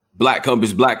Black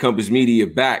Compass Media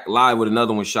back live with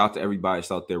another one. Shout out to everybody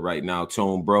that's out there right now.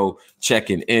 Tone Bro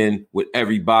checking in with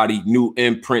everybody. New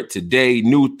imprint today,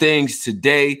 new things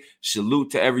today. Salute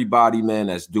to everybody, man,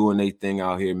 that's doing their thing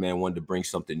out here, man. Wanted to bring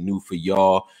something new for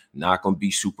y'all. Not going to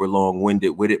be super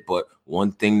long-winded with it, but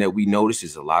one thing that we noticed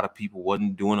is a lot of people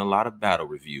wasn't doing a lot of battle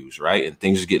reviews, right? And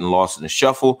things are getting lost in the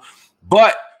shuffle.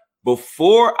 But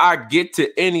before I get to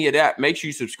any of that, make sure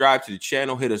you subscribe to the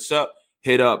channel. Hit us up.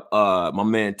 Hit up my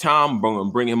man Tom,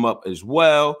 bring him up as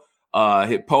well.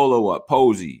 Hit Polo up,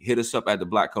 Posey. Hit us up at the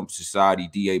Black Compass Society,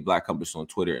 DA Black Compass on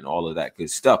Twitter, and all of that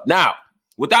good stuff. Now,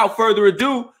 without further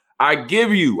ado, I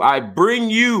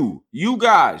bring you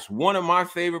guys, one of my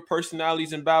favorite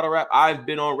personalities in battle rap. I've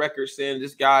been on record saying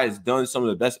this guy has done some of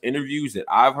the best interviews that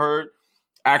I've heard.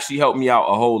 Actually helped me out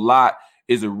a whole lot.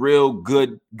 Is a real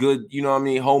good, you know what I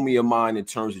mean, homie of mine in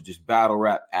terms of just battle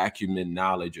rap acumen,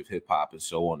 knowledge of hip hop, and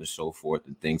so on and so forth,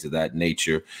 and things of that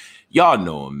nature. Y'all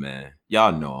know him, man.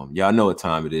 Y'all know him. Y'all know what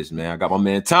time it is, man. I got my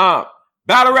man Tom.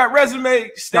 Battle rap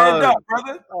resume. Stand up,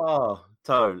 brother. Oh,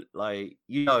 Tone, like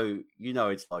you know,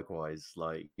 it's likewise.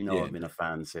 Like Yeah. I've been a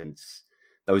fan since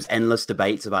those endless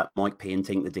debates about Mike P and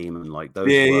Tink the Demon, like those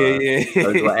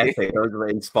those were epic, those were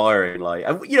inspiring. Like,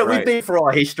 and, Right. we've been through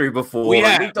our history before. We've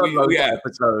done those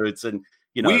episodes, and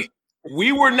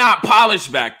we were not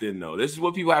polished back then, though. This is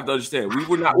what people have to understand. We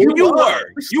were not. You You were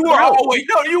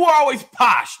were. always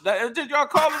posh. Did y'all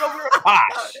call it over here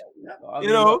posh? I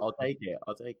mean, I'll take it.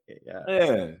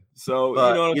 Yeah. So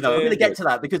but, I'm going to get to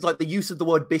that because like the use of the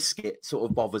word biscuit sort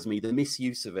of bothers me. The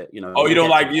misuse of it, Oh, you don't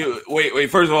like you? Wait.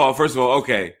 First of all,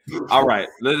 okay. All right.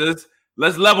 Let's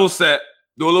level set.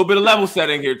 Do a little bit of level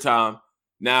setting here, Tom.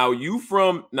 Now you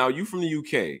from the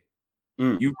UK.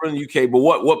 You from the UK, but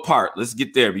what part? Let's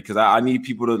get there because I need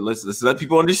people to let's let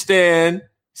people understand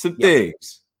some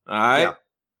things. All right. Yeah.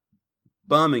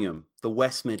 Birmingham, the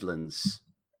West Midlands,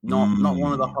 not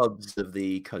one of the hubs of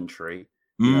the country,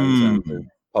 in terms of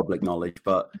public knowledge,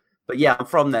 but yeah, I'm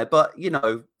from there. But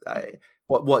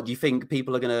what do you think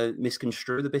people are going to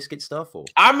misconstrue the biscuit stuff? Or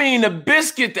I mean, the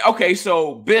biscuit. Okay,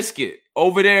 so biscuit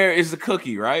over there is the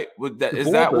cookie, right? Is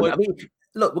that what? I mean,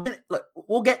 look,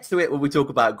 we'll get to it when we talk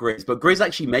about Grizz, but Grizz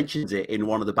actually mentions it in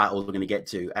one of the battles we're going to get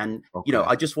to. And,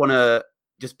 I just want to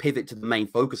pivot to the main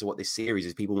focus of what this series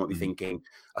is. People might be thinking,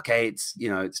 okay, it's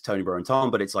Tony Bro and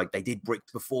Tom, but it's like they did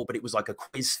Bricks before, but it was like a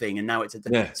quiz thing. And now it's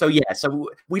so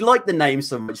we like the name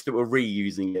so much that we're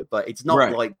reusing it, but it's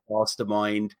not like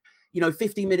Mastermind,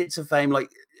 50 minutes of fame. Like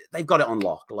they've got it on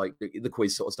lock, like the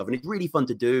quiz sort of stuff. And it's really fun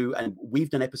to do. And we've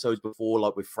done episodes before,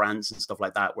 like with France and stuff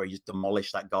like that, where you just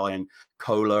demolish that guy and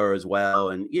Cola as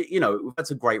well. And, we've had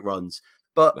some great runs.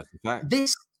 But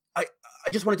this, I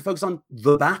just wanted to focus on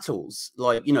the battles.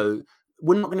 Like,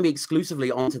 we're not going to be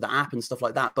exclusively onto the app and stuff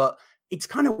like that. But it's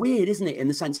kind of weird, isn't it? In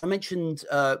the sense, I mentioned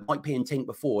Mike P and Tink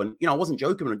before. And, I wasn't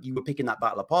joking when you were picking that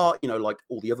battle apart, like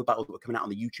all the other battles that were coming out on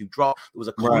the YouTube drop. There was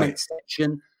a comment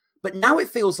section. But now it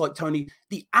feels like, Tony,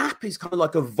 the app is kind of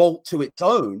like a vault to its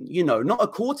own, not a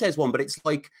Cortez one, but it's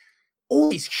like all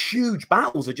these huge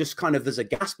battles are just kind of, there's a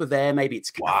gasp of air, maybe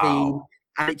it's caffeine,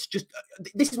 and it's just,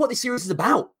 this is what this series is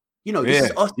about.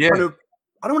 This is us kind of,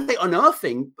 I don't want to say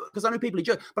unearthing, because I know people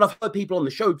enjoy, but I've heard people on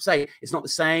the show say it's not the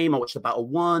same. I watched the battle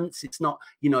once. It's not,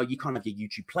 you kind of have your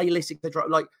YouTube playlist, etc.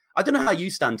 Like, I don't know how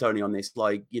you stand, Tony, on this.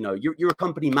 Like, you're a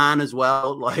company man as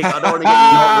well. Like, I don't want to get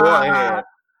not water here.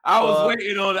 I was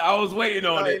waiting on it.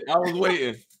 I was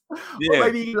waiting. Yeah. Well,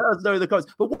 maybe you let us know in the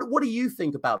comments. But what do you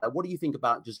think about that? What do you think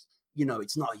about just,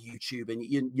 it's not YouTube and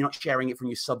you're not sharing it from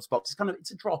your subs box.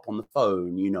 It's a drop on the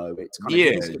phone, it's kind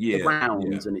of the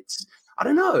rounds and it's, I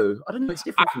don't know. It's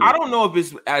different. I don't know if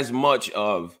it's as much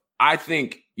of, I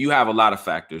think you have a lot of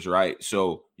factors, right?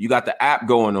 So you got the app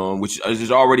going on, which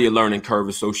is already a learning curve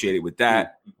associated with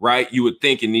that, right? You would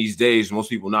think in these days, most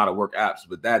people know how to work apps,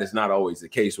 but that is not always the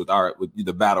case with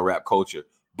the battle rap culture.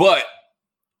 But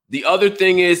the other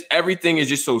thing is everything is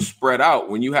just so spread out.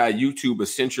 When you had YouTube, a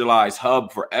centralized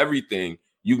hub for everything,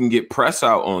 you can get press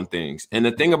out on things. And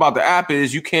the thing about the app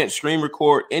is you can't stream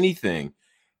record anything.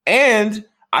 And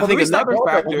I think another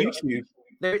factor, YouTube.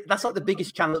 That's like the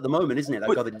biggest channel at the moment, isn't it?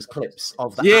 That guy that does clips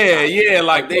of that.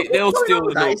 Like they'll still.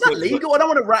 Is that legal? I don't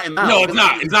want to rat him out. No, it's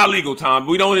not. It's not legal, Tom.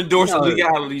 We don't endorse the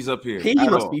legalities up here. He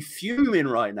must be fuming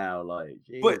right now. Like,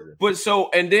 but so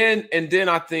and then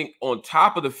I think on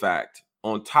top of the fact,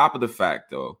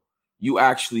 though, you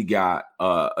actually got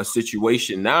a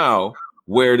situation now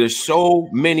where there's so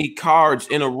many cards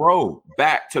in a row,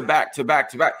 back to back to back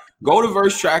to back. Go to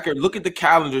Verse Tracker, look at the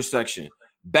calendar section.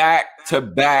 Back to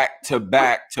back to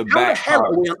back to back. How the hell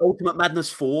are we on Ultimate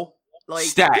Madness 4? Like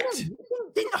stacked.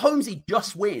 didn't Holmesy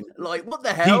just win? Like, what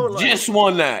the hell? He just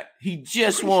won that. He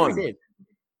just won. Sure he did.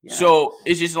 Yeah. So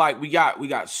it's just like we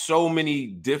got so many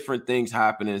different things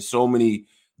happening, so many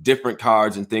different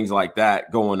cards and things like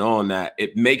that going on that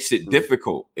it makes it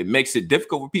difficult. It makes it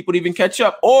difficult for people to even catch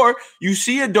up. Or you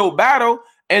see a dope battle,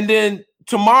 and then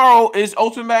tomorrow is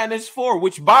Ultimate Madness 4,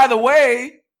 which, by the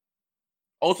way,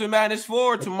 Ultimate Madness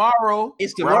 4 tomorrow.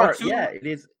 It's tomorrow. Yeah, it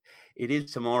is. It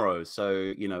is tomorrow. So,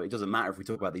 you know, it doesn't matter if we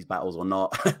talk about these battles or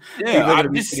not. Yeah,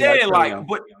 I'm just saying, like,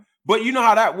 but you know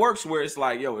how that works, where it's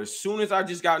like, yo, as soon as I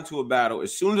just got into a battle,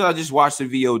 as soon as I just watched the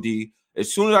VOD,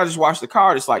 as soon as I just watched the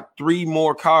card, it's like 3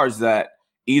 more cards that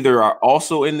either are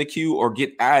also in the queue or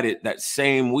get added that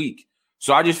same week.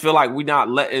 So I just feel like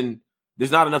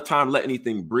there's not enough time to let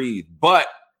anything breathe. But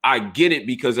I get it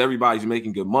because everybody's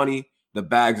making good money. The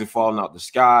bags are falling out the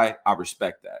sky. I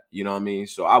respect that. You know what I mean?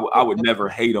 So I would never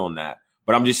hate on that.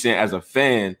 But I'm just saying, as a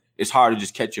fan, it's hard to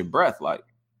just catch your breath. Like,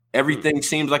 everything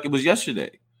seems like it was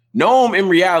yesterday. Gnome in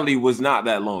reality was not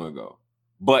that long ago,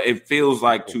 but it feels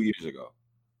like 2 years ago.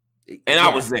 And I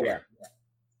was there.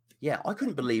 Yeah, I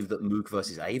couldn't believe that Mook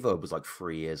versus Ava was like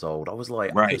 3 years old. I was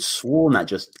like, I could sworn that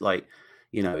just like,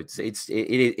 you know,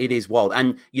 it is wild.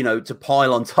 And, you know, to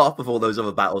pile on top of all those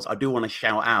other battles, I do want to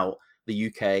shout out the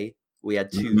UK. We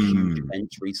had 2 huge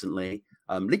events recently.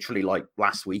 Literally like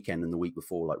last weekend and the week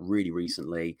before, like really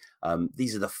recently.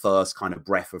 These are the first kind of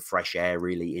breath of fresh air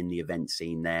really in the event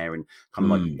scene there, and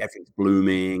kind of like everything's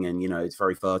blooming, and you know, it's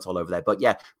very fertile over there. But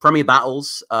yeah, Premier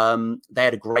Battles, they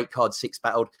had a great card, 6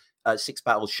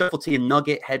 battles. Shuffle T and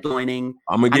Nugget headlining.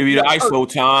 I'm gonna give you the ISO,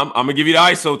 Tom.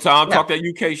 Yeah. Talk that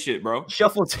UK shit, bro.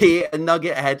 Shuffle T and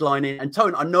Nugget headlining. And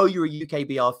Tone, I know you're a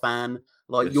UKBR fan.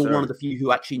 Like, yes, you're one of the few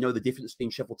who actually know the difference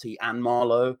between Shuffle T and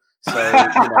Marlowe. So you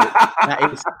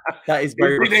know, that is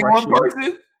very refreshing. One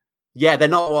person? Yeah, they're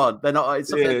not one. They're not. It's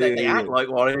something they act like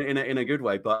one in a good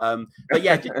way. But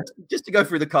yeah, just to go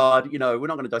through the card, you know, we're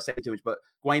not going to dissect too much. But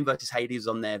Gwaine versus Hades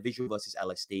on there, Visual versus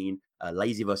LS Dean,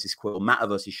 Lazy versus Quill, Matter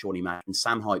versus Shawnee Mac, and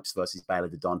Sam Hypes versus Baylor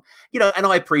the Don. You know, and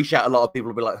I appreciate a lot of people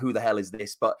will be like, "Who the hell is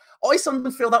this?" But I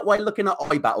sometimes feel that way looking at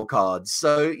iBattle cards.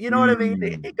 So you know what I mean?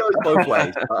 It goes both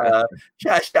ways.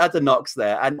 Shout out to Knox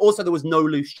there, and also there was no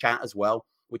loose chat as well,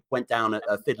 which went down at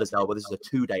Fiddler's Elbow. This is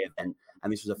a 2-day event,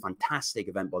 and this was a fantastic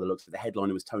event by the looks of it. The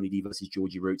headliner was Tony D versus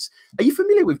Georgie Roots. Are you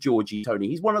familiar with Georgie, Tony?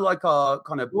 He's one of like our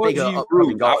kind of bigger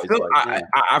upcoming guys.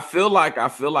 I feel like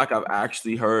I've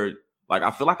actually heard, like,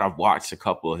 I feel like I've watched a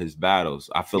couple of his battles.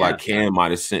 I feel like Cam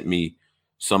might have sent me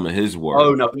some of his work.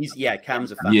 Oh no,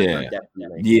 Cam's a fan. Yeah,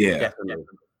 definitely.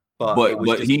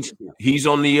 But he's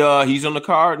on the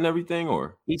card and everything,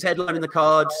 or he's headlining the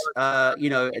cards.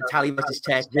 You know, Tally versus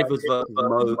Tech, Rivers versus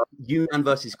Mo, Uman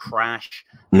versus Crash,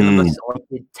 versus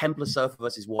Orchid, Templar Surfer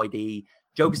versus YD,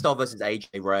 Joker Star versus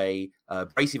AJ Ray,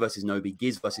 Bracy versus Nobi,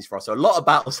 Giz versus Frost. So a lot of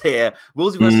battles here.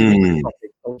 Woolsey versus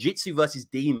Jitsu versus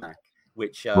D-Mac,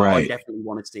 which I definitely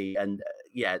want to see. And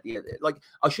yeah, like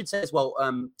I should say as well,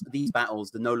 these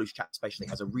battles, the No Loose Chat especially,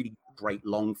 has a really great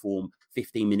long form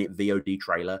 15-minute VOD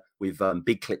trailer with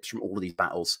big clips from all of these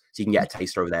battles, so you can get a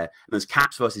taste over there. And there's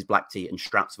Caps versus Black Tea and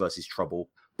Straps versus Trouble.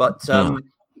 But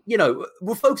you know,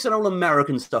 we're focusing on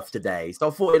American stuff today, so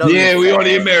I thought we on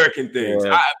the American things.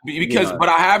 But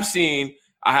I have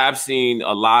seen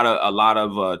a lot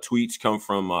of tweets come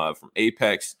from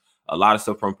Apex, a lot of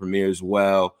stuff from Premier as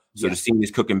well. So the scene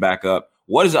is cooking back up.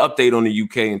 What is the update on the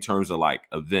UK in terms of like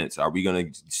events? Are we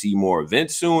going to see more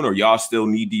events soon, or y'all still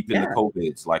knee deep in the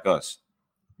COVIDs like us?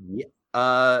 Yeah.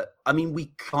 I mean,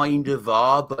 we kind of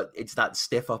are, but it's that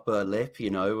stiff upper lip, you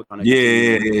know. We're kind of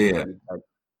yeah.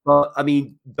 But I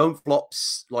mean, Don't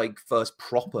Flop's like first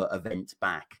proper event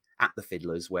back at the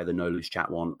Fiddlers, where the No Loose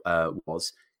Chat one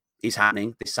was, is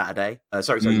happening this Saturday.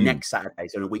 Next Saturday,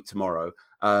 so in a week tomorrow.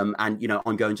 And you know,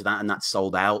 I'm going to that, and that's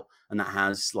sold out. And that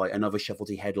has like another Shuffle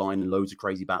T headline and loads of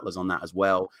crazy battlers on that as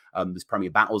well. There's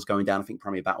Premier Battles going down. I think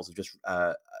Premier Battles have just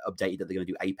updated that they're going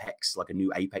to do Apex, like a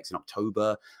new Apex in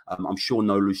October. I'm sure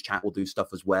No Loose Chat will do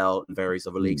stuff as well, and various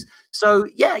other leagues. So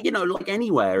yeah, you know, like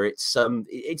anywhere, it's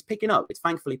picking up. It's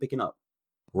thankfully picking up.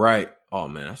 Right. Oh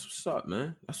man, that's what's up,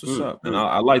 man. That's what's up. And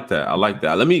I like that. I like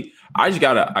that.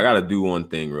 I gotta do one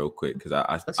thing real quick, because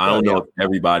I don't know if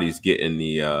everybody's getting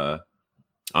the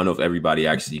I don't know if everybody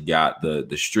actually got the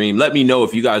stream. Let me know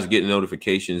if you guys are getting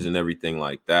notifications and everything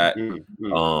like that. And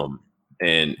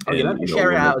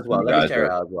share it out as well. Let me share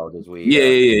it out as well, because we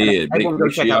yeah. Everyone go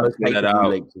check out those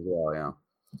links as well.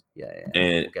 Yeah.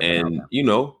 And you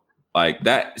know, like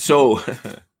that. So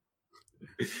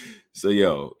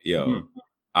yo.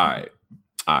 All right.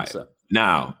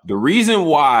 Now, the reason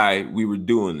why we were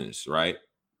doing this, right,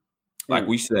 like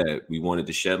we said, we wanted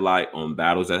to shed light on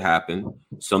battles that happened,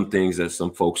 some things that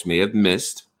some folks may have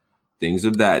missed, things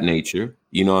of that nature.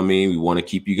 You know what I mean? We want to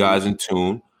keep you guys in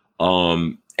tune.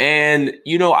 And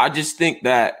you know, I think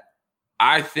that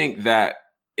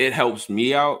it helps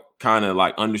me out, kind of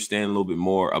like understand a little bit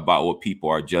more about what people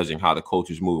are judging, how the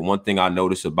culture's moving. One thing I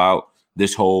notice about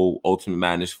this whole Ultimate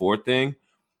Madness 4 thing,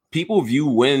 people view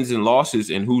wins and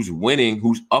losses and who's winning,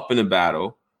 who's up in the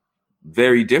battle,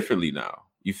 very differently now.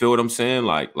 You feel what I'm saying?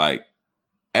 Like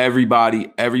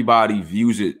everybody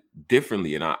views it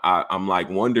differently. And I'm like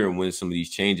wondering when some of these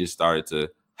changes started to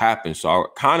happen. So I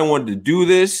kind of wanted to do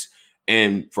this.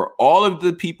 And for all of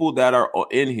the people that are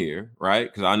in here, right?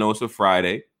 Because I know it's a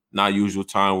Friday, not usual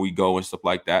time we go and stuff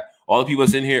like that. All the people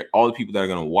that's in here, all the people that are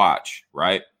going to watch,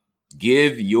 right?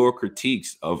 Give your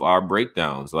critiques of our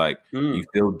breakdowns. Like, you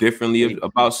feel differently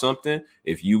about something.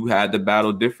 If you had the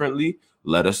battle differently,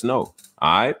 let us know.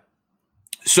 All right.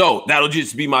 So that'll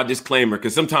just be my disclaimer,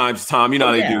 because sometimes, Tom, you know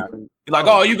how they do. Like,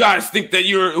 oh, you guys think that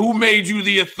who made you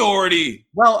the authority?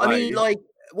 Well, I mean, like,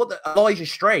 Elijah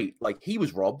Strait, like, he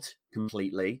was robbed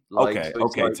completely. Like, okay, so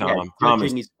okay, like, Tom.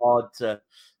 Judging is hard to.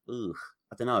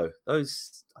 I don't know.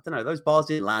 Those bars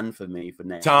didn't land for me for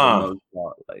next. Tom,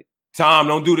 Tom,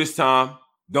 don't do this, Tom.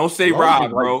 Don't say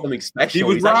Rob, bro. Something special. He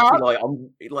was he's Rob?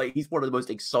 actually he's one of the most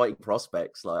exciting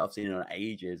prospects like I've seen in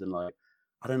ages, and like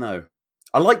I don't know.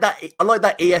 I like that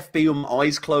EFB with my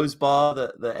eyes closed bar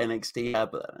that the NXT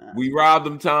had, but we robbed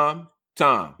him,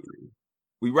 Tom.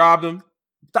 We robbed him.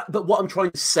 But what I'm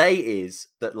trying to say is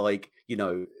that, like, you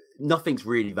know, nothing's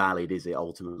really valid, is it?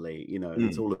 Ultimately, you know,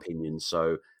 it's all opinions.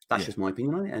 So that's just my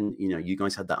opinion on it. And you know, you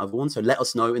guys had that other one, so let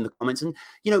us know in the comments. And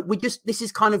you know, this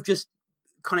is kind of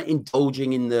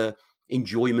indulging in the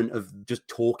enjoyment of just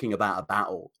talking about a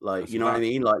battle, like that's, you know what I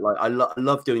mean? Like I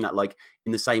love doing that, like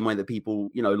in the same way that people,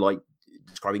 you know, like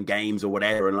describing games or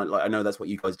whatever, and like I know that's what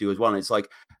you guys do as well. And it's like,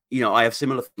 you know, I have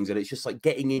similar things, and it's just like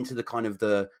getting into the kind of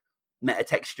the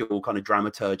metatextual kind of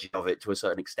dramaturgy of it to a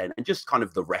certain extent, and just kind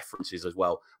of the references as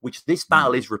well, which this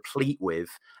battle is replete with.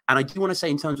 And I do want to say,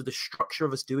 in terms of the structure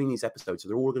of us doing these episodes, so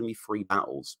they're all going to be free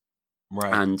battles,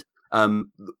 right? And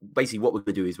basically what we're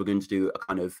going to do is we're going to do a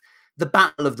kind of the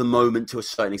battle of the moment to a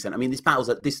certain extent. I mean, this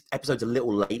episode's a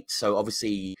little late, so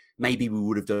obviously maybe we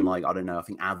would have done, like, I don't know, I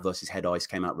think Av versus Head Ice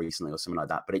came out recently or something like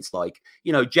that. But it's like,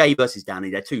 you know, Jay versus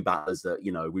Danny, they're two battlers that,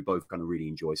 you know, we both kind of really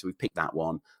enjoy. So we picked that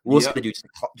one. We're also going to do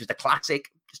just a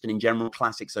classic, just an in general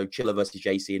classic. So Chiller versus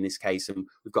JC in this case. And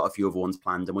we've got a few other ones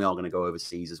planned, and we are going to go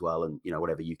overseas as well. And, you know,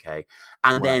 whatever UK.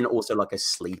 And then also like a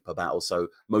sleeper battle. So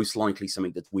most likely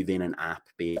something that's within an app,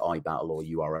 be it iBattle or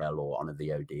URL or on a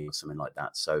VOD or something like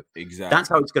that. So exactly, that's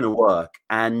how it's going to work.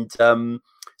 And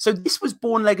so this was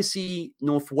Born Legacy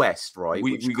Northwest, right?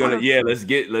 We're gonna get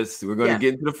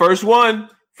into the first one,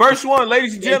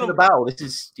 ladies and gentlemen. The battle. This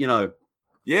is, you know,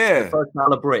 the first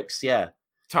battle of bricks.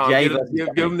 Tom, give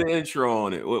him the intro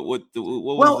on it. What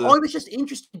well, I was just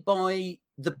interested by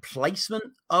the placement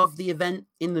of the event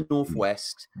in the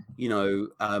Northwest. You know,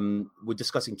 we're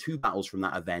discussing two battles from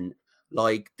that event.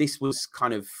 Like, this was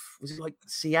kind of, was it like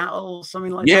Seattle or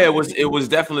something like that? Yeah, it was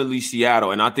definitely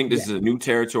Seattle. And I think this is a new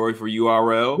territory for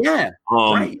URL. Yeah.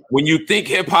 When you think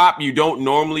hip hop, you don't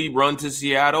normally run to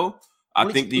Seattle. I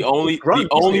think the only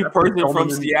person from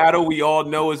Seattle we all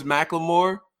know is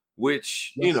Macklemore,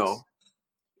 which, you know,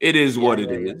 it is what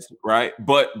it is, right?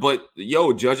 But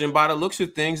yo, judging by the looks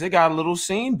of things, they got a little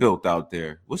scene built out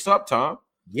there. What's up, Tom?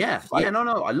 Yeah.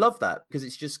 No. I love that, because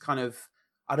it's just kind of,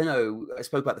 I don't know, I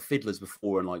spoke about the Fiddlers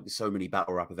before, and like so many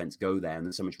battle rap events go there, and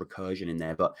there's so much recursion in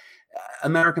there. But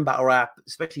American battle rap,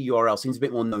 especially URL, seems a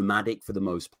bit more nomadic for the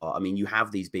most part. I mean, you have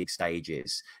these big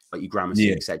stages, like you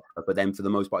Gramercy, etc. But then for the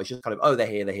most part, it's just kind of, oh, they're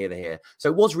here. So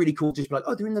it was really cool to just be like,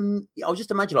 oh, they're in the, I was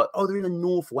just imagine like, oh, they're in the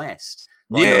Northwest.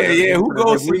 Like, who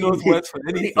goes to Northwest for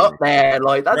anything? Up there,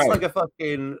 like that's like a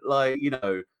fucking, like, you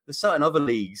know, there's certain other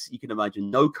leagues you can imagine,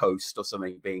 No Coast or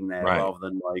something being there rather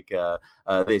than like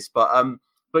this.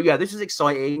 But yeah, this is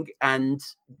exciting, and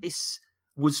this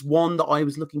was one that I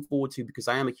was looking forward to because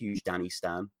I am a huge Danny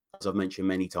stan, as I've mentioned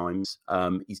many times.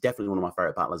 He's definitely one of my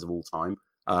favorite battlers of all time.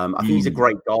 I think he's a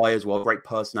great guy as well, great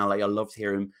personality. I loved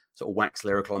hearing him sort of wax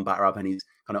lyrical on battle rap, and his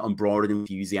kind of unbridled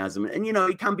enthusiasm. And, you know,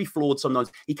 he can be flawed sometimes.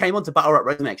 He came on to Battle Rap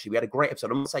Resume, actually. We had a great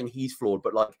episode. I'm not saying he's flawed,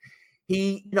 but like,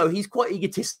 he, you know, he's quite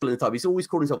egotistical in the time. He's always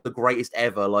calling himself the greatest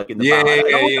ever, like in the battle.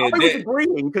 I was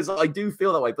agreeing, because I do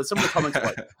feel that way. But some of the comments, were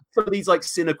like, some of these like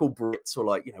cynical Brits were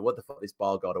like, you know, what the fuck, this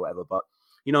bar god or whatever. But,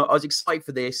 you know, I was excited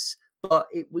for this, but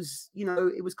it was, you know,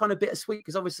 it was kind of bittersweet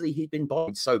because obviously he'd been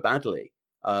bodied so badly.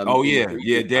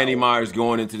 Danny Myers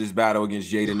going into this battle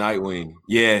against Jada Nightwing.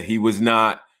 Yeah, he was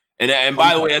not. And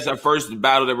by the way, that's our first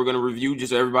battle that we're going to review.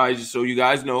 Just everybody, just so you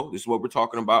guys know, this is what we're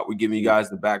talking about. We're giving you guys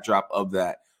the backdrop of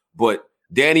that. But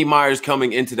Danny Myers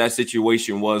coming into that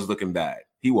situation was looking bad.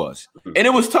 He was. And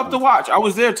it was tough to watch. I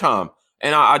was there, Tom.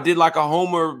 And I did like a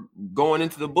Homer going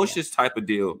into the bushes type of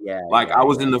deal. I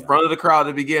was in the front of the crowd at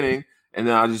the beginning, and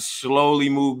then I just slowly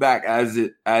moved back as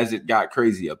it got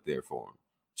crazy up there for him.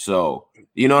 So,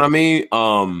 you know what I mean?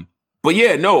 But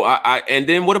yeah, no, I and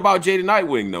then what about Jay the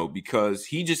Nightwing though? Because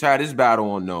he just had his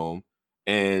battle on Gnome,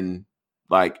 and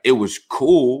like it was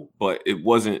cool, but it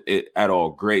wasn't at all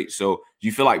great. So do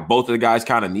you feel like both of the guys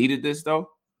kind of needed this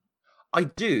though? I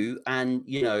do, and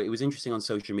it was interesting on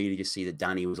social media to see that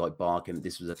Danny was like barking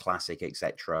this was a classic,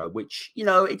 etc. Which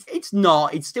it's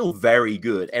not. It's still very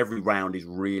good. Every round is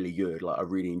really good. Like I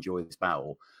really enjoy this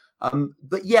battle.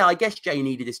 But yeah, I guess Jay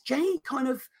needed this. Jay kind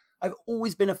of. I've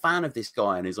always been a fan of this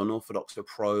guy and his unorthodox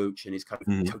approach and his kind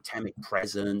of totemic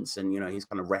presence and, his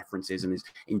kind of references and his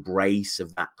embrace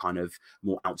of that kind of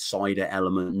more outsider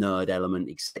element, nerd element,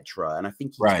 etc. And I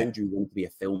think he told you he wanted to be a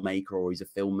filmmaker or he's a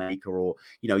filmmaker or,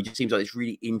 he just seems like this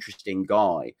really interesting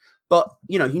guy. But,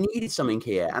 he needed something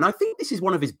here. And I think this is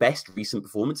one of his best recent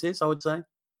performances, I would say.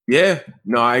 Yeah,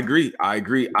 no, I agree. I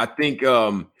think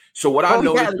so what I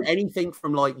know is anything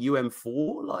from like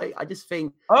UM4, like I just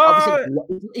think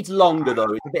obviously it's longer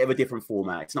though. It's a bit of a different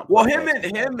format. It's not him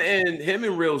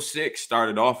and Real Six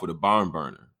started off with a barn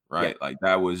burner, right? Yeah. Like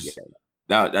that was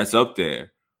that's up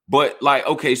there. But like,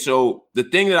 okay, so the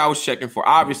thing that I was checking for,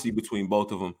 obviously between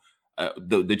both of them,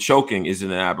 the choking is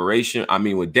an aberration. I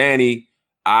mean, with Danny,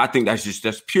 I think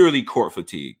that's purely court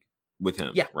fatigue with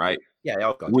him, right?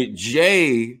 Yeah. With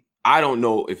Jay, I don't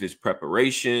know if it's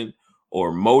preparation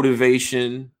or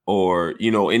motivation or,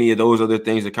 any of those other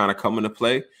things that kind of come into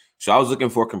play. So I was looking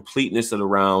for completeness of the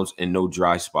rounds and no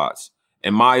dry spots.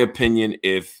 In my opinion,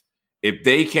 if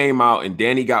they came out and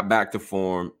Danny got back to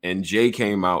form and Jay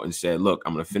came out and said, look,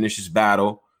 I'm going to finish this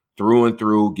battle through and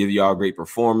through, give y'all a great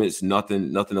performance,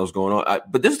 nothing else going on.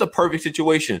 But this is the perfect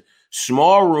situation.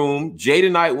 Small room, Jay the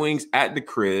Nightwing's at the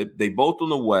crib. They both on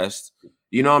the West.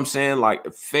 You know what I'm saying? Like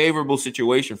a favorable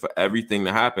situation for everything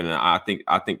to happen. And I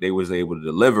think they was able to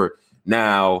deliver.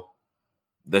 Now,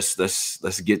 let's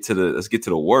get to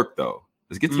the work though.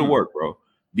 Let's get to the work, bro.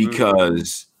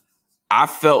 Because I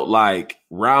felt like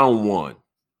round one,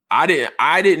 I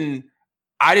didn't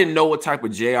know what type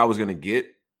of Jay I was gonna get,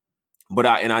 but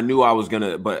I knew I was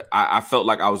gonna, but I felt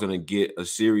like I was gonna get a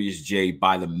serious Jay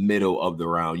by the middle of the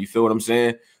round. You feel what I'm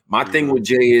saying? My thing with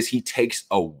Jay is he takes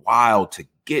a while to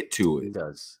get to it. He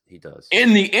does.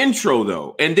 In the intro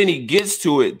though, and then he gets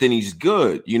to it, then he's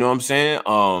good. You know what I'm saying?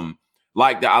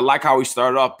 I like how he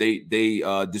started off. They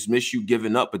dismiss you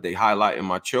giving up, but they highlight in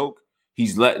my choke.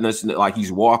 He's letting us like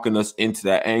he's walking us into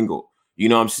that angle. You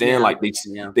know what I'm saying? Like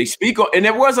they speak on, and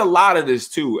there was a lot of this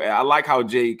too. I like how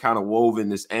Jay kind of wove in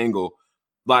this angle.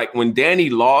 Like when Danny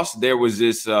lost, there was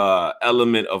this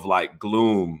element of like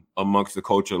gloom amongst the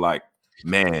culture. Like,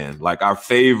 man, like our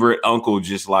favorite uncle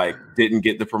just like didn't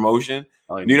get the promotion.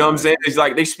 You know what I'm saying? It's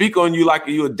like they speak on you like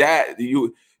you a dad.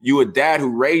 You a dad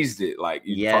who raised it. Like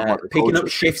picking up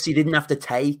shifts he didn't have to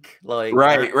take. Like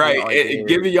right. And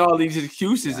giving y'all these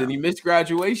excuses and he missed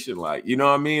graduation. Like, you know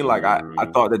what I mean? Like I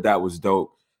thought that was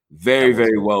dope. Very,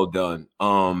 very well done.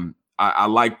 I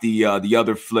like the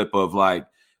other flip of like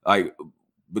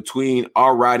between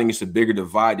our writing is a bigger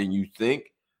divide than you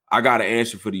think. I got to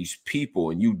answer for these people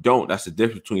and you don't. That's the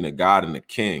difference between a god and a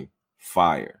king.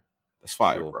 Fire. That's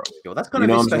fire, bro. Sure. That's kind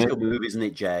of his special move, isn't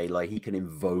it, Jay? Like he can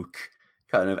invoke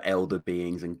kind of elder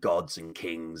beings and gods and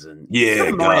kings and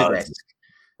gods.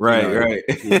 Right.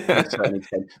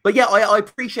 But yeah, I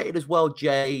appreciate it as well,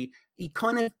 Jay.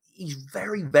 He's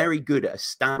very, very good at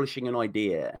establishing an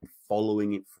idea and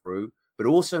following it through, but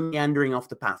also meandering off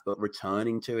the path, but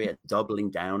returning to it, doubling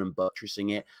down and buttressing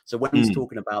it. So when he's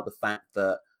talking about the fact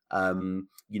that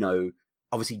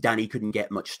obviously Danny couldn't get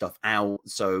much stuff out.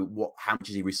 So how much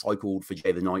has he recycled for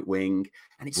Jay the Nightwing?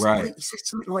 And it's like, he says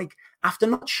something like, after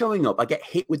not showing up, I get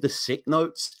hit with the sick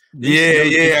notes. I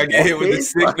get hit with the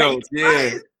sick notes.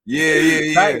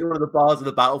 Yeah. That's one of the bars of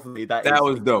the battle for me. That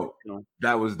was dope.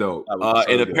 That was dope.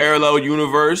 In a parallel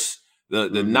universe, the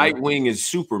Nightwing is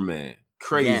Superman.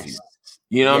 Crazy. Yes.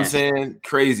 You know what I'm saying?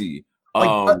 Crazy.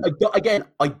 I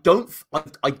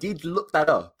did look that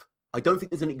up. I don't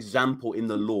think there's an example in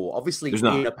the lore. Obviously,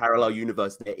 in a parallel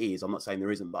universe, there is. I'm not saying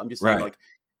there isn't, but I'm just saying,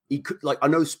 he could, like, I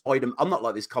know Spider. I'm not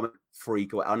like this comic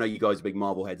freak. I know you guys are big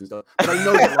Marvel heads and stuff, but I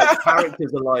know that like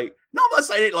characters are like. No, I'm not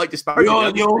saying it like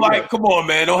disparaging. You like, come on,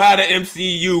 man. Don't have the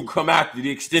MCU come after the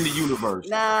extended universe.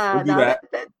 Nah, they're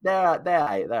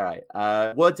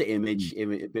right. Word to Image,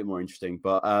 a bit more interesting,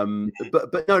 but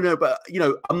no, but you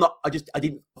know, I'm not. I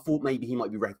thought maybe he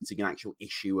might be referencing an actual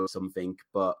issue or something,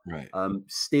 but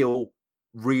still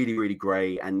really, really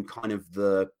great, and kind of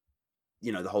the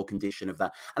whole condition of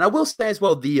that. And I will say as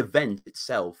well, the event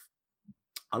itself,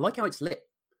 I like how it's lit.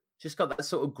 Just got that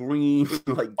sort of green,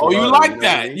 like. Glow, you like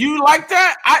that? I mean? You like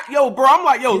that? Bro, I'm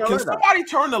like, can somebody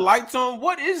turn the lights on?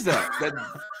 What is that?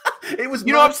 It was,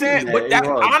 you know what I'm saying? But that,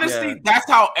 honestly, that's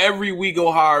how every We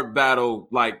Go Hard battle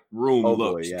like room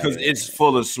looks, because it's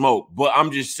full of smoke. But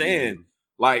I'm just saying,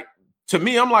 like, to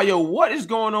me, I'm like, what is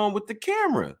going on with the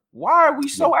camera? Why are we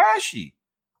so ashy?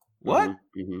 What?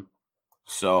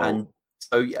 So,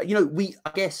 I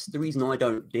guess the reason I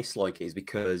don't dislike it is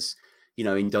because,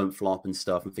 in Don't Flop and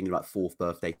stuff, I'm thinking about 4th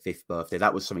birthday, 5th birthday.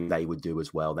 That was something they would do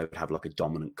as well. They would have like a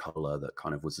dominant color that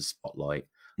kind of was the spotlight.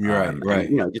 Right.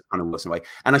 And, just kind of works away.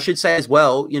 And I should say as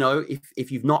well,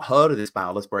 if you've not heard of this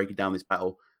battle, let's break it down. This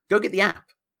battle, go get the app.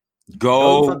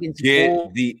 Go get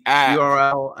the app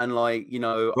URL and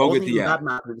go get the app.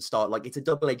 At the start. Like, it's a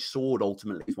double-edged sword.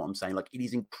 Ultimately, is what I'm saying. Like, it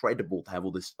is incredible to have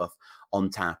all this stuff on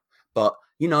tap, but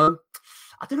I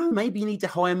don't know. Maybe you need to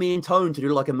hire me and Tone to do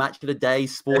like a match of the day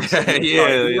sports. That'd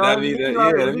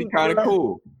be kind of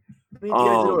cool.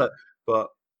 But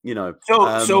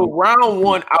so round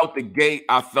one out the gate,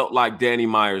 I felt like Danny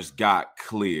Myers got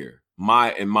clear.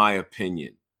 In my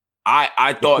opinion,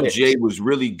 I thought Jay was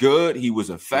really good. He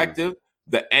was effective.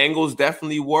 The angles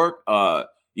definitely work.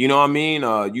 You know what I mean?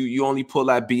 You only pull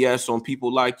that BS on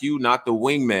people like you, not the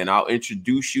wingman. I'll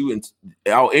introduce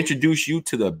you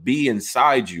to the B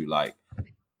inside you, like.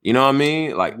 You know what I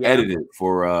mean? Like edited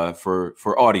for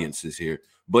audiences here.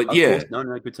 But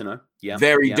no, good to know. Yeah,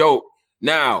 very dope.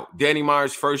 Now, Danny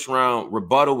Myers' first round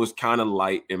rebuttal was kind of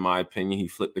light, in my opinion. He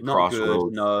flipped the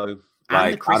crossroads. No,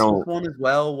 and the Christmas one as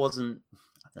well wasn't.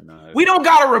 I don't know. We don't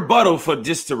got a rebuttal for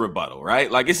just a rebuttal, right?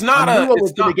 Like, it's not I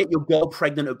was going to get your girl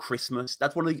pregnant at Christmas.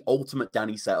 That's one of the ultimate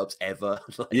Danny setups ever.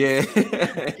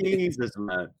 Jesus,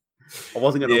 man. I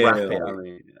wasn't going to wrap it. I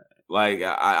mean. Like,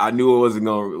 I knew I wasn't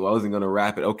gonna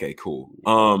wrap it. Okay, cool.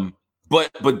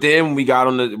 But then we got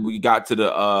to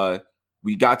the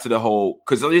whole,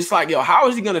 because it's like, how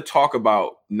is he gonna talk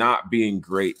about not being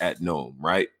great at Gnome,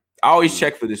 right? I always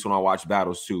check for this when I watch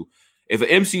battles too. If an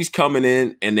MC's coming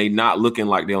in and they not looking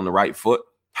like they're on the right foot,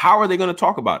 how are they gonna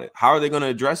talk about it? How are they gonna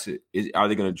address it? Are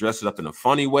they gonna dress it up in a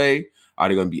funny way? Are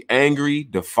they gonna be angry,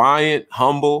 defiant,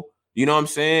 humble? You know what I'm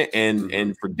saying?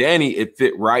 And for Danny, it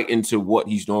fit right into what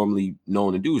he's normally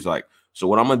known to do. It's like, so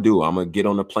what I'm going to do, I'm going to get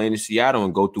on the plane to Seattle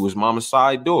and go through his mama's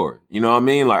side door. You know what I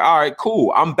mean? Like, all right,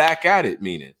 cool. I'm back at it,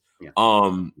 meaning.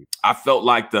 I felt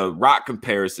like the Rock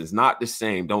comparisons, not the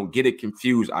same. Don't get it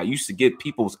confused. I used to get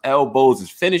people's elbows as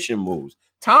finishing moves.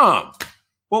 Tom,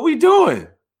 what we doing?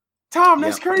 Tom,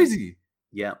 that's crazy.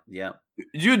 Yeah.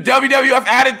 You WWF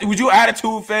attitude? Would you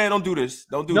attitude fan? Don't do this.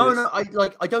 Don't do this. No.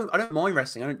 I don't mind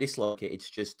wrestling. I don't dislike it. It's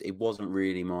just it wasn't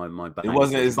really my bag. It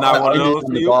wasn't. It's not one of those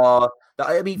for you.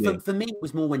 I mean, for me, it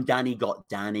was more when Danny got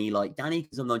Danny. Like, Danny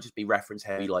can sometimes just be reference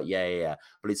heavy. Like, yeah.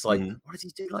 But it's like, what does he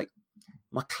do? Like,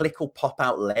 my click will pop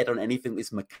out lead on anything with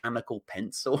this mechanical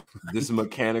pencil. This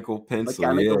mechanical pencil.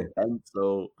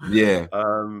 Pencil. Yeah.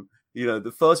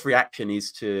 The first proper reaction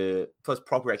is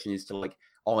to like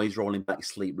eyes rolling back,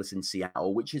 sleepless in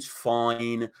Seattle, which is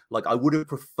fine. Like, I would have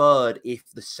preferred if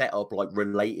the setup like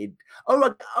related.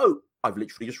 I've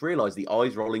literally just realized the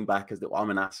eyes rolling back as the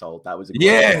I'm an asshole. That was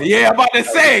I'm about to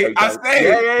say.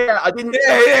 I didn't.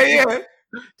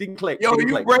 Didn't click.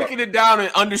 You breaking it down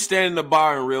and understanding the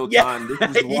bar in real time.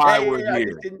 This is why we're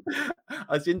here.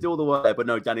 I didn't do all the work there, but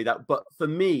no, Danny. But for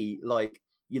me, like,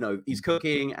 he's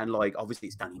cooking, and like obviously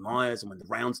it's Danny Myers, and when the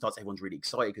round starts, everyone's really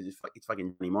excited because it's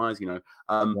fucking Danny Myers,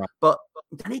 But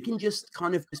Danny can just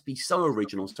kind of just be so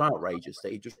original, so outrageous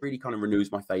that it just really kind of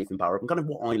renews my faith in battle rap and kind of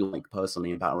what I like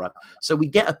personally in battle rap. So we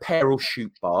get a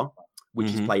parachute bar, which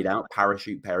is played out.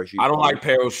 Parachute. I don't like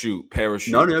parachute.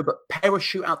 No, but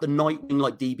parachute out the Nightwing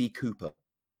like DB Cooper.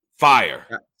 Fire.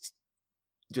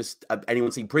 Just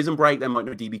anyone seen Prison Break? They might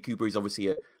know DB Cooper is obviously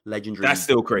a legendary, that's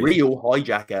still crazy, real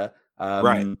hijacker.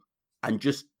 Right. And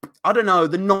just, I don't know,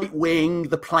 the Nightwing,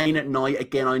 the plane at night.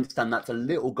 Again, I understand that's a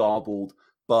little garbled,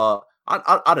 but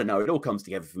I don't know. It all comes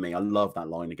together for me. I love that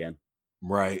line again.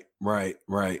 Right. I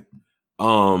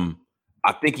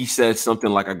think he said something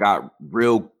like, I got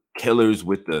real killers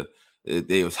with the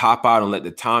They was hop out and let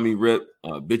the Tommy rip.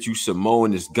 Bitch, you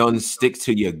Samoan. This gun sticks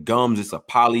to your gums. It's a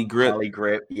poly grip. Poly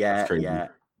grip. Yeah. That's crazy. Yeah.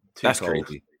 That's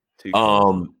crazy. Too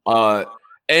cold.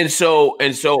 And so,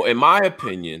 in my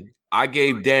opinion, I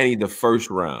gave Danny the first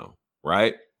round,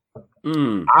 right?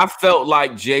 I felt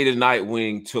like Jay the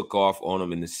Nightwing took off on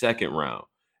him in the second round.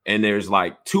 And there's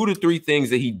like 2 to 3 things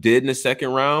that he did in the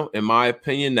second round, in my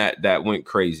opinion, that went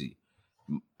crazy.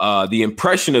 The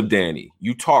impression of Danny,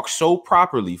 you talk so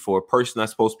properly for a person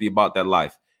that's supposed to be about that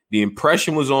life. The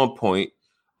impression was on point.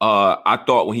 I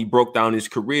thought when he broke down his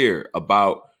career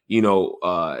about,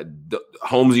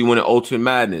 Holmesy winning Ultimate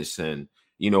Madness and,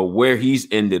 where he's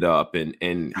ended up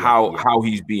and how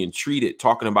he's being treated,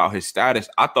 talking about his status.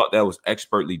 I thought that was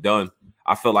expertly done.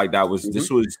 I felt like this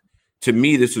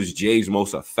was Jay's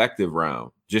most effective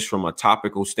round, just from a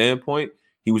topical standpoint.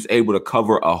 He was able to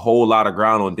cover a whole lot of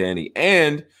ground on Danny,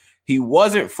 and he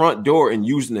wasn't front door and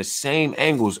using the same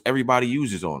angles everybody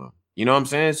uses on him. You know what I'm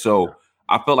saying? So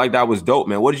I felt like that was dope,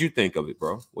 man. What did you think of it,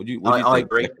 bro? What do you think? I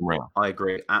agree. I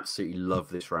agree. Absolutely love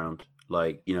this round.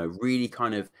 Like, really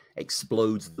kind of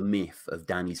explodes the myth of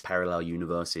Danny's parallel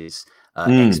universes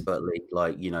expertly.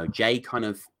 Like, Jay,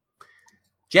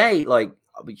 like,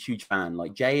 I'm a huge fan.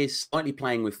 Like, Jay is slightly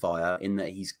playing with fire in that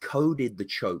he's coded the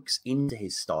chokes into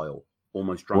his style,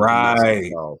 almost right.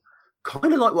 Style.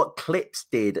 Kind of like what Clips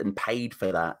did and paid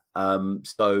for that.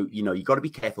 So, you got to be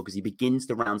careful because he begins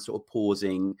the round sort of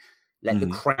pausing, let the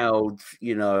crowd,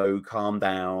 calm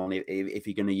down if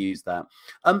you're going to use that.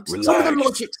 Relax, some of the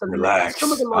logic, relax.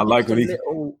 Some of the logic, I like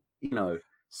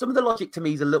some of the logic to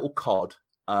me is a little cod.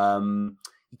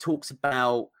 He talks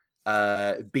about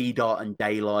B-Dot and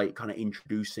Daylight kind of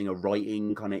introducing a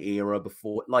writing kind of era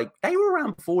before, like they were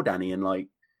around before Danny, and like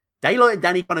Daylight and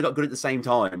Danny kind of got good at the same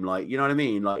time. Like, you know what I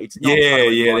mean? Like, it's not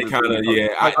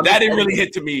that didn't really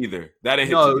hit to me either. That didn't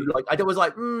hit to me. Like I was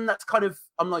like, that's kind of.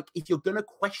 I'm like, if you're gonna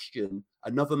question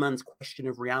another man's question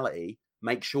of reality,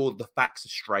 make sure the facts are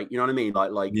straight. You know what I mean?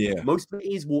 Like, most of it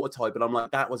is watertight, but I'm like,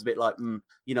 that was a bit like,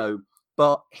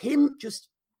 But him just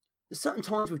certain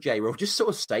times with J-Roll just sort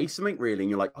of say something really, and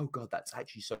you're like, oh god, that's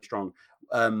actually so strong.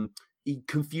 He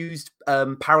confused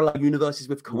parallel universes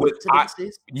with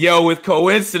coincidences. With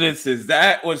coincidences.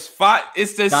 That was fire.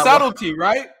 It's the subtlety,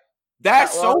 right?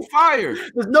 That's so fire.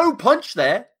 There's no punch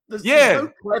there. There's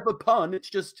no clever pun.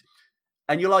 It's just,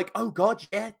 and you're like, oh god,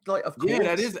 like of course. Yeah,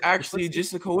 that is actually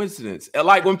just a coincidence.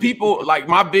 Like when people, like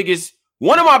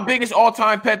one of my biggest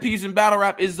all-time pet peeves in battle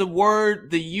rap is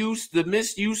the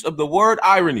misuse of the word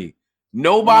irony.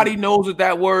 Nobody knows what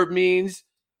that word means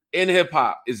in hip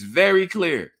hop. It's very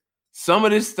clear. Some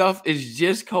of this stuff is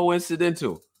just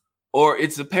coincidental, or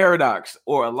it's a paradox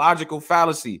or a logical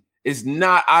fallacy. It's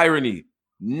not irony.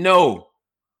 No.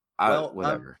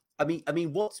 Whatever. I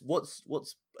mean, what's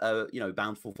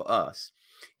bountiful for us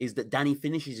is that Danny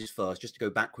finishes his first, just to go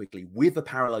back quickly, with a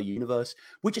parallel universe,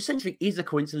 which essentially is a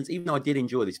coincidence, even though I did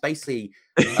enjoy this. Basically,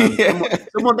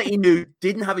 someone that he knew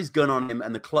didn't have his gun on him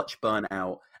and the clutch burnt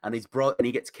out, and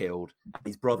he gets killed, and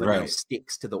his brother now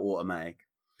sticks to the automatic.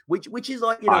 Which is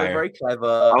like, very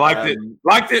clever. I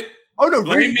liked it. Oh no,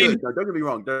 really good. No, don't get me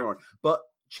wrong. But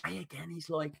Jay again, he's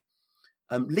like,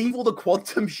 leave all the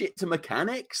quantum shit to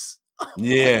mechanics.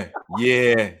 Yeah.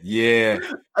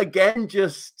 Again,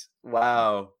 just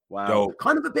wow. Dope.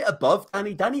 Kind of a bit above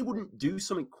Danny. Danny wouldn't do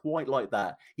something quite like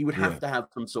that. He would have to have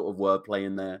some sort of wordplay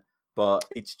in there. But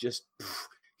it's just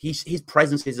his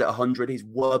presence is at 100. His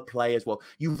wordplay as well.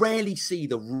 You rarely see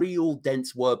the real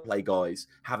dense wordplay guys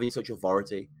having such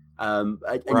authority. And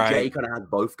Jay kind of has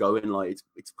both going. Like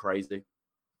it's crazy.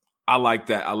 I like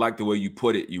that. I like the way you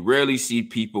put it. You rarely see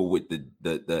people with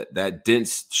that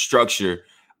dense structure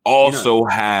also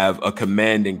have a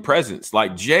commanding presence.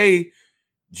 Like Jay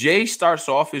starts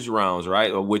off his rounds,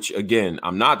 right? Which again,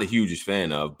 I'm not the hugest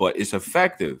fan of, but it's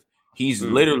effective. He's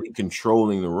literally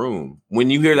controlling the room.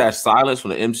 When you hear that silence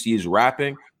when the MC is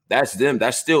rapping, that's them.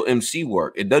 That's still MC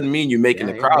work. It doesn't mean you're making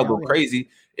the crowd go crazy.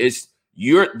 It's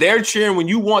they're cheering when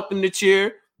you want them to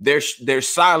cheer. They're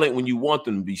silent when you want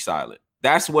them to be silent.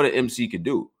 That's what an MC could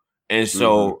do. And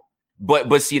so,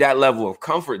 but see, that level of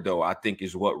comfort though, I think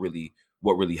is what really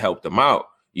helped them out.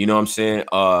 You know what I'm saying?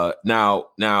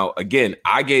 Now again,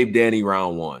 I gave Danny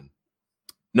round 1.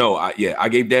 No, I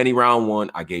gave Danny round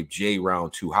 1. I gave Jay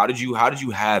round 2. How did you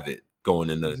have it going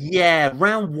in the? Yeah,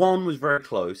 round 1 was very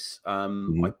close.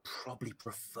 I probably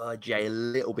prefer Jay a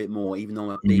little bit more, even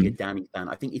though I'm a bigger Danny fan.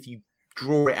 I think if you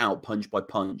draw it out punch by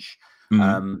punch,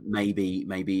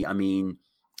 maybe. I mean,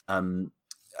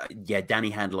 Danny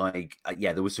had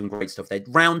there was some great stuff there.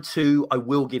 Round 2, I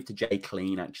will give to Jay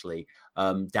clean actually.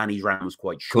 Danny's round was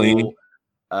quite short. Clean.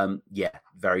 Yeah,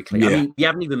 very clear. Yeah, I mean, we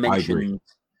haven't even mentioned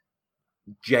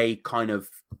Jay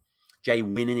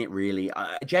winning it, really.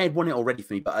 Jay had won it already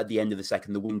for me, but at the end of the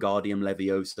second, the Wingardium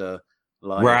Leviosa.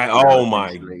 Like, right. Oh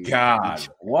my God.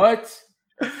 What?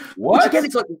 Which again,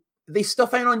 it's like this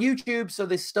stuff ain't on YouTube, so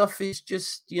this stuff is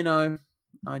just, you know,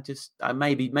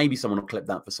 maybe someone will clip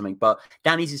that for something. But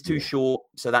Danny's is too short,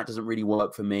 so that doesn't really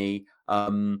work for me.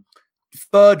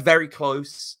 Third, very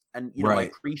close. And, you know, I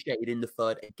appreciated in the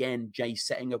third, again, Jay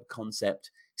setting up a concept,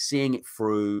 seeing it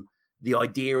through, the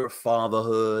idea of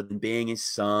fatherhood and being his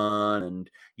son and,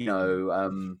 you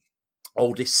know,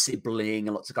 oldest sibling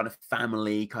and lots of kind of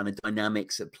family kind of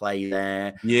dynamics at play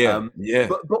there. Yeah.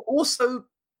 But also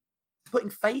putting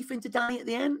faith into Danny at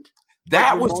the end.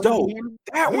 That was dope.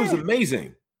 That was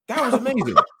amazing. That was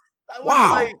amazing.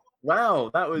 Wow,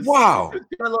 that was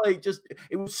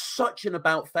it was such an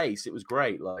about face. It was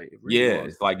great. Like, it really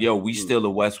was. It's like, yo, we still the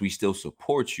West, we still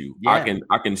support you. Yeah.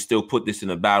 I can still put this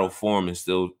in a battle form and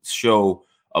still show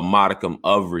a modicum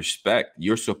of respect.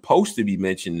 You're supposed to be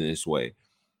mentioned in this way.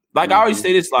 Like, I always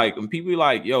say this, like, when people are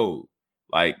like, yo,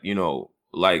 like, you know,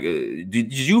 like,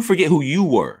 did you forget who you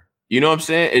were? You know what I'm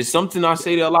saying? It's something I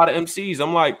say to a lot of MCs.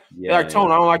 I'm like,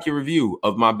 Tone, I don't like your review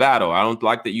of my battle. I don't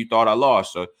like that you thought I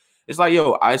lost. So it's like,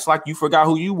 yo, it's like you forgot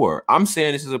who you were. I'm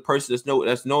saying this is a person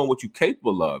that's knowing what you're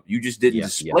capable of. You just didn't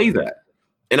display that.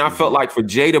 And I felt like for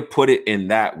Jay to put it in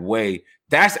that way,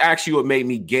 that's actually what made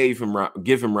me give him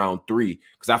round 3.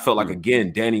 Because I felt like,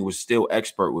 again, Danny was still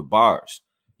expert with bars.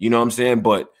 You know what I'm saying?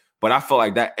 But I felt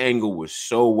like that angle was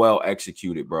so well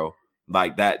executed, bro.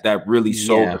 Like that really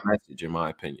sold the message, in my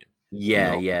opinion.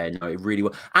 Yeah, you know? No, it really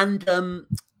was. And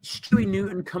Stewie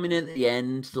Newton coming in at the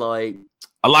end, like,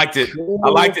 I liked it. I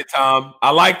liked it, Tom.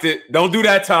 I liked it. Don't do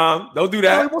that, Tom. Don't do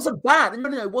that. No, it wasn't bad.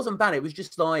 No, it wasn't bad. It was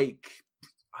just like,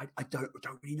 I don't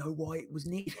really know why it was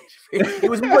needed. It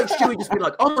was more like Stewie just being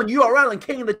like, I'm on URL and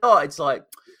King of the Dart. It's like,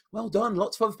 well done.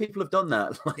 Lots of other people have done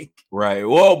that. Like, right.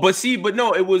 Well, but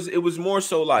no, it was more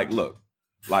so like, look,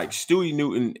 like Stewie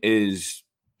Newton is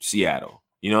Seattle.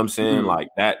 You know what I'm saying? Like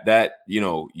that, you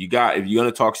know, if you're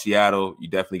gonna talk Seattle, you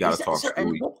definitely gotta talk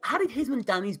Stewie. How did his and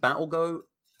Danny's battle go?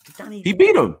 He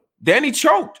beat him. Danny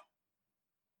choked.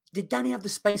 Did Danny have the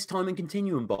space, time, and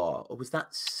continuum bar, or was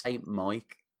that Saint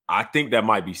Mike? I think that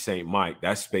might be Saint Mike.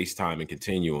 That's space, time, and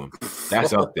continuum.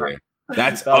 That's up there.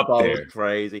 That's up there.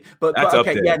 Crazy. But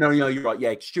okay, yeah, no, you're right.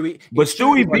 Yeah, Stewie. But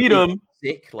Stewie beat him,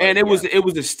 and it was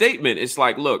a statement. It's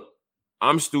like, look,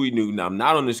 I'm Stewie Newton. I'm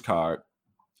not on this card,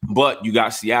 but you got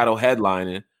Seattle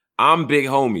headlining. I'm big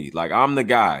homie. Like, I'm the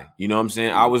guy. You know what I'm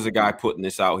saying? I was the guy putting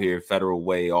this out here, Federal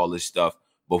Way, all this stuff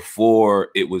before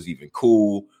it was even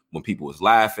cool. When people was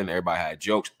laughing, everybody had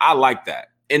jokes. I like that.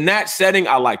 In that setting,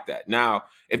 I like that. Now,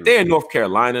 if they're in North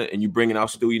Carolina and you bringing out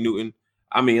Stewie Newton,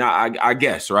 I mean, I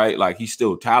guess, right? Like, he's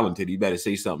still talented. He better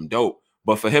say something dope.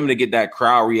 But for him to get that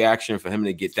crowd reaction, for him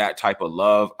to get that type of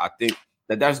love, I think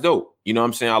that's dope. You know what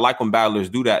I'm saying? I like when battlers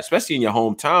do that, especially in your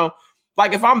hometown.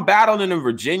 Like, if I'm battling in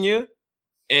Virginia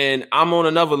and I'm on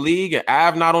another league and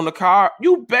Av not on the card,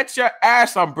 you bet your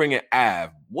ass I'm bringing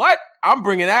Av. What? I'm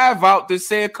bringing Av out to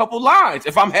say a couple lines.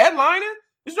 If I'm headlining,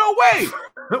 there's no way.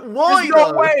 Why? There's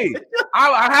no way.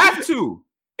 I have to.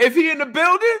 If he in the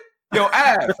building, yo,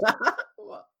 Av.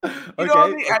 You know what I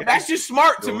mean? Okay. That's just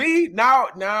smart to me. Now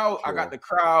I got the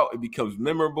crowd. It becomes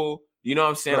memorable. You know what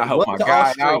I'm saying? I help my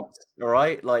guy out. All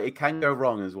right? Like, it can go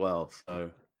wrong as well.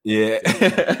 So yeah,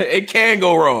 it can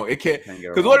go wrong. It can.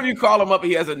 Because what if you call him up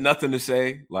and he has nothing to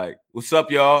say? Like, what's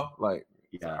up, y'all? Like,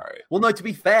 yeah. All right. Well, no, to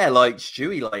be fair, like,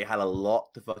 Stewie, like, had a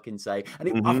lot to fucking say.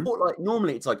 And I thought, like,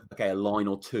 normally it's like, okay, a line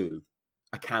or two,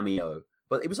 a cameo.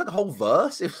 But it was like a whole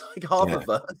verse. It was like half a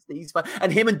verse.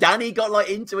 And him and Danny got like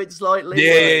into it slightly.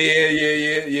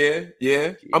 Yeah.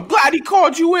 I'm glad he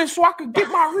called you in so I could get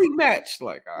my rematch.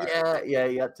 Like, all right. Yeah.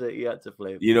 You had to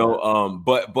play. You know,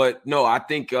 but no, I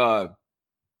think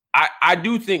I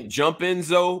do think jump ins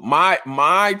though.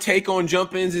 My take on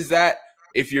jump ins is that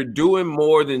if you're doing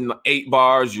more than 8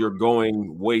 bars, you're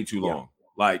going way too long.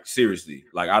 Like, seriously.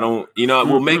 Like, I don't. You know,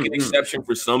 we'll make an exception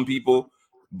for some people.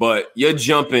 But your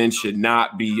jump in should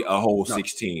not be a whole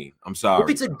 16. I'm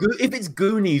sorry. If it's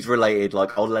Goonies related,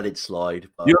 like, I'll let it slide.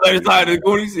 You let it slide to the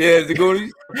Goonies? Yeah, it's the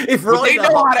Goonies. They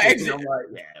know how to execute.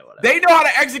 They know how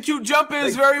to execute jump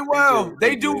ins very well.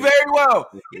 They do very well.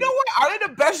 You know what? Are they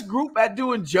the best group at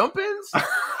doing jump ins?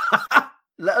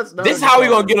 Let us know. This is how we're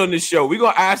gonna get on this show. We're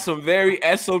gonna ask some very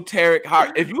esoteric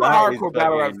if you're a hardcore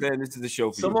battle rap fan, this is the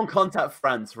show for Someone contact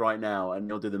France right now and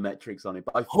they'll do the metrics on it.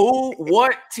 But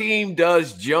what team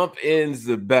does jump ins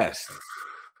the best?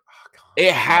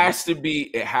 It has to be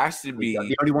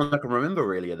the only one I can remember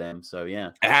really of them. So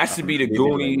yeah. It has to be the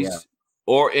Goonies.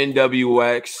 or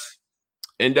NWX.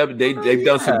 They've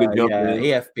done some good jumping.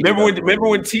 Yeah. Remember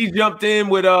when T jumped in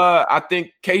with I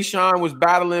think K-Shine was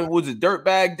battling, was it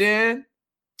Dirtbag Dan?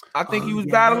 I think he was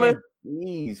battling.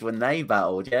 Jeez, when they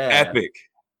battled, Epic.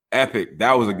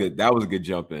 That was a good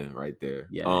jump in right there.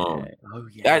 Yeah.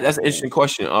 That's an interesting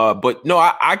question. But no,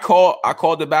 I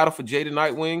called the battle for Jay the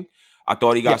Nightwing. I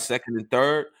thought he got second and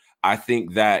third. I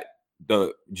think that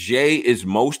the Jay is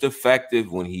most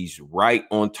effective when he's right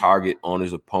on target on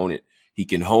his opponent. He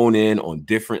can hone in on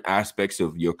different aspects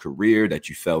of your career that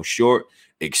you fell short,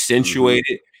 accentuate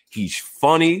it. He's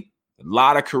funny, a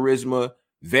lot of charisma,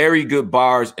 very good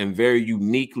bars, and very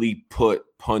uniquely put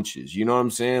punches. You know what I'm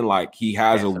saying? Like he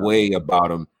has a way about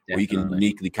him where he can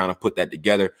uniquely kind of put that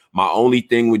together. My only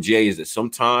thing with Jay is that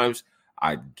sometimes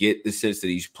I get the sense that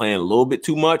he's playing a little bit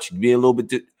too much, being a little bit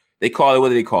too, what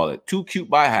do they call it? Too cute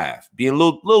by half, being a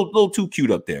little too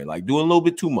cute up there, like doing a little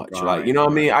bit too much. Like, you know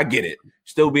what I mean? I get it.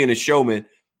 Still being a showman.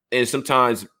 And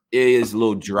sometimes it is a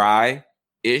little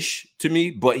dry-ish to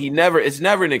me, but it's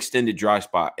never an extended dry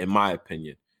spot, in my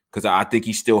opinion. Because I think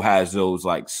he still has those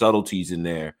like subtleties in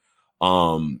there.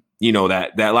 You know,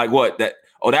 that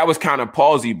was kind of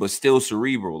palsy, but still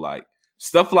cerebral, like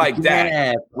stuff like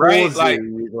that. Right? Like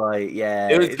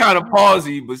it was kind of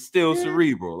palsy, but still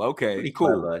cerebral. Okay, pretty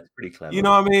cool. Clever. It's pretty clever. You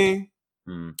know what I mean?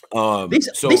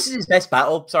 This is his best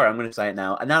battle. Sorry, I'm going to say it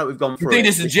now. And now that we've gone through, you think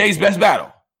this is Jay's best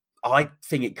battle? I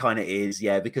think it kind of is,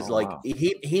 because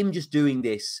him just doing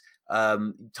this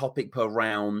topic per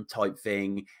round type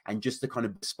thing, and just the kind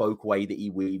of bespoke way that he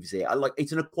weaves it.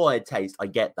 It's an acquired taste. I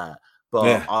get that,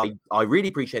 but I really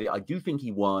appreciate it. I do think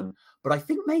he won, but I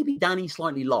think maybe Danny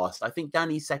slightly lost. I think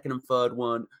Danny's second and third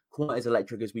weren't quite as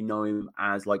electric as we know him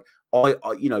as. Like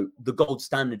the gold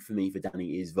standard for me for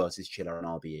Danny is versus Chiller and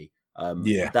RBE.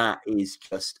 That is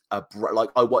just I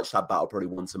watch that battle probably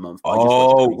once a month.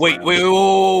 Wait,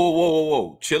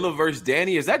 whoa. Chilla versus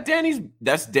Danny. Is that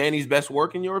that's Danny's best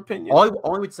work in your opinion? I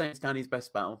would say it's Danny's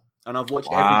best battle. And I've watched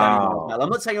every Danny battle. I'm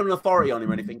not saying I'm an authority on him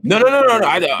or anything. No.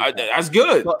 That's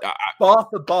good. But bar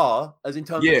for bar, as in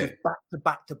terms of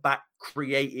back-to-back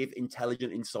creative,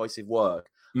 intelligent, incisive work,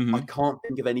 I can't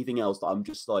think of anything else that I'm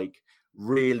just like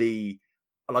really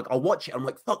like. I watch it, I'm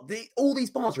like, fuck, all these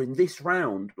bars are in this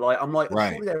round. Like, I'm like,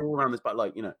 surely they're all around this, but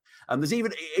like, there's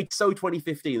even, it's so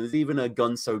 2015. There's even a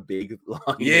Gun So Big line.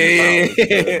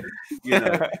 It's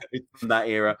from that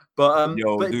era. But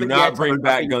do not bring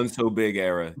back Gun So Big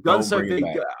era. Gun So Big.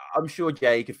 I'm sure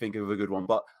Jay could think of a good one,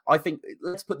 but I think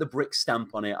let's put the brick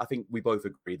stamp on it. I think we both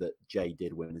agree that Jay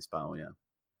did win this battle. Yeah.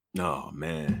 Oh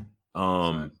man.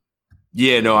 I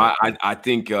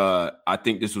think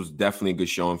this was definitely a good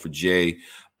showing for Jay.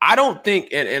 I don't think,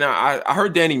 and I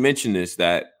heard Danny mention this,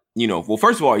 that, well,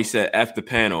 first of all, he said F the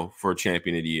panel for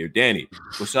champion of the year. Danny,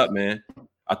 what's up, man?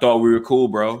 I thought we were cool,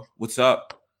 bro. What's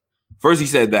up? First he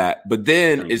said that, but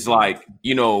then it's like,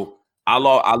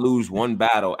 I lose one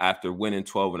battle after winning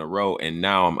 12 in a row, and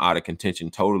now I'm out of contention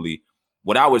totally.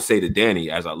 What I would say to Danny,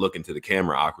 as I look into the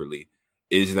camera awkwardly,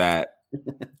 is that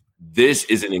this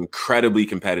is an incredibly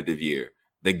competitive year.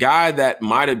 The guy that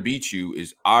might have beat you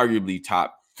is arguably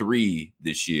top 3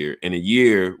 this year, in a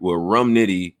year where Rum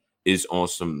Nitty is on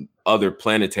some other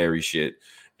planetary shit,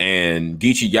 and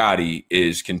Geechee Gotti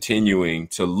is continuing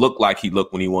to look like he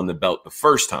looked when he won the belt the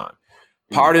first time.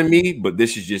 Pardon me, but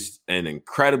this is just an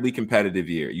incredibly competitive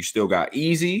year. You still got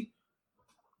Easy,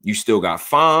 you still got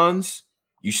Fonz,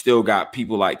 you still got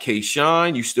people like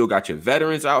K-Shine, you still got your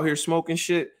veterans out here smoking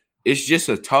shit. It's just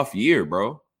a tough year,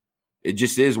 bro. It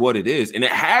just is what it is. And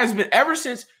it has been ever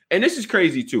since. And this is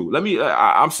crazy too. Let me,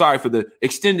 I'm sorry for the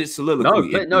extended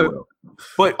soliloquy. No,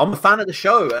 but I'm a fan of the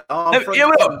show.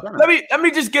 Let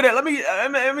me just get it. Let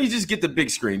me just get the big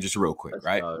screen just real quick.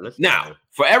 Let's go.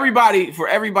 For everybody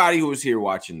who is here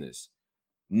watching this,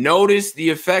 notice the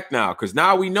effect now, because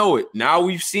now we know it. Now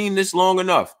we've seen this long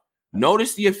enough.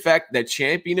 Notice the effect that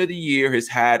Champion of the Year has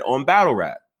had on battle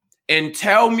rap. And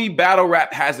tell me battle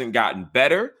rap hasn't gotten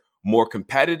better, more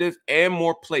competitive, and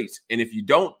more plates. And if you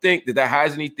don't think that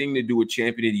has anything to do with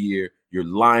Champion of the Year, you're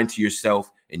lying to yourself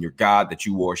and your God that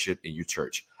you worship in your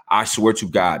church. I swear to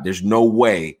God, there's no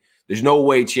way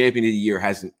Champion of the Year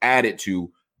hasn't added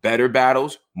to better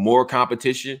battles, more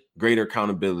competition, greater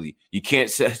accountability. You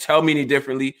can't tell me any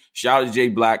differently. Shout out to Jay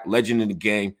Black, legend in the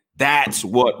game. That's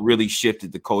what really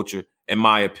shifted the culture, in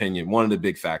my opinion, one of the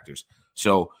big factors.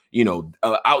 So,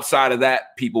 outside of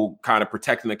that, people kind of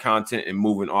protecting the content and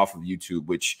moving off of YouTube,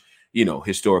 which,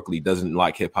 historically doesn't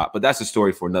like hip hop, but that's a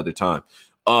story for another time.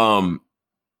 So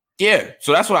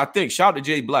that's what I think. Shout out to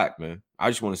Jay Black, man. I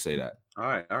just want to say that. All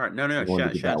right. No, shout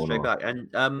out to Jay Black.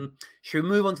 And should we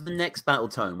move on to the next battle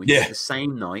tone, which is the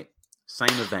same night,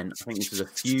 Same event. I think this was a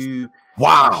few.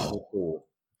 Wow. Before.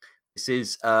 This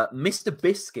is Mr.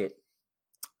 Biscuit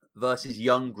versus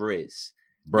Young Grizz.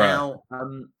 Bruh. Now,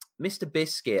 Mr.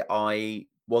 Biscuit, I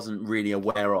wasn't really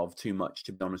aware of too much,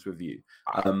 to be honest with you.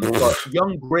 But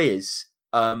Young Grizz,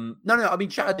 no, I mean,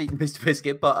 shout out to Mr.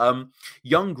 Biscuit, but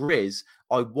Young Grizz,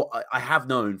 I have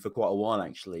known for quite a while,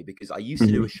 actually, because I used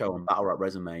to do a show on Battle Rap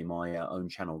Resume, my own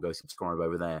channel. Go subscribe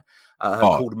over there,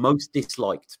 called Most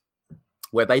Disliked,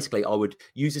 where basically I would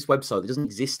use this website that doesn't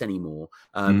exist anymore,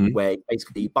 where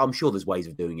basically, but I'm sure there's ways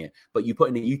of doing it, but you put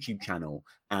in a YouTube channel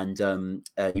and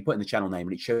you put in the channel name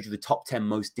and it shows you the top 10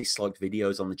 most disliked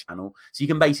videos on the channel. So you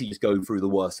can basically just go through the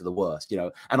worst of the worst, you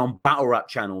know, and on battle rap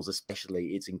channels, especially,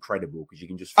 it's incredible because you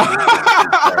can just,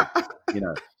 you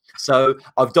know. So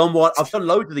I've done loads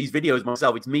of these videos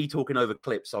myself. It's me talking over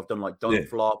clips. So I've done like Don't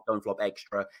Flop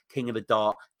Extra, King of the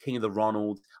Dart, King of the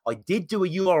Ronald. I did do a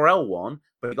URL one,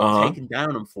 but it got taken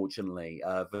down, unfortunately,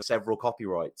 for several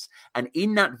copyrights. And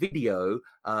in that video,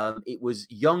 it was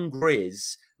Young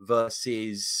Grizz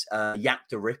versus Yak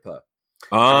the Ripper.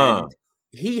 And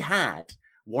he had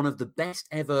one of the best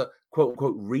ever quote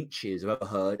unquote reaches I've ever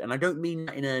heard. And I don't mean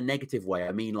that in a negative way.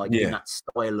 I mean like in that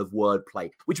style of wordplay,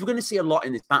 which we're going to see a lot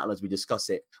in this battle as we discuss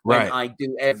it. When I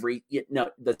do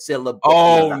the syllable.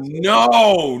 Oh,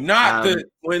 no, not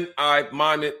when I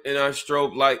mime it and I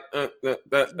strobe like but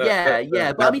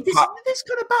I mean this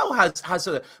kind of battle has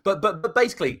a but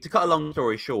basically, to cut a long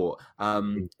story short,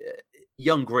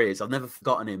 Young Grizz, I've never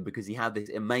forgotten him because he had this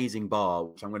amazing bar,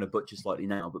 which I'm going to butcher slightly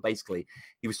now, but basically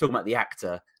he was talking about the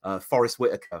actor Forrest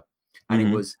Whitaker, and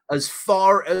it was as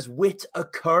far as wit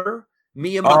occur,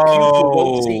 me and my pupil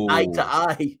won't see eye to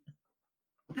eye.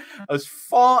 As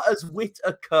far as wit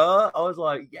occur, I was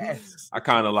like, yes. I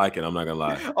kind of like it. I'm not gonna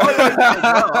lie.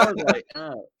 I was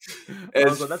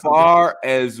like, as far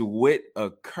as wit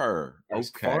occur. As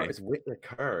far as wit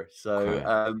occur.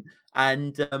 So,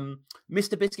 and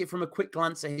Mr. Biscuit, from a quick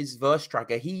glance at his verse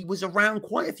tracker, he was around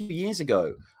quite a few years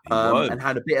ago, and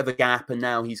had a bit of a gap, and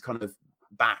now he's kind of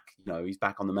back. You know, he's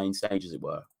back on the main stage, as it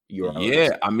were.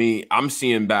 Yeah, I mean, I'm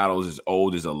seeing battles as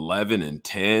old as 11 and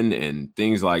 10 and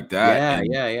things like that.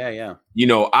 Yeah. You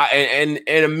know, and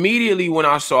immediately when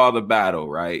I saw the battle,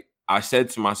 right, I said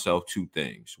to myself two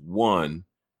things. One,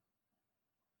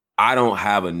 I don't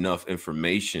have enough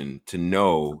information to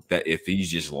know that if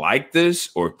he's just like this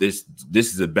or if this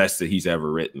is the best that he's ever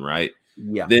written, right?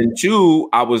 Yeah. Then two,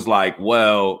 I was like,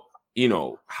 well, you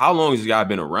know, how long has this guy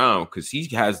been around? Because he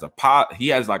has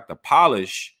like the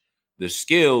polish, the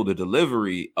skill, the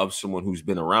delivery of someone who's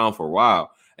been around for a while.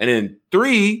 And then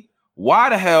three, why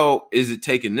the hell is it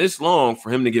taking this long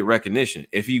for him to get recognition?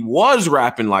 If he was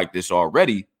rapping like this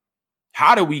already,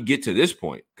 how did we get to this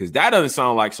point? Because that doesn't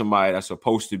sound like somebody that's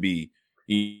supposed to be,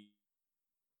 you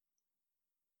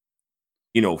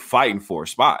know, fighting for a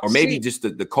spot. Or maybe just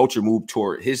the culture moved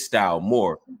toward his style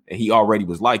more, and he already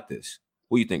was like this.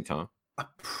 What do you think, Tom?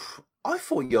 I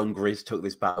thought Young Grizz took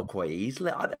this battle quite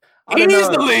easily.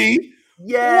 Easily?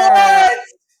 Yeah.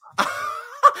 What?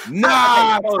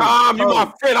 Nah, Tom, you're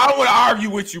my friend. I don't want to argue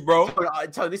with you, bro.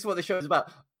 Tony, this is what the show is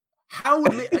about. How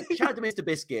would shout out to Mr.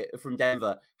 Biscuit from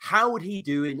Denver? How would he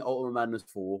do in Ultimate Madness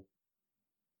 4?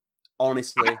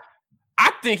 Honestly,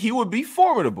 I think he would be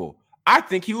formidable. I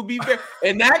think he would be very,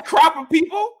 and that crop of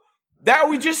people that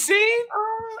we just seen.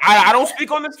 I don't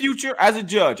speak on the future as a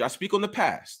judge. I speak on the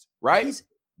past, right?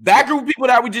 That group of people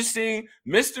that we just seen,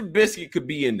 Mr. Biscuit could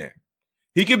be in there.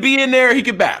 He could be in there. He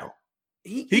could battle.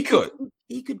 He could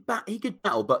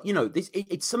battle. But you know,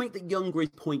 it's something that Young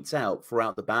Grizz points out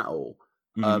throughout the battle.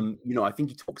 You know, I think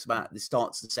he talks about this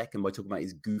starts the second by talking about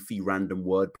his goofy random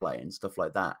wordplay and stuff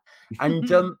like that.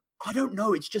 And I don't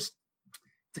know. It's just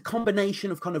the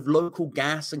combination of kind of local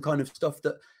gas and kind of stuff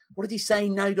that. What did he say?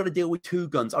 Now you got to deal with two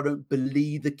guns. I don't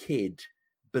believe the kid.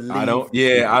 I don't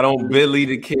believe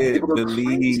the kid.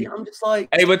 Believe. I'm just like,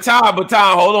 hey, but Tom,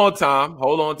 hold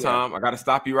on, Tom. I got to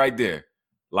stop you right there.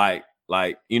 Like,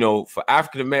 you know, for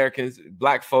African Americans,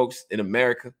 Black folks in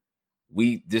America,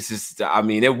 I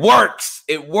mean, it works.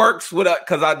 It works with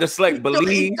because I just like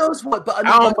believe. It does work, but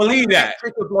I don't believe that.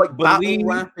 Trick of like battle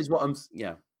rap is what I'm.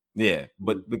 Yeah,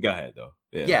 but go ahead though.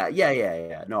 Yeah.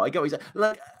 No, I get what you're saying.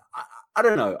 Like. I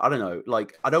don't know.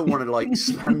 Like, I don't want to like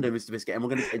slander Mr. Biscuit, and we're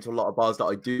going to get into a lot of bars that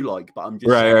I do like, but I'm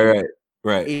just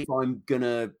right. If I'm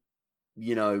gonna,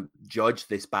 you know, judge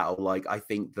this battle, like I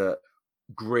think that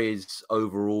Grizz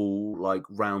overall, like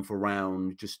round for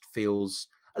round, just feels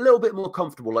a little bit more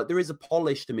comfortable. Like there is a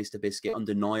polish to Mr. Biscuit,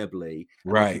 undeniably.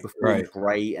 And, like, he performs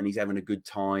great, and he's having a good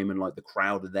time, and like the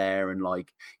crowd are there, and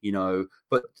like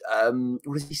But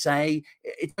what does he say?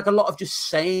 It's like a lot of just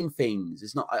saying things.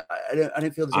 It's not. I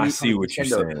don't feel there's. I see what you're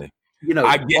saying.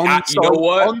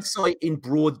 On site in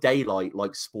broad daylight,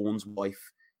 like Spawn's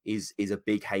wife is a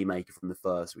big haymaker from the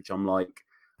first, which I'm like,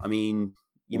 I mean,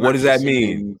 what does that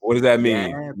mean? What does that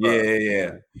mean?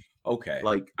 Yeah. Okay,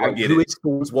 like who is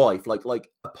Spawn's wife? Like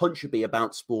a punch should be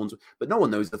about Spawn's, but no one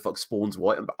knows the fuck Spawn's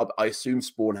wife. I assume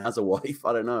Spawn has a wife.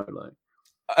 I don't know. Like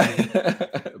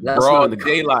broad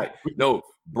daylight. No,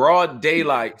 broad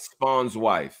daylight. Spawn's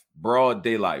wife. Broad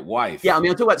daylight wife. Yeah, I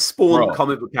mean, I'm talking about Spawn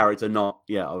comic book character, not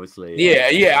obviously.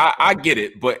 Yeah. I get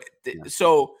it, but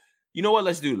so. You know what?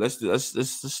 Let's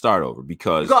start over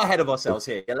because we got ahead of ourselves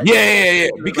here. Yeah.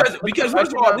 Because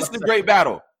first of all, this is a great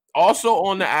battle. Also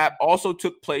on the app, also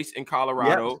took place in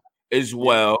Colorado as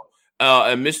well.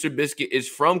 And Mr. Biscuit is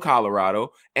from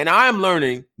Colorado, and I am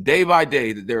learning day by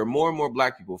day that there are more and more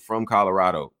Black people from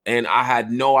Colorado, and I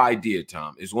had no idea.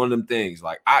 Tom, it's one of them things.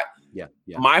 Like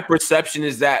my perception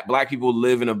is that Black people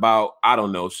live in about, I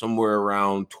don't know, somewhere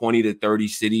around 20 to 30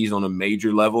 cities on a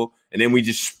major level. And then we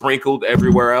just sprinkled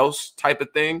everywhere else type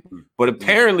of thing. But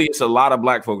apparently it's a lot of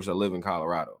Black folks that live in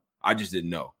Colorado. I just didn't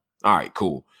know. All right,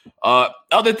 cool.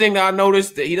 Other thing that I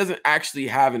noticed that he doesn't actually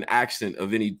have an accent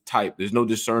of any type. There's no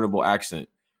discernible accent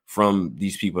from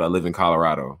these people that live in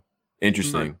Colorado.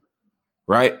 Interesting.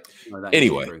 Right? No,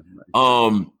 anyway,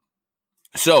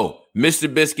 so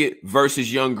Mr. Biscuit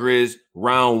versus Young Grizz,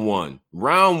 round one.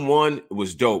 Round one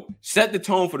was dope. Set the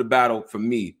tone for the battle for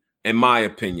me, in my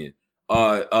opinion.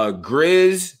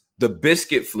 Grizz, the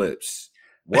biscuit flips.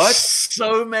 What?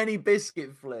 So many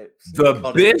biscuit flips.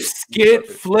 The biscuit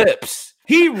flips.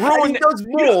 He ruined. And he does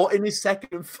more in his second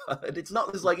and third. It's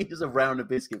not just like he does a round of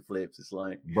biscuit flips. It's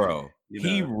like, bro,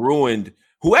 he ruined.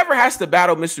 Whoever has to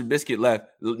battle Mr. Biscuit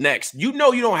next, you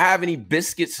don't have any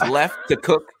biscuits left to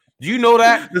cook. Do you know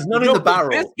that? There's none in the barrel.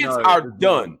 Biscuits are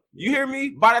done. You hear me?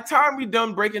 By the time we're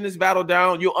done breaking this battle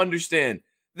down, you'll understand.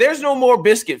 There's no more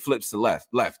biscuit flips to left.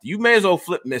 You may as well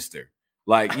flip Mister.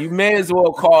 Like, you may as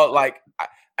well call it, like,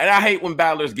 and I hate when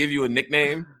battlers give you a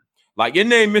nickname. Like, your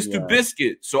name Mr.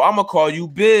 Biscuit, so I'm going to call you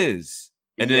Biz.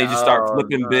 And then they just start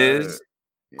flipping Biz.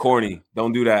 Corny.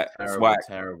 Don't do that.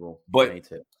 Terrible. But,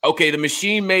 okay, the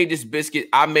machine made this biscuit.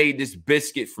 I made this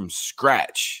biscuit from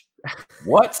scratch.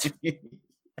 What?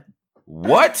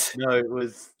 What? No,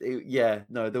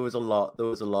 there was a lot.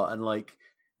 And, like,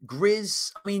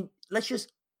 Grizz, I mean, let's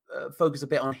just focus a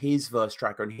bit on his verse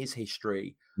tracker and his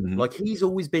history. Like, he's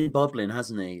always been bubbling,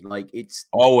 hasn't he? Like, it's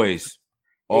always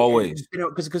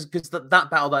because that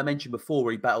battle that I mentioned before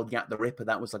where he battled Yak the Ripper,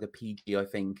 that was like a PG, I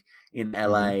think, in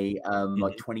LA,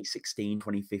 like 2016,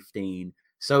 2015.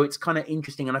 So it's kind of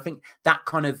interesting, and I think that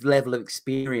kind of level of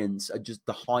experience are just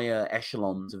the higher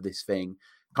echelons of this thing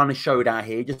kind of showed out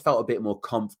here. He just felt a bit more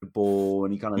comfortable,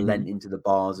 and he kind of lent into the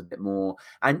bars a bit more.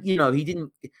 And, he didn't,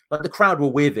 like, the crowd were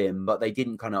with him, but they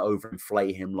didn't kind of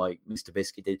overinflate him like Mr.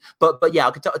 Biscuit did. But yeah,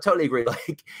 I totally agree.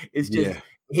 Like, it's just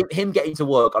him getting to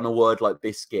work on a word like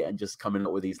biscuit and just coming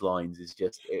up with these lines is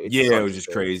just, it was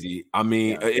just crazy. I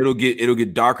mean, it'll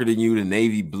get darker than you, the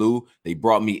navy blue. They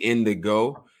brought me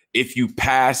indigo. If you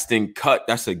passed and cut,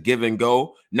 that's a give and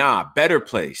go. Nah, better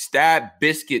play. Stab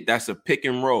biscuit, that's a pick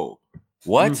and roll.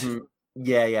 What?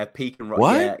 Yeah, peak and roll.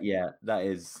 What? Yeah, that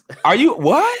is. Are you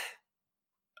what?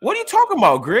 What are you talking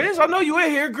about, Grizz? I know you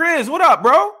in here, Grizz. What up,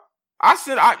 bro? I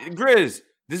said, Grizz,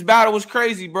 this battle was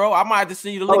crazy, bro. I might have to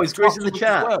send you the link. Oh, is Grizz in the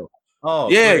chat? Well. Oh,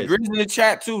 yeah, Grizz in the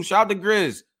chat too. Shout out to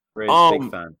Grizz. Big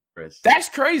fan, Grizz. That's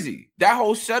crazy. That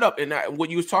whole setup and that what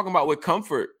you was talking about with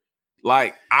comfort.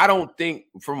 Like, I don't think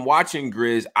from watching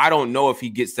Grizz, I don't know if he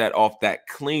gets that off that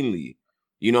cleanly.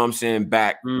 You know what I'm saying?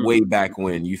 Way back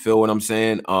when. You feel what I'm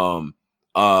saying?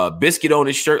 Biscuit on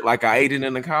his shirt, like I ate it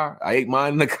in the car. I ate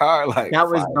mine in the car. Like, that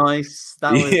was nice.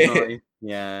 That was nice.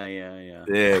 Yeah.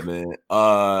 Yeah, man.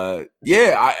 I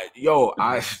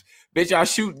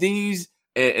shoot these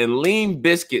and lean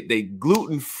biscuit. They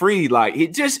gluten free. Like,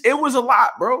 it was a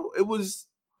lot, bro. It was,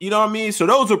 you know what I mean? So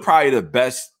those are probably the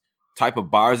best type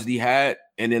of bars that he had.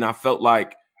 And then I felt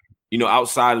like,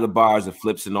 outside of the bars and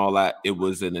flips and all that, it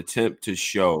was an attempt to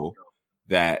show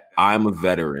that I'm a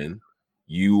veteran.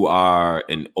 You are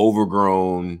an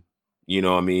overgrown,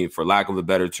 for lack of a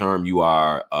better term, you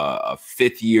are a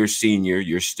fifth-year senior.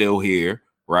 You're still here,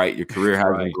 right? Your career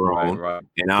hasn't grown. Right.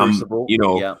 And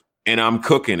and I'm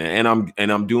cooking it,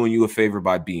 and I'm doing you a favor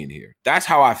by being here. That's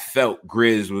how I felt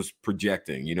Grizz was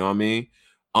projecting, you know what I mean?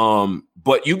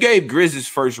 But you gave Grizz his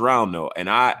first round, though, and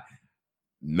I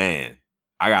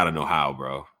gotta know how,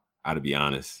 bro. I to be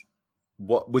honest.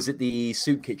 What was it? The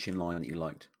Soup Kitchen line that you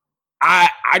liked?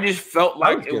 I just felt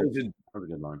like it was a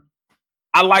good line.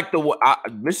 I like the way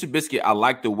Mr. Biscuit. I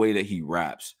like the way that he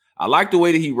raps. I like the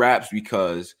way that he raps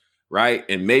because, right,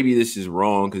 and maybe this is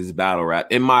wrong because it's battle rap.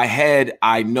 In my head,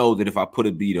 I know that if I put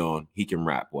a beat on, he can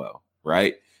rap well,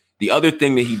 right? The other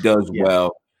thing that he does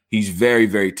well, he's very,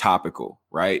 very topical,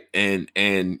 right? And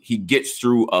he gets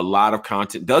through a lot of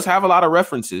content, does have a lot of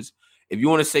references. If you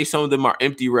want to say some of them are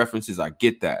empty references, I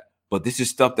get that. But this is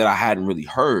stuff that I hadn't really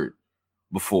heard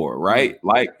before, right?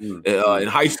 Like in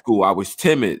high school, I was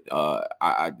timid.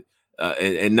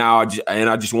 And now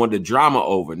I just wanted the drama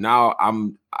over. Now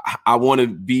I want to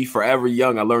be forever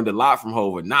young. I learned a lot from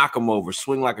Hova. Knock him over,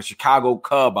 swing like a Chicago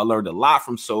Cub. I learned a lot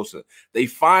from Sosa. They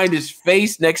find his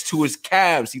face next to his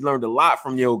calves. He learned a lot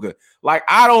from Yoga. Like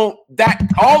all that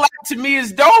to me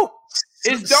is dope.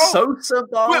 It's dope. Sosa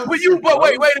but wait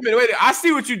a minute. I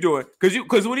see what you're doing.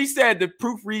 Because when he said the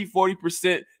proofread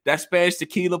 40%, that Spanish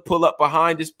tequila pull up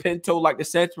behind his Pinto like the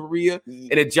Santa Maria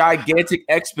in a gigantic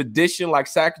expedition like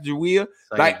Sacagawea.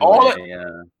 Like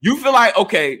you feel like,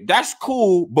 okay, that's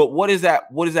cool, but what does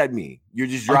that mean? You're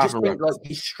just dropping. Like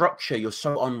his structure, you're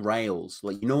so on rails.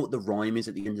 Like, you know what the rhyme is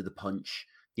at the end of the punch.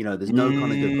 You know, there's no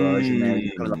kind of diversion there.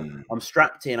 Kind of like, I'm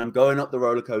strapped in, I'm going up the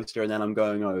roller coaster, and then I'm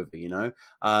going over, you know.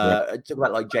 I talked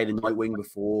about like Jaden Nightwing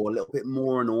before, a little bit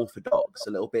more unorthodox, a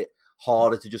little bit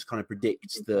harder to just kind of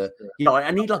predict the, you know,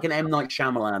 I need like an M. Night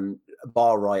Shyamalan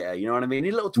bar writer, you know what I mean? I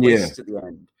need a little twist at the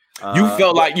end.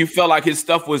 You felt like his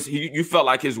stuff was you felt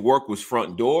like his work was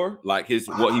front door, like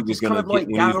what he was gonna get when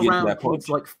he get to that punch.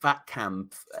 Like Fat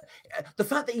Camp. The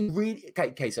fact that he really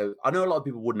okay, so I know a lot of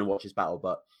people wouldn't have watched his battle,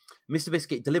 but Mr.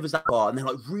 Biscuit delivers that bar and then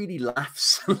like really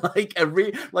laughs like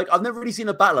I've never really seen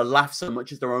a battler laugh so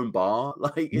much as their own bar.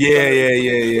 Like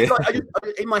yeah. Like,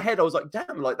 in my head I was like,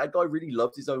 damn, like that guy really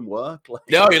loves his own work. Like,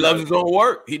 no, he loves his own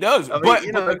work. He does. I mean, but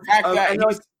you know, the fact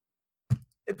that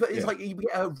but it's like you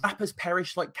get rappers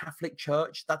perish like Catholic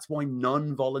Church. That's why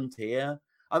none volunteer.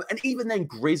 And even then,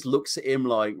 Grizz looks at him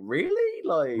like, really?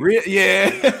 Like, yeah.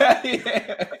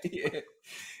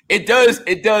 It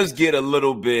does get a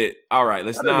little bit. All right,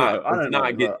 let's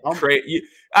not get crazy.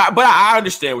 But I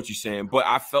understand what you're saying. But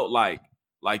I felt like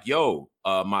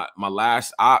my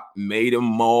last op made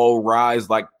them all rise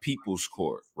like People's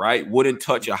Court, right? Wouldn't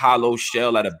touch a hollow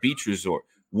shell at a beach resort.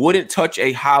 Wouldn't touch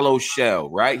a hollow shell,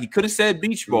 right? He could have said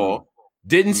beach ball,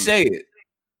 didn't say it.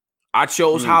 I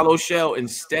chose hollow shell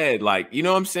instead. Like, you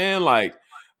know what I'm saying? Like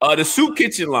the Soup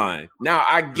Kitchen line. Now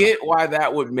I get why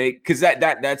that would make, because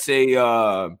that's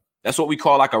what we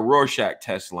call like a Rorschach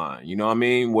test line. You know what I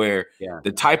mean? Where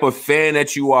the type of fan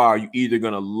that you are, you either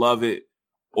gonna love it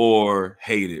or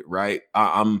hate it, right?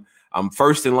 I'm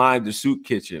first in line to Soup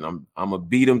Kitchen. I'm gonna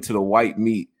beat them to the white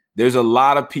meat. There's a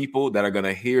lot of people that are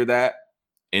gonna hear that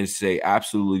and say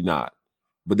absolutely not.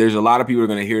 But there's a lot of people who are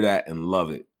gonna hear that and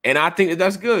love it. And I think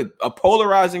that's good. A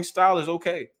polarizing style is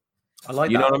okay. I like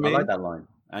you that. Know what I mean? I like that line.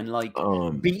 And like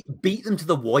beat them to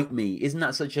the white meat. Isn't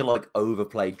that such a like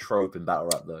overplayed trope in battle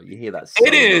rap though? You hear that?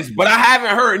 It is, but I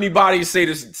haven't heard anybody say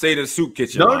the Soup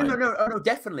Kitchen. No,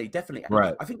 definitely.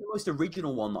 Right. I think the most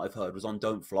original one that I've heard was on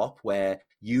Don't Flop, where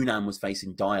Yunnan was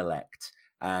facing Dialect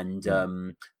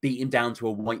and beat him down to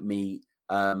a white meat.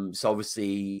 So obviously,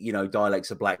 you know,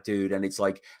 Dialect's a black dude, and it's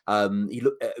like he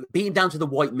beat him down to the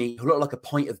white meat. Who looked like a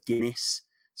pint of Guinness.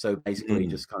 So basically,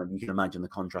 just kind of, you can imagine the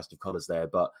contrast of colors there.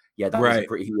 But yeah, that was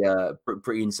a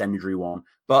pretty incendiary one.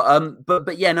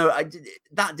 But yeah, no,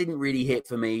 that didn't really hit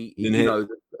for me. Know,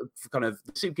 kind of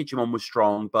the Soup Kitchen one was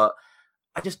strong, but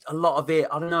a lot of it,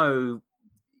 I don't know.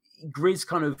 Grizz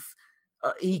kind of.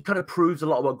 He kind of proves a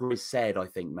lot of what Grizz said, I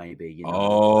think, maybe. You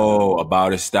know?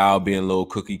 About his style being a little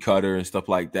cookie cutter and stuff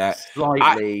like that.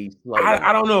 Slightly.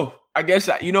 I don't know. I guess,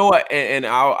 you know what? And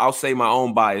I'll say my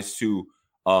own bias too.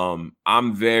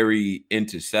 I'm very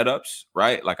into setups,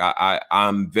 right? Like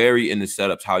I'm very into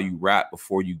setups, how you rap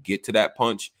before you get to that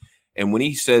punch. And when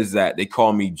he says that, they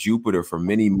call me Jupiter for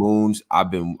many moons.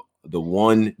 I've been the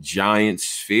one giant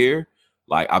sphere.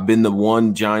 Like I've been the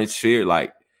one giant sphere.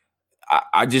 Like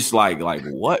I just like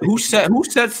what? Who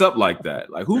sets up like that?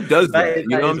 Like who does that? You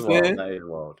know what I'm saying? That is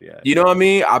wild, yeah. You know what I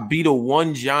mean? I beat a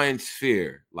one giant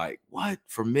sphere. Like what?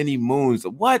 For many moons?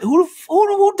 What? Who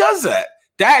does that?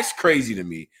 That's crazy to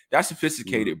me. That's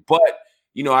sophisticated. But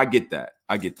you know, I get that.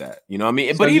 You know what I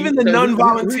mean? But even the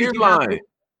non-volunteer line.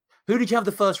 Who did you have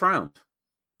the first round?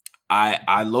 I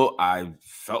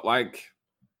felt like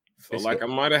I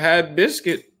might have had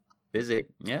Biscuit. Busy.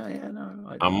 Yeah,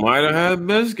 no. I might have had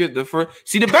Biscuit the first.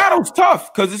 See, the battle's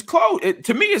tough because it's close.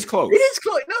 To me, it's close. It is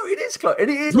close. No, it is close. And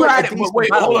it is You like had a it, decent wait,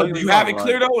 battle. hold on. You have it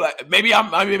clear though? Like, maybe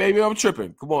I'm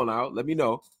tripping. Come on now. Let me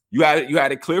know. You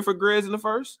had it clear for Grizz in the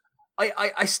first?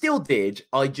 I still did.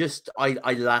 I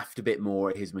laughed a bit more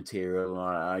at his material.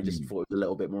 And I just thought it was a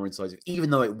little bit more incisive, even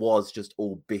though it was just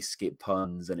all Biscuit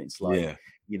puns. And it's like,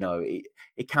 you know,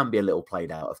 it can be a little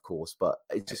played out, of course, but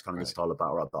it's just kind of the style of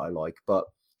battle rap that I like. But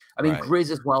I mean,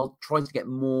 Grizz as well tries to get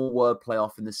more wordplay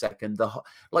off in the second.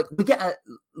 We get a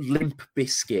Limp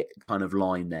Biscuit kind of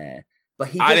line there, but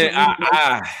he doesn't.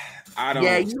 I don't.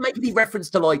 Yeah, he's making any reference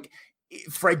to like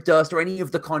Fred Durst or any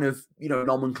of the kind of, you know,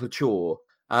 nomenclature.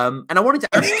 And I wanted to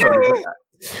ask Tony.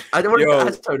 I don't want to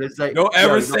ask Tony. Say, don't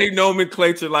ever say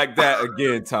nomenclature like that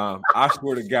again, Tom. I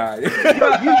swear to God. You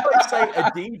guys say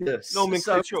Adidas.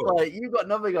 Nomenclature. So like, you got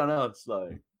nothing on else,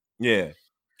 though. Yeah.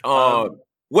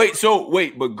 Wait,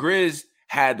 but Grizz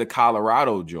had the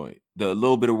Colorado joint, the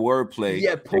little bit of wordplay.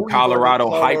 Yeah, Colorado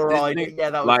hype. Yeah,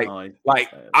 that was nice. Like,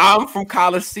 I'm from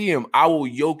Coliseum. I will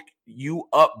yoke you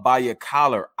up by your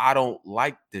collar. I don't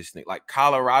like this thing. Like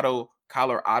Colorado,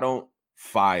 I don't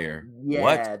fire. Yeah,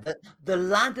 what? The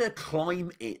ladder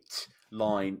climb it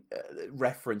line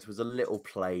reference was a little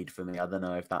played for me. I don't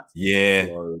know if that's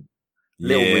little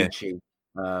Richie.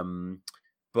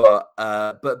 But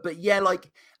yeah,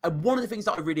 like, and one of the things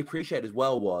that I really appreciate as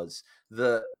well was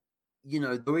that, you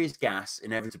know, there is gas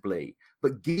inevitably,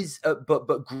 but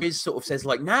Grizz sort of says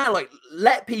like, nah, like,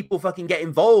 let people fucking get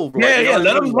involved. Like,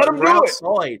 let them do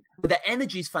outside. But the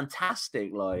energy is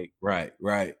fantastic. Like, right.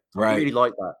 I really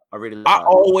like that. I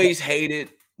always hated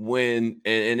when,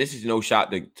 and this is no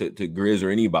shot to Grizz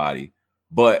or anybody,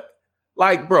 but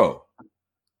like, bro,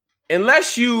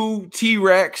 unless you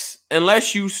T-Rex,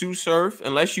 unless you Sue Surf,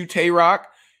 unless you Tay-Rock,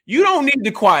 you don't need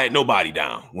to quiet nobody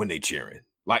down when they cheering.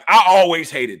 Like, I always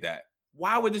hated that.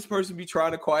 Why would this person be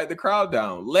trying to quiet the crowd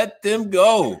down? Let them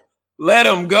go. Let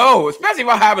them go. Especially if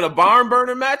I'm having a barn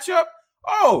burner matchup.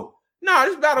 Oh, no,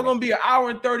 this battle gonna be an hour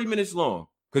and 30 minutes long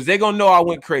because they're gonna know I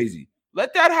went crazy.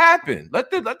 Let that happen.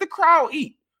 Let the crowd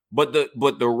eat. But the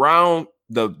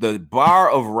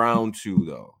bar of round two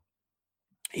though,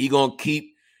 he gonna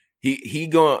keep.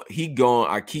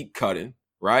 I keep cutting,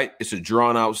 right? It's a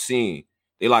drawn out scene.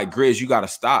 They like, Grizz, you got to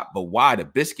stop. But why? The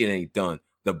biscuit ain't done.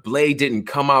 The blade didn't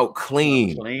come out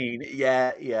clean.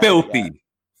 Yeah.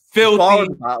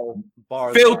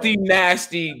 Filthy,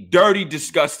 nasty, dirty,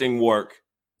 disgusting work.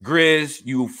 Grizz,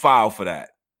 you foul for that.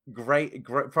 Great,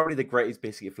 probably the greatest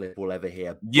biscuit flip we'll ever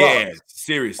hear. Yeah,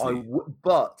 seriously.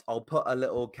 But I'll put a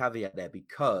little caveat there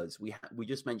because we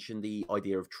just mentioned the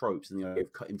idea of tropes and the idea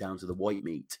of cutting down to the white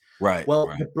meat. Right. Well,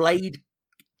 the blade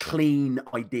clean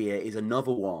idea is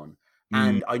another one.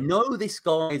 And I know this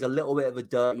guy is a little bit of a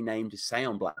dirty name to say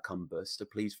on Black Compass, so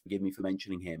please forgive me for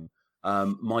mentioning him.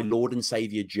 My Lord and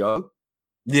Savior, Joe.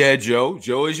 Yeah, Joe.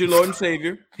 Joe is your Lord and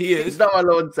Savior. He is. He's not my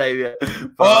Lord and Savior.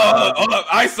 Hold up.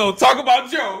 ISO, talk about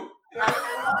Joe.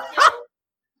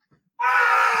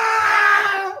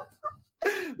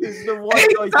 This is the white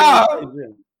guy.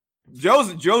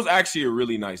 Joe's actually a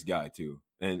really nice guy too.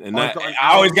 And I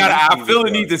feel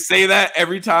the need to say that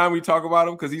every time we talk about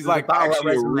him because he's like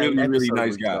actually a really, really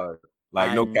nice guy.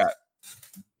 Like, no cap.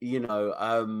 You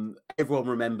know, everyone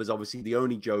remembers, obviously, the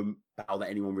only Joe battle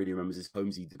that anyone really remembers is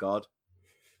Holmesy the God,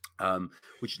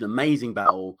 which is an amazing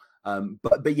battle.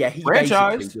 But yeah, he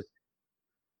basically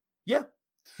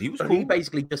he was cool. He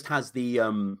basically just has the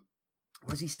what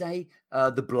does he say?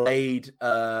 The blade.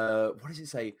 What does it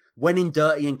say? When in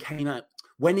dirty and came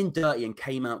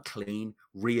out clean.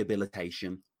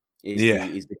 Rehabilitation is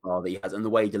the bar that he has, and the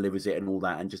way he delivers it and all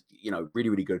that, and just, you know, really,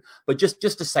 really good. But just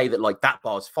to say that, like, that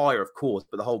bar's fire, of course,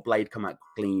 but the whole blade come out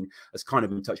clean has kind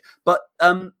of been touched. But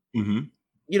you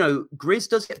know, Grizz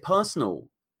does get personal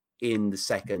in the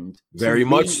second, very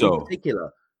much so. In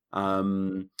particular,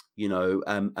 you know,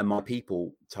 and my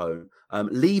people tone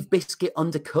leave biscuit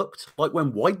undercooked, like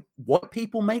when white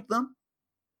people make them.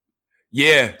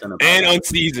 Yeah, and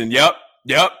unseasoned. Yep.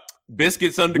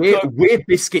 Biscuits undercooked. We're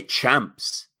biscuit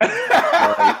champs. Hey,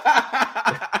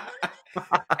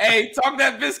 talk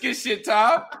that biscuit shit,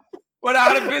 Tom. What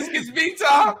how the biscuits be,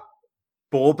 Tom?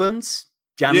 Bourbons,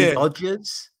 jammy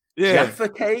Dodgers, Jaffa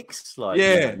cakes. Like,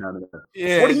 no. What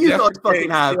do you guys fucking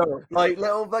have? Like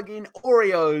little fucking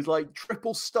Oreos, like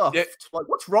triple stuffed. Yeah. Like,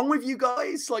 what's wrong with you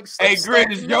guys? Like, hey,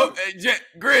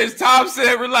 Grizz, Tom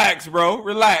said, relax, bro.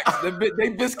 Relax. They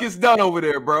biscuits done over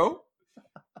there, bro.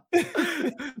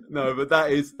 No, but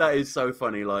that is so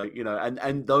funny, like, you know,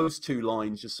 and those two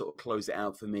lines just sort of close it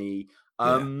out for me.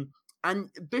 And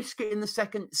Biscuit in the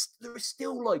second, there's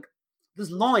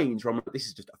there's lines where I'm like, this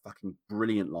is just a fucking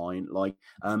brilliant line. Like,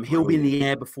 he'll be in the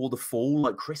air before the fall,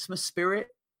 like Christmas spirit.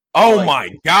 Oh like, my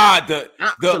God!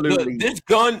 Absolutely. This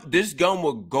gun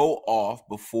will go off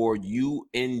before you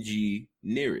NG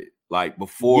near it. Like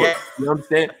before, Yeah. you know what I'm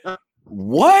saying?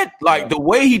 What? Like the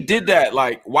way he did that,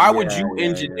 like, why would you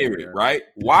engineer it, right?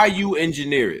 Why you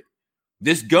engineer it?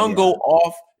 This gun go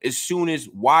off as soon as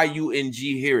YUNG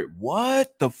hear it.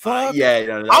 What the fuck?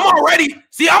 I'm already,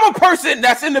 I'm a person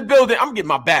that's in the building. I'm getting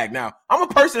my bag now. I'm a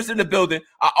person that's in the building.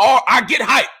 I get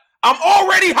hyped. I'm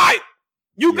already hyped.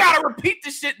 You gotta repeat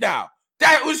this shit now.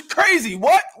 That was crazy.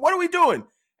 What are we doing?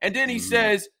 And then he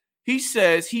says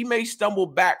he may stumble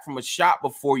back from a shot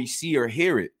before you see or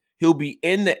hear it. He'll be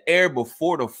in the air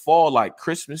before the fall, like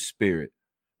Christmas spirit.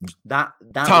 That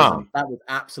Tom, was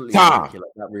absolutely Tom.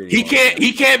 ridiculous. That really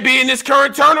he can't be in this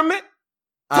current tournament.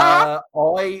 Tom?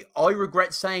 I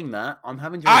regret saying that. I'm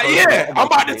having to. I'm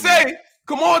about to say,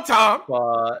 come on, Tom.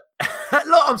 But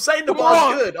look, I'm saying the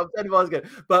bar's good. I'm saying the bar's good.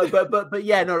 But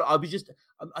yeah, no, I was just,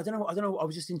 I don't know. I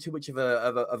was just in too much of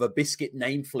a biscuit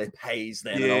name flip haze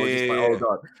then, and I was just like, oh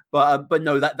god. But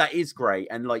no, that is great,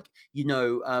 and like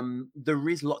there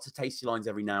is lots of tasty lines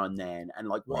every now and then, and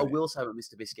like what I will say about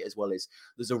Mr. Biscuit as well is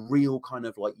there's a real kind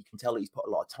of like you can tell that he's put a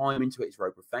lot of time into it. He's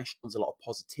very professional. There's a lot of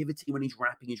positivity when he's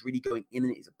rapping. He's really going in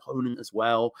at his opponent as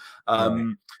well.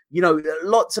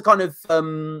 Lots of kind of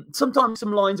sometimes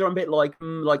some lines are a bit like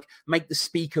make the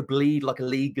speaker bleed like a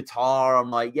lead guitar.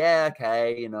 I'm like, yeah,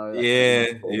 okay,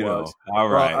 all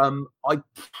right. But, I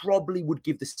probably would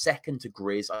give the second to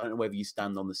Grizz. I don't know whether you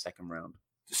stand on the second round.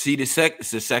 See, the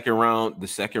second round. The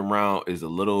second round is a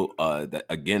little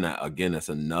again, that's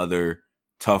another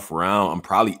tough round. I'm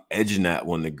probably edging that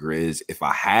one to Grizz if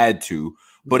I had to.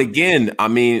 But again, I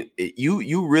mean,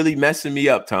 you really messing me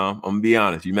up, Tom. I'm gonna be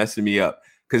honest, you messing me up.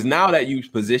 Because now that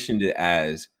you've positioned it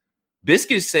as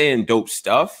Biscuit's saying dope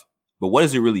stuff, but what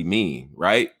does it really mean,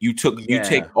 right? You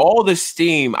take all the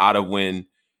steam out of when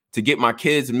to get my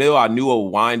kids meal, I knew a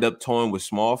wind up toying with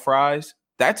small fries.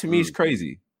 That to me is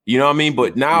crazy. You know what I mean?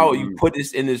 But now you put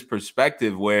this in this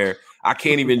perspective where I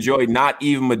can't even enjoy, not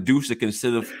even Medusa can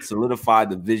solidify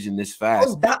the vision this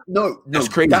fast. Oh, that's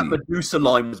crazy. That Medusa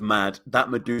line was mad. But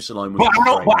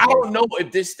I don't know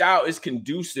if this style is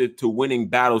conducive to winning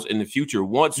battles in the future.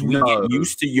 Once we get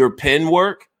used to your pen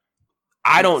work,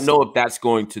 I don't know if that's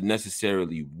going to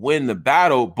necessarily win the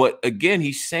battle. But again,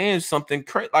 he's saying something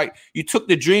crazy. Like you took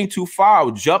the dream too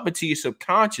far, jump into your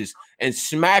subconscious and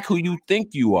smack who you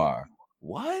think you are.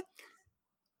 What?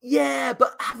 Yeah,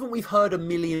 but haven't we heard a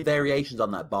million variations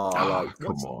on that bar? Like,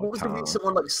 what was the reason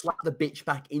someone like slapped the bitch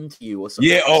back into you or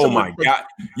something? Yeah. Oh my god.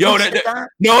 Yo,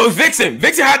 no, Vixen.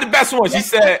 Vixen had the best one. She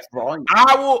said,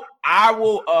 "I will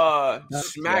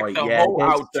smack the hoe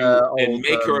out you and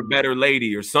make her a better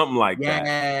lady," or something like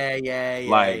that.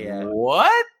 Yeah.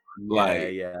 What?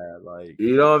 Like,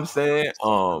 you know what I'm saying? I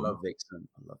love Vixen.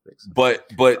 But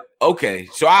okay,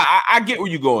 so I get where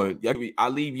you're going. I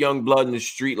leave young blood in the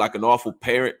street like an awful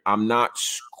parent. I'm not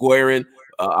squaring.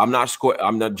 I'm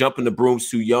not jumping the brooms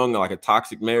too young, like a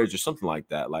toxic marriage or something like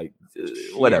that. Like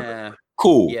whatever. Yeah.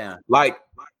 Cool. Yeah. Like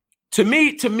to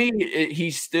me,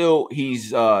 he's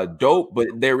dope, but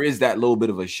there is that little bit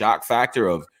of a shock factor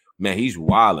of, man, he's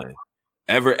wilding.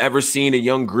 Ever seen a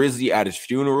young grizzly at his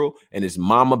funeral and his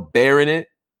mama bearing it?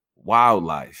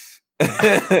 Wildlife.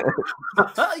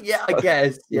 Yeah, I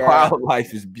guess. Yeah.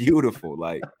 Wildlife is beautiful.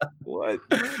 Like what?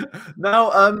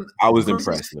 Now, I was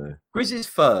impressed, man. Grizzly's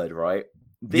third, right?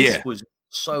 This was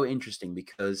so interesting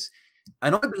because,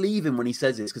 and I believe him when he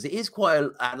says this because it is quite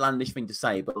an outlandish thing to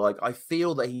say, but like I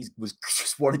feel that he was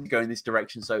just wanting to go in this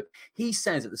direction. So he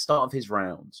says at the start of his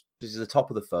rounds, this is the top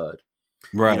of the third.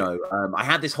 Right. You know, I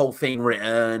had this whole thing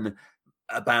written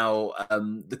about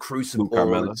the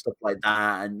Crucible and stuff like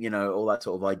that, and you know, all that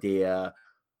sort of idea.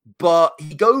 But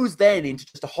he goes then into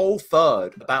just a whole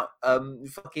third about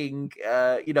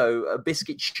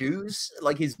Biscuit shoes,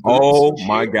 like his boots. Oh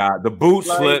my god, the boot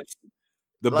slips.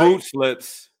 The boot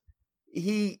slips.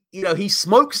 He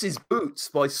smokes his boots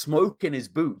by smoking his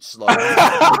boots. Like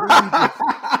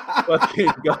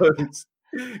fucking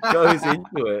goes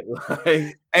into it.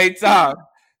 Like, hey Tom,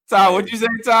 what'd you say,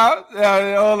 Tom?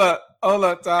 Hold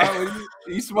up, Tom.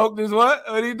 He smoked his what?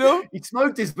 What'd he do? He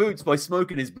smoked his boots by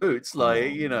smoking his boots.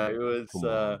 Like, you know,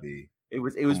 it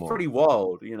was pretty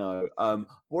wild, you know.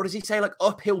 What does he say? Like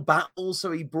uphill battles,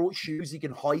 so he brought shoes he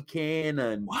can hike in,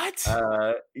 and what?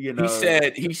 You know, he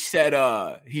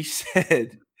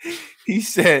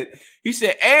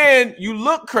said, and you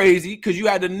look crazy because you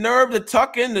had the nerve to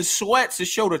tuck in the sweats to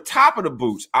show the top of the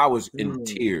boots. I was in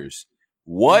tears.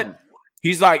 What?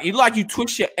 He's like, you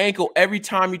twist your ankle every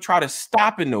time you try to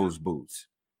stop in those boots.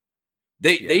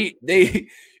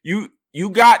 You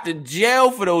got to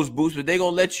jail for those boots, but they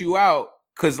gonna let you out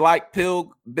because, like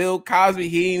Bill Cosby,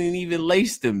 he ain't even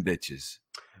laced them bitches.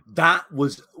 That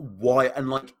was why, and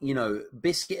like, you know,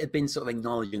 Biscuit had been sort of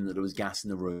acknowledging that there was gas in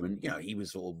the room, and you know, he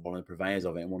was sort of one of the purveyors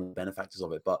of it and one of the benefactors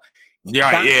of it. But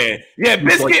yeah,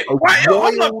 Biscuit. Like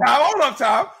hold up,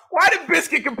 Tom. Why did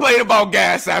Biscuit complain about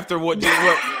gas after what?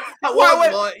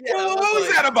 What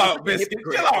was that about, Biscuit?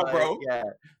 Chill out, bro. Yeah,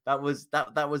 that was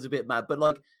a bit mad. But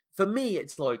like, for me,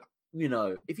 it's like, you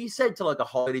know, if you said to like a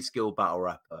highly skilled battle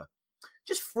rapper,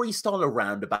 just freestyle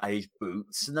around about his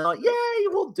boots, and they're like, yeah,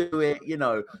 you will do it, you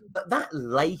know. But that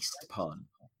lace pun,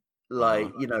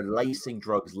 like, you know, lacing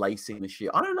drugs, lacing the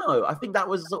shit, I don't know. I think that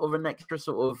was sort of an extra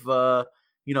sort of,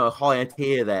 you know, higher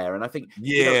tier there. And I think,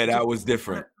 that was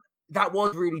different. That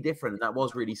was really different. And that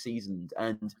was really seasoned.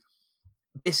 And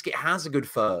Biscuit has a good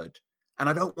third. And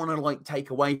I don't want to like take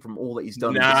away from all that he's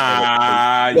done.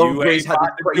 Nah, you ain't had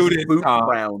to do this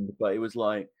around, but it was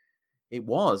like, it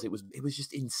was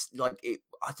just like it.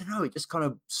 I don't know. It just kind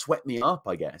of swept me up,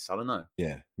 I guess. I don't know.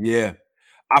 Yeah.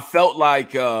 I felt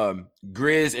like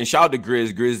Grizz, and shout out to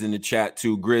Grizz in the chat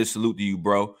too. Grizz, salute to you,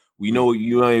 bro. We know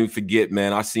you don't even forget,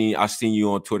 man. I seen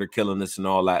you on Twitter killing us and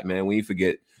all that, man. We ain't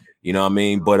forget, you know what I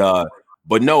mean?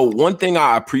 But no, one thing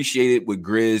I appreciated with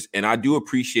Grizz, and I do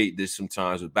appreciate this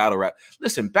sometimes with battle rap.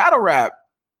 Listen, battle rap.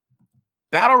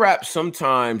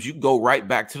 Sometimes you go right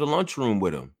back to the lunchroom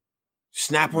with them.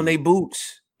 Snap on their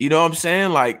boots. You know what I'm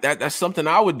saying? Like that's something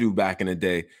I would do back in the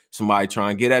day. Somebody try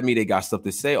and get at me, they got stuff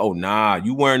to say. Oh, nah,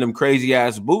 you wearing them crazy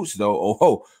ass boots though.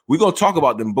 Oh, we're gonna talk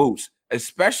about them boots,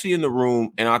 especially in the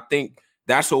room. And I think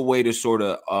that's a way to sort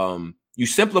of you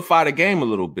simplify the game a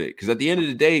little bit, because at the end of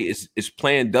the day, it's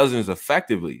playing dozens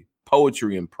effectively,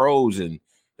 poetry and prose and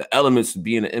the elements of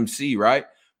being an MC, right?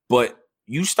 But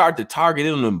you start to target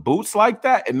in on them boots like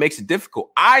that, it makes it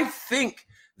difficult. I think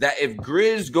that if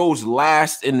Grizz goes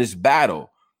last in this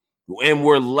battle and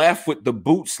we're left with the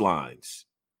boots lines,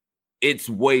 it's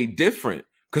way different.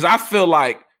 Because I feel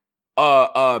like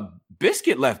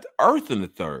Biscuit left Earth in the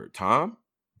third, Tom.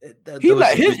 He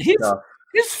let his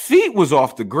feet was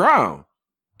off the ground.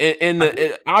 And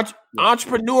the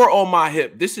entrepreneur on my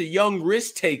hip. This is a young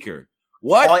risk taker.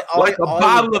 What? Like a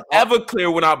bottle of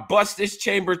Everclear. When I bust this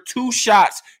chamber 2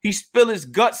 shots, he spill his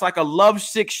guts like a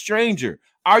lovesick stranger.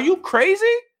 Are you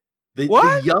crazy? The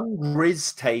young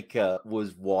risk taker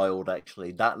was wild,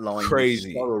 actually. That line was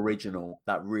so original.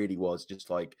 That really was just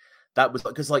like, that was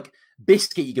because like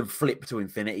Biscuit you can flip to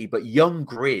infinity, but young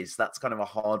Grizz, that's kind of a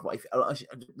hard one.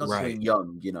 Not saying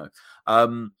young, you know.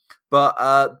 But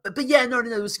yeah, no,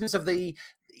 it was kind of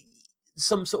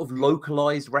some sort of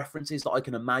localized references that I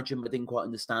can imagine but didn't quite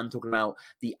understand, talking about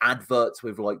the adverts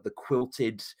with like the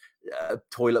quilted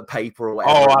toilet paper or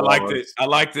whatever. Oh, I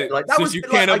liked it. Like, since you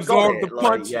can't absorb the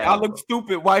punch, I look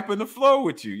stupid wiping the floor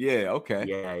with you. Yeah, okay.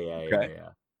 Yeah.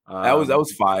 That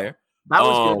was fire. That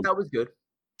was good. That was good.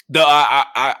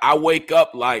 I wake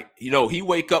up like, you know, he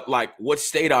wake up like, what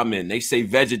state I'm in? They say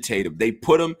vegetative. They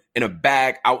put him in a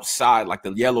bag outside, like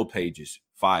the yellow pages.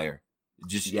 Fire.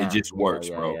 It just works,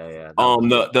 bro.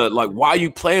 The like, why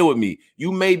you playing with me?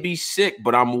 You may be sick,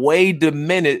 but I'm way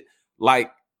demented.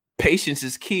 Like, patience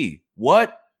is key.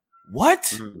 What?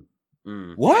 What?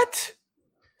 What?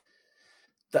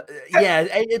 But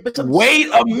wait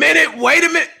a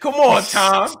minute. Come on,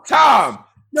 Tom.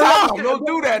 Don't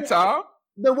do that, Tom.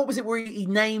 No, what was it where he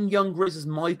named young Grizz as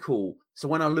Michael? So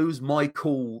when I lose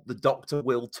Michael, the doctor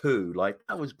will too. Like,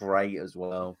 that was great as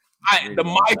well. The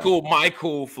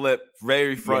Michael flip,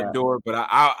 very front door, but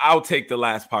I'll take the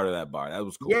last part of that bar. That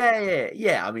was cool.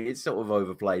 Yeah. I mean, it's sort of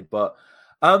overplayed, but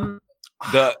what?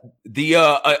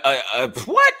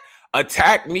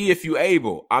 Attack me if you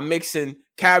able. I'm mixing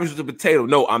cabbage with a potato.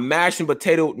 No, I'm mashing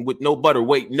potato with no butter.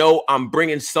 Wait, no, I'm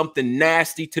bringing something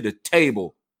nasty to the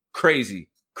table. Crazy,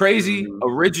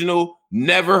 original.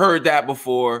 Never heard that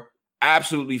before.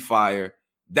 Absolutely fire.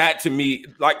 That to me,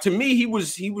 he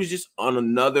was just on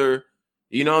another,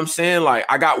 you know what I'm saying? Like,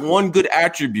 I got one good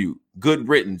attribute, good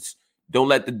riddance. Don't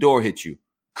let the door hit you.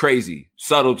 Crazy,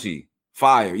 subtlety,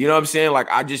 fire. You know what I'm saying? Like,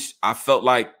 I felt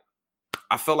like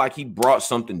he brought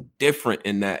something different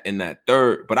in that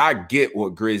third. But I get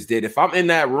what Grizz did. If I'm in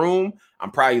that room,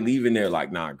 I'm probably leaving there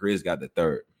like, nah, Grizz got the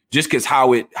third. Just because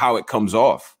how it comes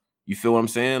off. You feel what I'm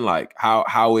saying? Like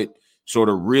how it sort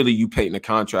of really, you painting a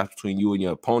contrast between you and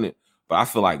your opponent. But I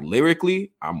feel like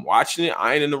lyrically, I'm watching it.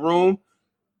 I ain't in the room.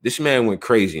 This man went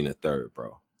crazy in the third,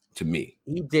 bro. to me.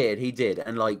 He did.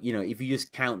 And like, if you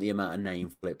just count the amount of name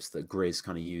flips that Grizz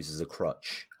kind of uses as a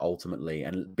crutch ultimately,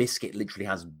 and Biscuit literally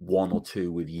has one or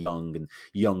two with young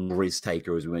Grizz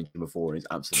Taker, as we mentioned before, and it's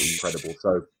absolutely incredible.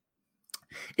 So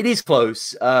it is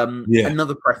close.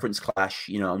 Another preference clash.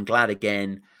 I'm glad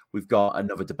again we've got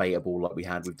another debatable like we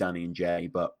had with Danny and Jay,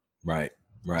 but right.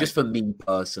 Just for me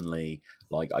personally,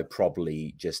 like I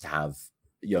probably just have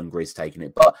young Grizz taking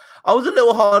it, but I was a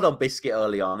little hard on Biscuit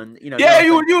early on, and you was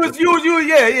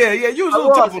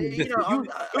tough on Biscuit.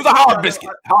 It was a hard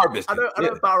biscuit. I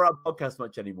don't barrel up podcast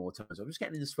much anymore, so I'm just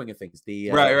getting in the swing of things.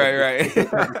 Right. As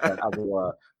it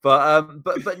were.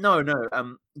 But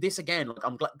no. This again, like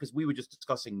I'm glad because we were just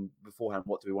discussing beforehand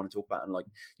what do we want to talk about, and like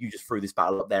you just threw this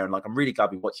battle up there, and like I'm really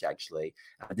glad we watched it actually.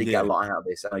 I did get a lot out of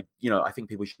this, and I think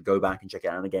people should go back and check it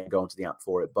out and again go onto the app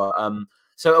for it. But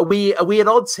so are we at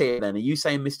odds here then? Are you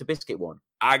saying Mr. Biscuit won?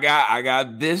 I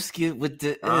got Biscuit with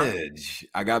the edge.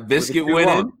 I got Biscuit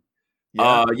winning.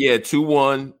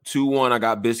 2-1. 2-1. I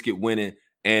got Biscuit winning.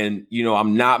 And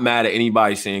I'm not mad at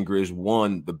anybody saying Grizz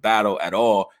won the battle at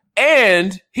all.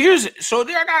 And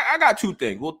I got two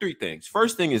things. Well, three things.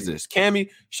 First thing is this. Cammy,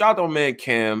 shout out to my man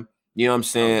Cam. You know what I'm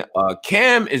saying?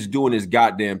 Cam is doing his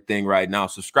goddamn thing right now.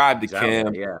 Subscribe to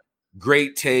Cam. Yeah.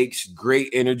 Great takes, great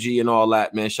energy and all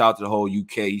that, man. Shout out to the whole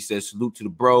UK. He says, salute to the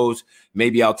bros.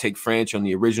 Maybe I'll take French on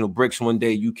the original bricks one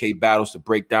day. UK battles to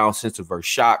break down Sensor versus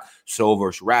Shock, Soul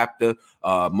versus Raptor,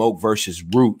 Moke versus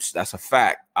Roots. That's a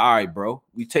fact. All right, bro.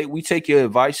 We take your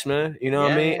advice, man. You know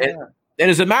what I mean? Yeah. And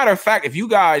as a matter of fact, if you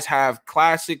guys have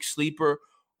classic, sleeper,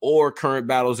 or current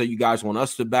battles that you guys want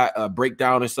us to break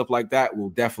down and stuff like that, we'll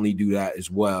definitely do that as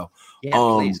well. Yeah,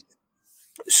 please.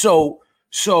 So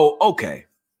okay.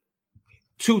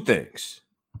 Two things.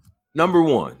 Number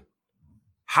one,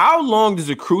 how long does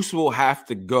a Crucible have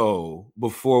to go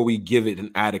before we give it an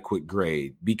adequate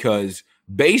grade? Because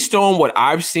based on what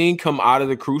I've seen come out of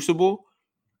the Crucible,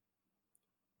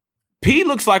 P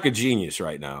looks like a genius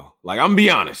right now. Like, I'm gonna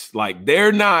be honest. Like,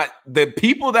 they're not the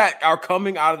people that are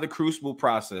coming out of the Crucible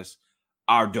process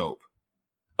are dope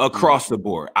across the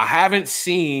board. I haven't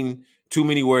seen too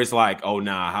many where it's like, oh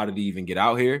nah, how did he even get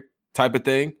out here? Type of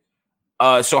thing.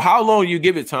 So how long do you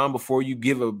give it time before you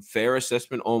give a fair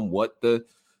assessment on what the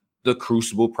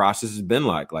Crucible process has been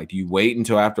like? Like, do you wait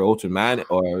until after Ultimate Madness,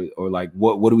 or like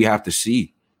what do we have to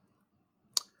see?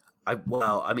 I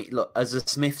mean, look, as the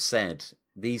Smith said,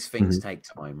 these things take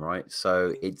time, right?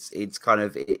 So it's kind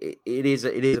of it is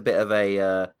a bit of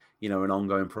a an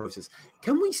ongoing process.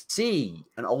 Can we see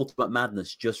an Ultimate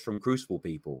Madness just from Crucible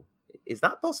people? Is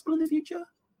that possible in the future?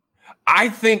 I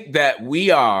think that we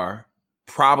are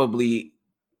probably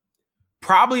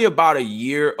about a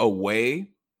year away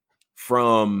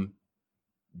from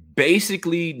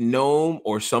basically Gnome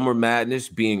or Summer Madness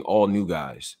being all new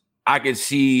guys. I could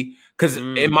see, because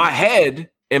in my head,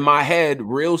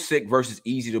 Real Sick versus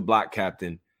Easy to Block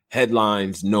Captain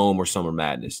headlines Gnome or Summer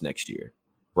Madness next year,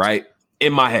 right?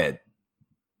 In my head.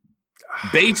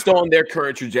 Based on their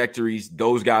current trajectories,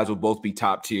 those guys will both be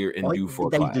top tier and due for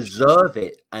a clash. They deserve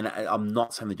it. And I'm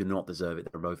not saying they do not deserve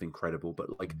it. They're both incredible.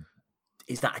 But, like,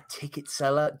 is that a ticket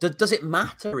seller? Does it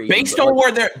matter? Based on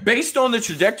the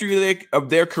trajectory of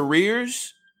their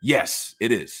careers, yes,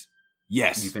 it is.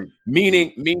 Yes.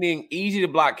 Meaning Easy to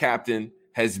Block Captain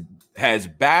has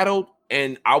battled,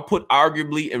 and I'll put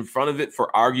arguably in front of it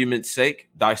for argument's sake,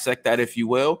 dissect that if you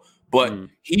will. But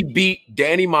he beat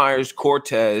Danny Myers,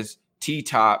 Cortez,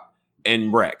 T-Top,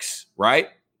 and Rex, right?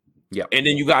 Yeah. And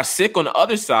then you got Sick on the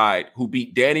other side, who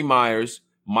beat Danny Myers,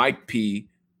 Mike P,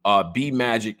 B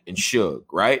Magic, and Suge,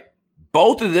 right?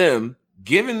 Both of them,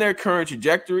 given their current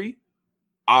trajectory,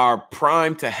 are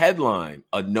primed to headline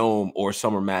a Gnome or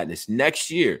Summer Madness next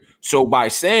year. So by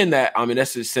saying that, I'm in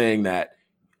essence saying that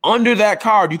under that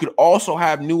card, you could also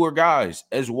have newer guys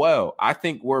as well. I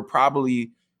think we're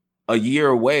probably a year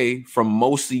away from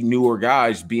mostly newer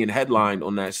guys being headlined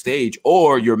on that stage,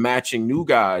 or you're matching new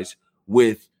guys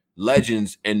with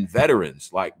legends and veterans.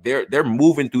 Like, they're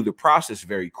moving through the process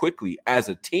very quickly as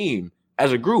a team,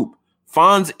 as a group.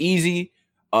 Fonz, Easy,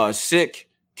 Sick,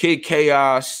 Kid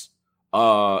Chaos,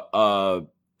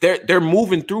 they're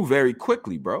moving through very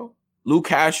quickly, bro. Lou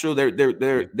Castro, they're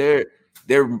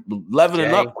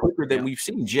leveling up quicker than we've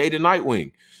seen. Jay the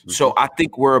Nightwing. So I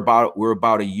think we're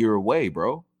about a year away,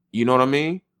 bro. You know what I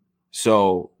mean?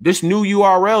 So this new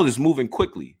URL is moving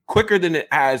quicker than it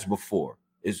has before.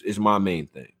 Is my main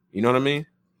thing. You know what I mean?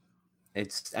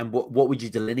 And what would you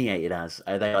delineate it as?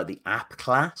 Are they like the app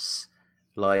class?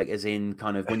 Like, as in,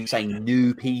 kind of, when you say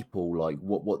new people, like,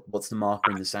 what's the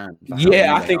marker in the sand?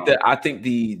 Yeah, I think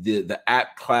the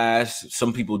app class,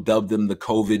 some people dub them the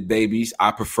COVID babies.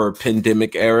 I prefer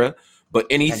pandemic era, but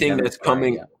anything that's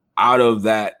coming out of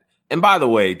that. And by the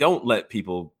way, don't let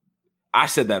people. I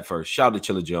said that first. Shout out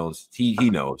to Chilla Jones. He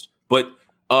knows, but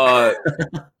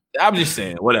I'm just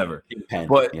saying whatever.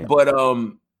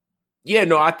 Yeah,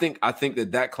 no, I think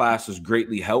that class was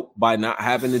greatly helped by not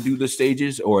having to do the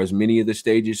stages or as many of the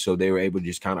stages, so they were able to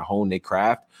just kind of hone their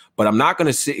craft. But I'm not going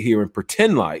to sit here and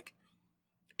pretend like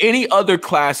any other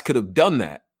class could have done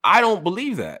that. I don't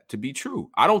believe that to be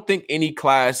true. I don't think any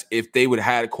class, if they would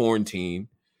have had quarantine,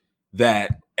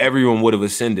 that everyone would have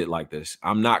ascended like this.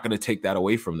 I'm not going to take that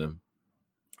away from them.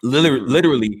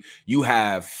 Literally, you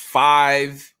have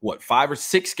five or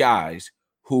six guys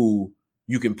who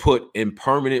you can put in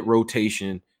permanent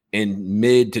rotation in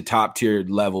mid to top tier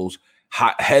levels,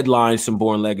 headline some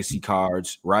Born Legacy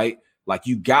cards, right? Like,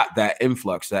 you got that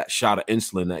influx, that shot of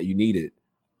insulin that you needed.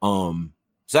 So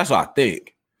that's what I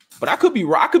think. But I could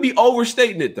be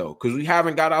overstating it though, because we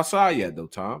haven't got outside yet though,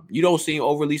 Tom. You don't seem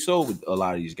overly sold with a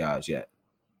lot of these guys yet.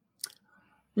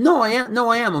 No, I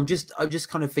am. I'm just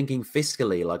kind of thinking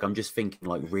fiscally. Like, I'm just thinking,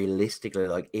 like, realistically,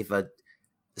 like, if a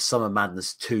Summer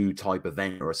Madness 2 type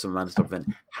event or a Summer Madness type event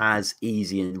has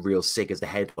Easy and Real Sick as the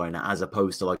headliner, as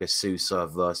opposed to like a Sousa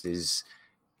versus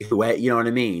whoever, you know what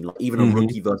I mean? Like, even a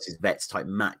rookie versus vets type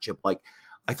matchup. Like,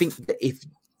 I think that if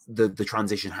the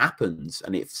transition happens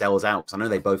and it sells out, because I know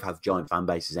they both have giant fan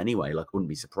bases anyway, like, I wouldn't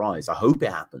be surprised. I hope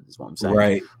it happens, is what I'm saying.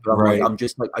 Right. But I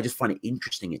just find it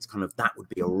interesting. It's kind of, that would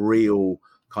be a real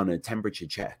kind of temperature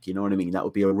check, you know what I mean? That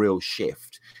would be a real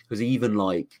shift, because even,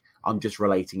 like, I'm just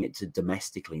relating it to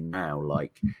domestically now.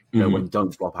 Like, you know, when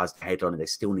Don't Flop has the headliner, they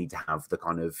still need to have the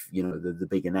kind of, you know, the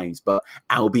bigger names. But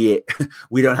albeit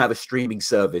we don't have a streaming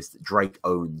service that Drake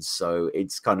owns, so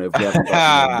it's kind of, we haven't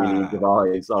got millions of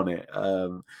eyes on it.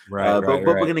 But we're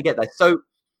going to get there. So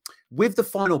with the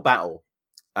final battle,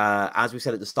 as we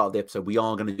said at the start of the episode, we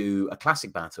are going to do a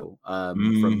classic battle from,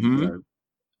 you know,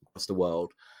 across the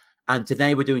world. And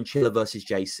today we're doing Chilla versus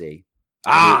JC.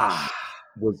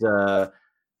 Was a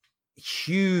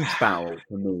huge battle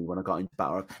for me when I got into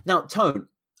battle. Now, Tone,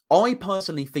 I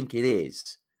personally think it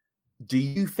is. Do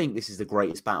you think this is the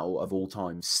greatest battle of all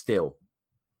time still?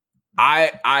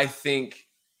 I think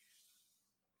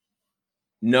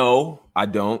no, I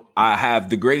don't. I have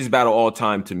the greatest battle all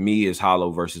time to me is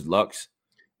Hollow versus Lux.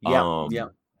 And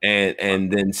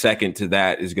then second to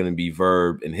that is going to be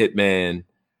Verb and Hitman.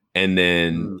 And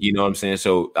then, you know what I'm saying?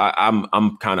 So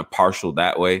I'm kind of partial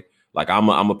that way. Like, I'm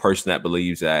a person that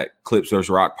believes that Clips vs.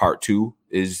 Rock Part 2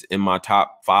 is in my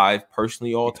top 5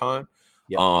 personally all time.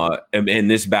 And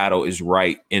this battle is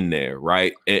right in there,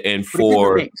 right? And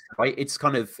for mix, right, it's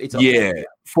kind of, it's and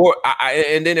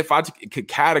then if I could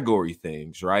category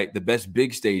things, right, the best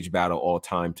big stage battle all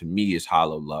time to me is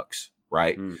Hollow Lux,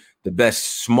 right? The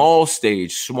best small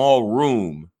stage, small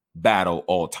room battle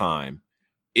all time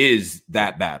is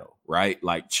that battle, right?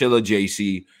 Like Chilla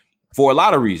JC, for a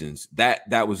lot of reasons.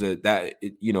 That was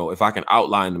you know, if I can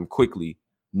outline them quickly,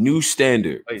 new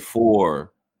standard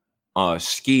for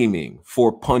scheming,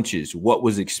 for punches, what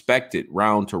was expected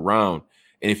round to round.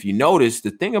 And if you notice,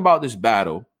 the thing about this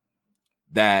battle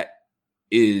that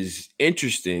is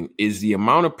interesting is the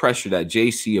amount of pressure that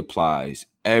JC applies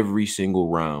every single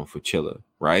round for Chilla,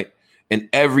 right? And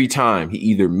every time he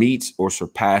either meets or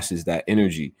surpasses that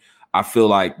energy. I feel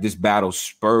like this battle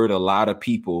spurred a lot of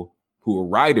people who are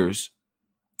writers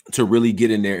to really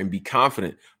get in there and be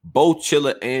confident. Both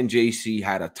Chilla and JC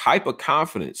had a type of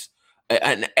confidence,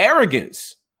 an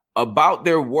arrogance about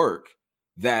their work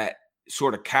that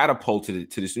sort of catapulted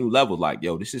it to this new level. Like,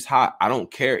 yo, this is hot. I don't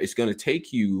care. It's going to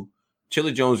take you,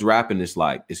 Chilla Jones rapping this,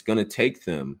 like, it's going to take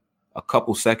them a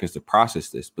couple seconds to process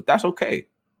this, but that's okay.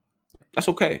 That's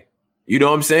okay. You know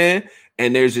what I'm saying?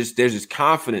 And there's this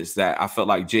confidence that I felt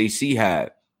like JC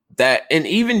had that, and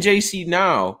even JC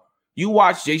now, you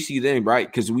watch JC then, right?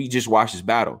 Because we just watched this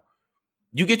battle.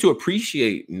 You get to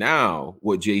appreciate now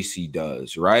what JC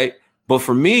does, right? But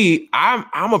for me,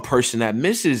 I'm a person that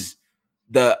misses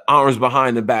the arms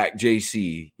behind the back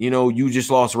JC. You know, you just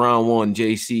lost round 1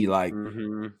 JC, like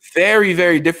very,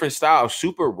 very different style,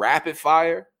 super rapid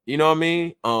fire. You know what I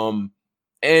mean?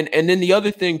 And then the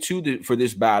other thing too, for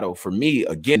this battle, for me,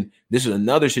 again, this is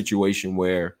another situation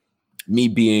where me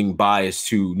being biased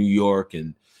to New York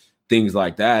and things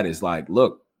like that is like,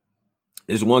 look,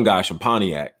 there's one guy from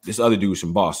Pontiac, this other dude's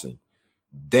from Boston.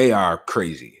 They are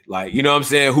crazy. Like, you know what I'm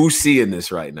saying? Who's seeing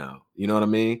this right now? You know what I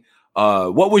mean?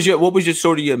 What was your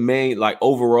sort of your main like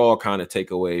overall kind of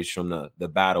takeaways from the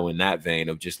battle in that vein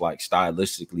of just like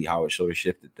stylistically how it sort of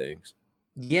shifted things?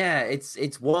 Yeah,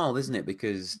 it's wild, isn't it?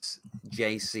 Because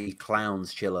JC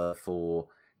clowns Chilla for,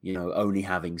 you know, only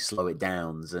having slow it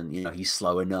downs, and you know he's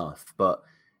slow enough, but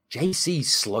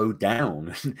JC's slowed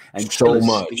down and So Chilla's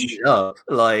much. speeded up.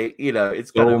 Like, you know,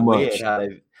 it's kind of weird how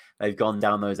they've gone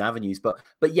down those avenues. But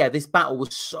yeah, this battle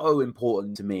was so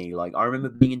important to me. Like, I remember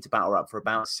being into battle rap for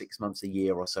about 6 months, a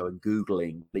year or so, and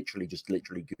Googling, literally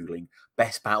Googling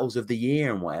best battles of the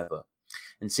year and whatever.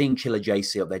 And seeing Chilla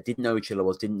JC up there, didn't know who Chilla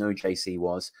was, didn't know who JC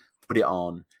was, put it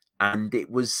on. And it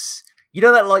was, you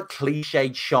know, that like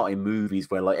cliched shot in movies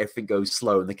where like everything goes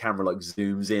slow and the camera like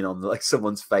zooms in on like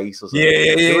someone's face or something.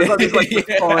 Yeah. It was like this like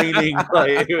defining,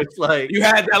 like it was like you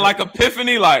had that like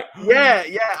epiphany, like yeah.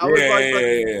 I was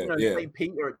like St.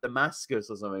 Peter at Damascus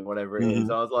or something, whatever it is.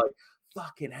 I was like,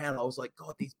 fucking hell. I was like,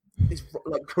 God, this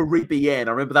like Caribbean.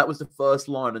 I remember that was the first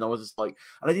line, and I was just like,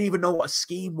 and I didn't even know what a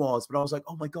scheme was, but I was like,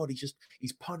 oh my God,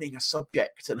 he's punning a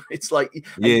subject, and it's like,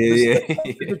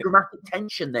 the dramatic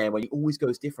tension there when he always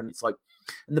goes different. It's like,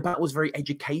 and the battle was very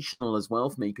educational as well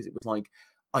for me, because it was like,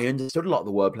 I understood a lot of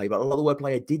the wordplay, but a lot of the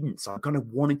wordplay I didn't. So I kind of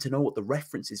wanted to know what the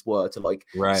references were to like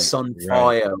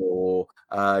Sunfire or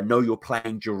Know You're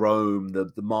Playing Jerome,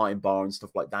 the Martin bar and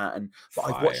stuff like that. But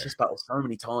I've watched this battle so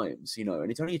many times, you know,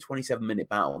 and it's only a 27-minute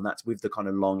battle, and that's with the kind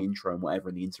of long intro and whatever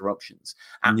and the interruptions.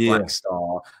 At Black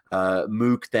Star,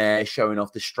 Mook there showing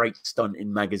off the straight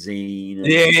stunting magazine. And,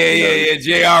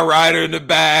 J.R. Ryder in the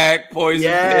back,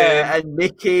 Poison Pen. And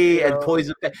Mickey and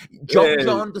Poison Pen.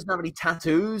 John doesn't have any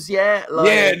tattoos yet.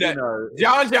 Like, you know,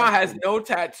 John has no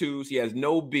tattoos. He has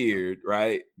no beard,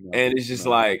 right? And it's just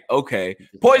like, okay.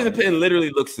 Poison Pen literally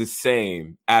looks the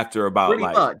same after about pretty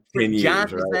like much. 10 years,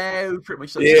 Jazz right? there, pretty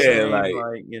much the same,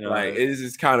 like, you know. Like it's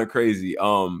just kind of crazy.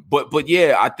 But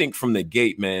yeah, I think from the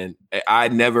gate, man, I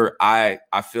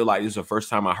feel like this is the first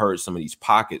time I heard some of these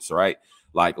pockets, right?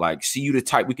 Like, see you the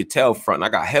type we could tell front. I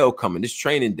got hell coming. This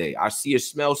training day. I see or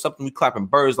smell something. We clapping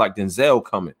birds like Denzel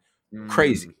coming.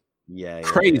 Crazy.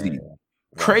 Crazy.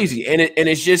 Crazy. And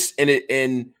it's just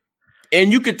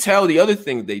and you could tell the other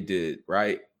thing they did,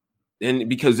 right? And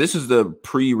because this is the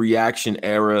pre-reaction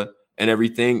era and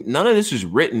everything, none of this is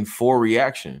written for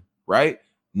reaction, right?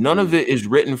 None of it is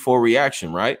written for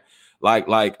reaction, right? Like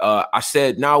I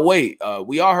said, now wait,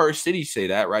 we all heard City say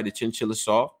that, right? The chinchilla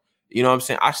soft. You know what I'm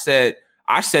saying? I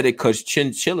said it because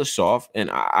chinchilla soft, and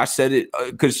I said it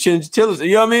because chinchillas,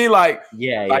 you know what I mean? Like,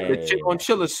 the chin on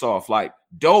chilla soft, like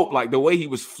dope, like the way he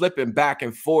was flipping back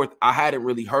and forth. I hadn't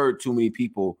really heard too many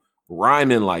people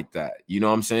rhyming like that. You know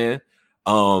what I'm saying?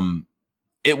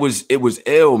 It was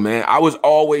ill, man. I was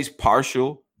always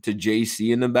partial to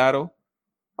JC in the battle,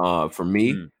 for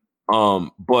me.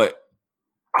 But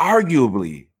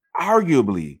arguably,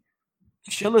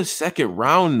 Chilla's second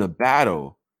round in the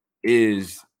battle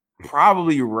is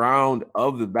probably round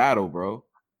of the battle, bro.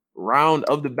 Round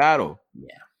of the battle.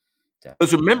 Yeah.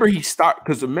 Because remember he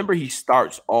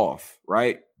starts off,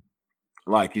 right?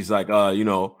 Like he's like, you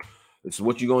know, this is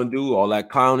what you gonna do, all that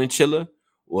clowning Chilla.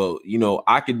 Well, you know,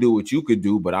 I could do what you could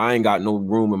do, but I ain't got no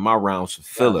room in my rounds for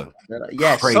filler.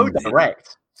 Yeah, crazy. So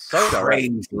direct.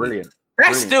 Crazy. Brilliant.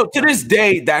 That's still, to this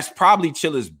day, that's probably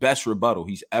Chilla's best rebuttal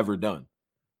he's ever done.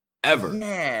 Ever.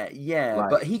 Yeah. Like,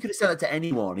 but he could have said that to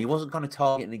anyone. He wasn't kind of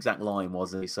targeting an exact line,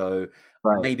 was he? So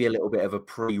maybe a little bit of a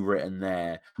pre-written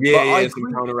there. Yeah,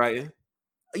 some counter-writing.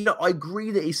 You know, I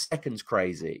agree that his second's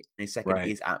crazy. His second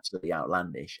is absolutely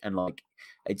outlandish. And like,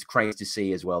 it's crazy to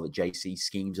see as well that JC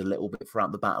schemes a little bit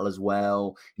throughout the battle as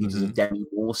well. He does a Demi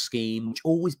Moore scheme, which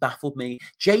always baffled me.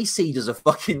 JC does a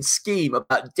fucking scheme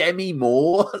about Demi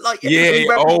Moore. Like,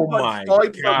 oh my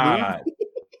God.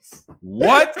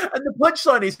 What? And the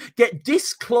punchline is get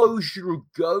disclosure of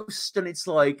ghost, and it's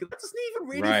like that doesn't even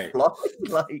really fly.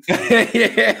 Like,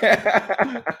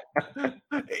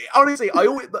 honestly, I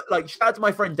always like shout out to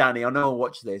my friend Danny. I know I'll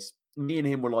watch this. Me and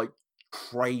him were like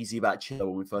crazy about Chilla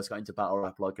when we first got into battle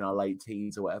rap, like in our late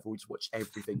teens or whatever. We just watched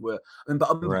everything. But I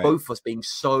remember both of us being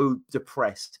so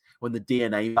depressed when the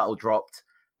DNA battle dropped.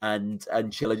 And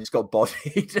Chilla just got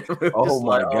bodied. Oh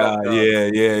my God.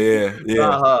 Yeah.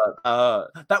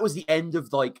 That was the end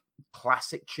of like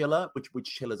classic Chilla, which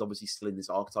Chilla's obviously still in this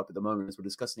archetype at the moment as we're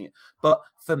discussing it. But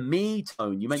for me,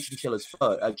 Tone, you mentioned Chilla's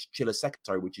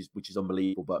second, which is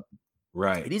unbelievable, but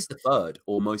it is the third,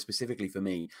 or most specifically for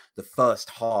me, the first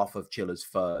half of Chilla's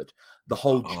third. The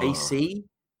whole JC,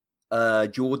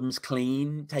 Jordan's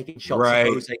clean, taking shots at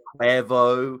Jose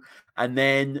Cuervo, and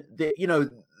then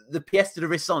the pièce de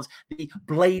resistance, the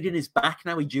blade in his back.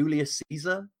 Now he Julius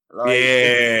Caesar. Like,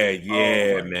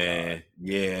 man. God.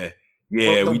 Yeah.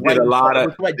 Yeah, the we way did a lot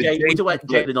of. we talked about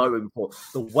Jaden Nightwing before.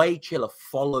 The way Chiller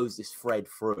follows this thread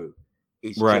through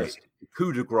is just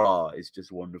coup de grace. Is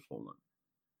just wonderful.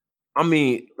 I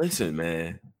mean, listen,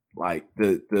 man. Like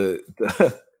the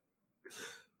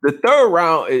the third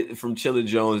round from Chilla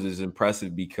Jones is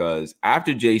impressive because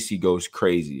after JC goes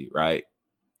crazy, right?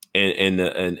 And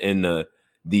the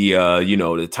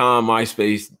Tom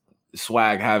MySpace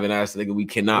swag having ass nigga, we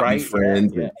cannot be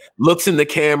friends. Yeah. Looks in the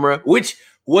camera, which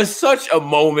was such a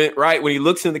moment, right? When he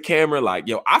looks in the camera, like,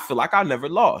 yo, I feel like I never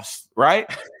lost, right?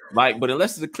 Like, but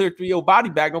unless it's a clear 3-0 body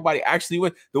bag, nobody actually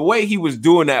went. The way he was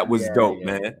doing that was dope,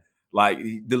 man. Yeah. Like,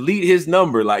 delete his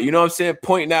number, like, you know what I'm saying?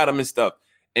 Pointing at him and stuff.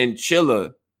 And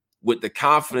Chilla, with the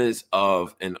confidence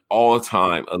of an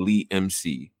all-time elite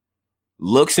MC,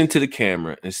 looks into the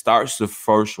camera and starts the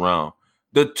first round.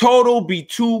 The total be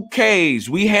 2 Ks.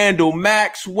 We handle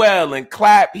Maxwell and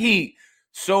clap heat.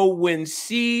 So when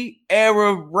C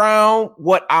era round,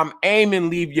 what I'm aiming,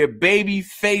 leave your baby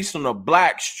face on a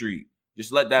black street.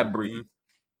 Just let that breathe.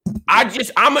 I'm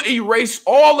gonna erase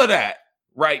all of that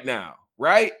right now,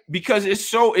 right? Because it's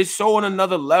so on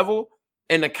another level.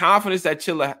 And the confidence that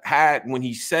Chilla had when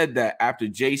he said that after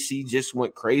JC just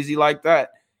went crazy like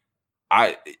that,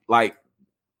 I like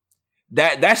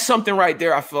that's something right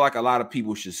there. I feel like a lot of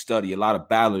people should study. A lot of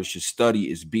battlers should study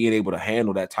is being able to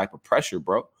handle that type of pressure,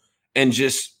 bro. And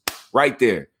just right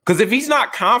there. Because if he's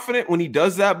not confident when he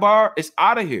does that bar, it's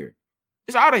out of here.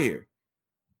 It's out of here.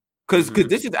 Because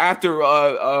this is after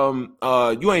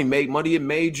you ain't made money, it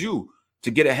made you.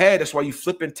 To get ahead, that's why you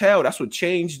flip and tell. That's what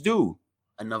change do.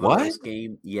 Another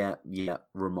game, yeah,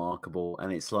 remarkable.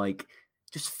 And it's like,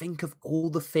 just think of all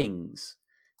the things.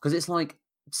 Because it's like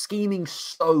scheming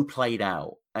so played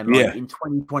out. And like in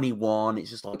 2021, it's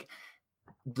just like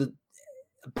the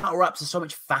battle raps are so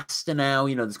much faster now.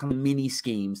 You know, there's kind of mini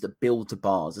schemes that build to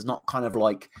bars. There's not kind of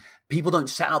like people don't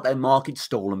set out their market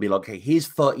stall and be like, okay, here's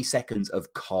 30 seconds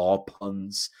of car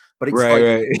puns. But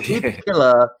it's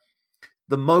Killer.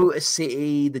 The Motor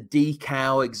City, the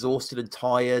decal, exhausted and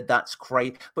tired, that's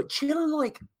great. But Chilla,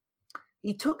 like,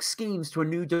 he took schemes to a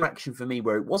new direction for me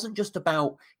where it wasn't just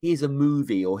about here's a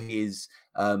movie or here's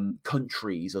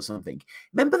countries or something.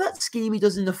 Remember that scheme he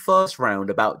does in the first round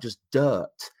about just dirt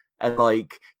and,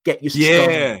 like, get your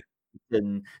stuff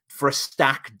and for a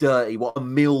stack dirty, what a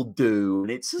mill do.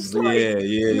 And it's just like,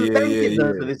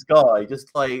 for this guy,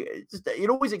 it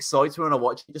always excites me when I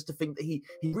watch it just to think that he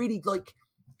really, like,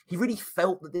 he really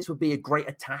felt that this would be a great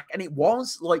attack. And it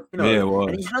was, like, you know,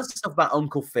 and he has stuff about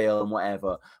Uncle Phil and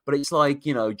whatever, but it's like,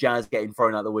 you know, Jazz getting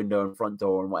thrown out the window and front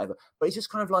door and whatever. But it's just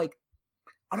kind of like,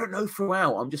 I don't know,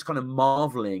 throughout, I'm just kind of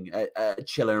marveling at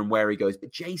Chilla and where he goes.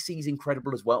 But JC's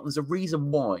incredible as well. And there's a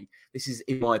reason why this is,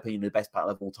 in my opinion, the best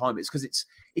battle of all time. It's because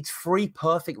it's 3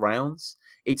 perfect rounds.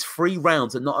 It's 3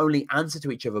 rounds that not only answer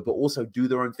to each other, but also do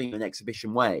their own thing in an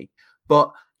exhibition way.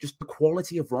 But just the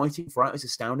quality of writing throughout is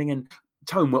astounding. And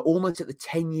Tone, we're almost at the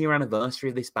 10-year anniversary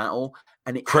of this battle,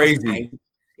 and it's crazy.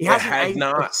 It hasn't aged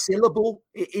a syllable.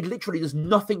 It literally, there's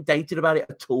nothing dated about it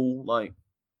at all. Like,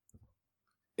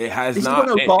 it has this not.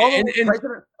 Is when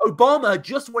President Obama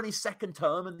just won his second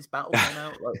term, and this battle came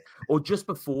out, like, or just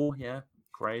before. Yeah,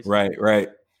 crazy. Right.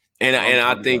 And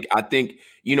I think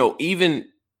you know, even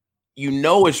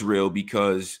it's real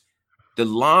because the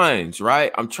lines,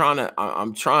 right? I'm trying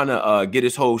to get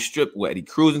his whole strip wet. He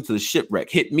cruising to the shipwreck.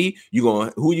 Hit me.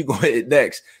 Who you gonna hit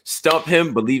next? Stump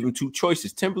him, but leave him 2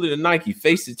 choices. Timberland or Nike.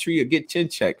 Face the tree or get chin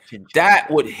check. That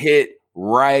would hit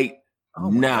right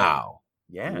now.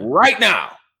 Yeah. Right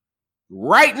now.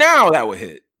 Right now that would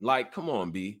hit. Like, come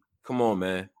on, B. Come on,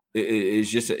 man.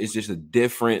 It's just a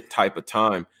different type of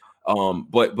time.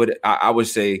 But I would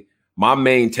say my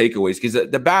main takeaways, because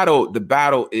the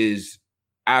battle is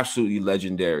absolutely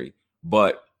legendary,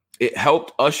 but it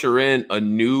helped usher in a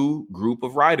new group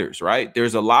of writers, right?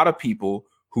 There's a lot of people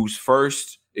whose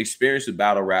first experience with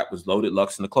battle rap was Loaded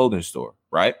Lux in the clothing store,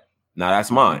 right? Now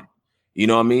that's mine. You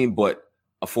know what I mean? But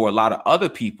for a lot of other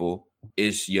people,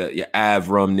 it's your Av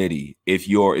Rum Nitty. If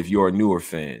you're a newer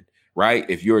fan, right?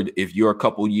 If you're a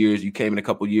couple years, you came in a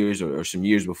couple years or some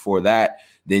years before that,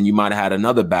 then you might have had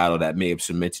another battle that may have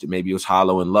cemented it. Maybe it was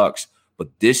Hollow and Lux. But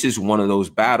this is one of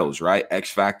those battles, right? X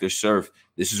Factor Surf.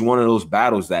 This is one of those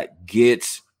battles that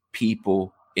gets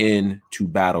people into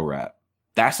battle rap.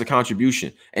 That's the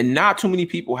contribution. And not too many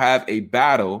people have a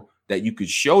battle that you could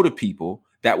show to people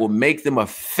that will make them a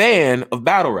fan of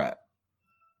battle rap.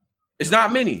 It's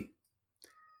not many.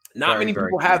 Not many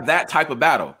people have that type of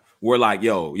battle where, like,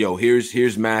 yo,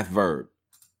 here's Math Verb.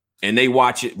 And they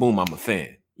watch it, boom, I'm a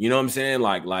fan. You know what I'm saying?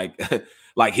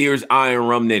 Like here's Iron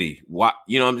Rum Nitty. What,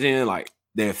 you know what I'm saying? Like,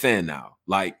 they're a fan now.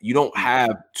 Like, you don't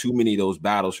have too many of those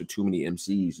battles for too many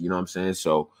MCs. You know what I'm saying?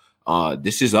 So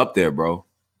this is up there, bro.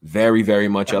 Very, very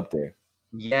much up there.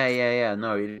 Yeah.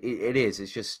 No, it is.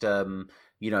 It's just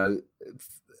you know,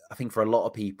 I think for a lot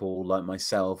of people like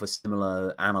myself, a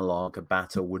similar analog of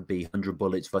battle would be 100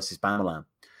 Bullets versus Bamalam.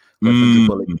 When 100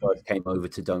 Bullets first came over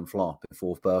to Don't Flop at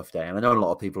 4th birthday. And I know a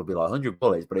lot of people will be like 100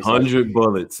 Bullets, but it's 100 like,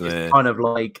 Bullets, man. It's kind of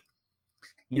like,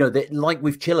 you know, like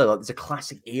with Chilla, like there's a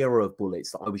classic era of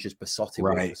Bullets that I was just besotted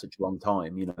with for such a long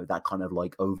time. You know, that kind of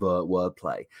like overt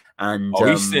wordplay. And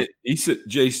he sent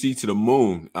JC to the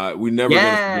moon. We never.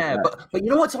 Yeah, but you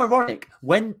know what's ironic?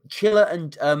 When Chilla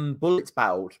and Bullets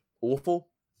battled, awful.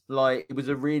 Like it was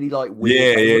a really like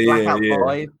weird. Blackout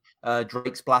 5,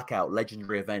 Drake's Blackout,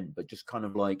 legendary event, but just kind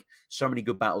of like so many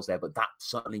good battles there. But that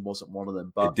certainly wasn't one of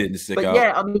them. But it didn't stick out.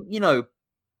 Yeah, I mean, you know,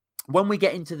 when we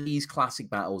get into these classic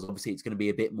battles, obviously it's going to be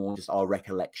a bit more just our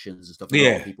recollections and stuff. A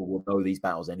lot of people will know these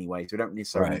battles anyway, so we don't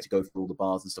necessarily need to go through all the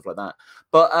bars and stuff like that.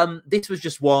 But this was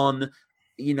just one,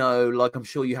 you know, like I'm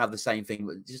sure you have the same thing,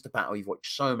 but just a battle you've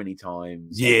watched so many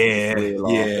times. Yeah.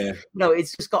 You know,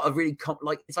 it's just got a really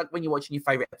it's like when you're watching your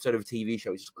favorite episode of a TV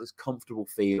show. It's just got this comfortable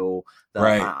feel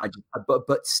that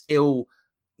but still.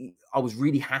 I was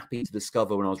really happy to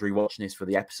discover when I was rewatching this for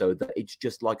the episode that it's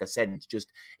just like I said,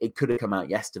 it could have come out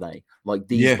yesterday. Like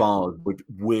these bars would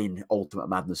win Ultimate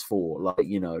Madness 4, like,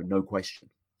 you know, no question.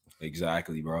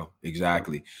 Exactly, bro.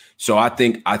 Exactly. So I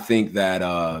think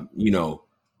that you know,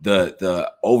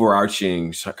 the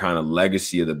overarching kind of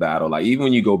legacy of the battle, like even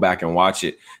when you go back and watch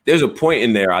it, there's a point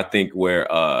in there I think where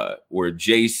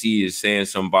JC is saying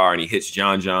some bar and he hits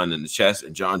John in the chest,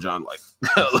 and John like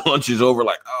lunges over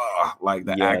like, oh, like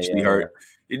that actually hurt.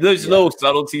 There's little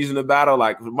subtleties in the battle.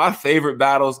 Like my favorite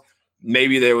battles,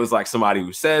 maybe there was like somebody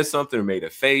who says something or made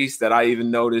a face that I even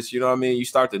noticed. You know what I mean? You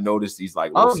start to notice these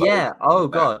like,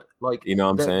 god, like, you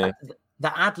know what I'm saying?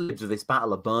 The ad-libs of this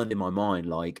battle are burned in my mind,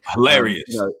 like hilarious.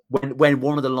 You know, when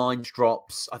one of the lines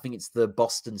drops, I think it's the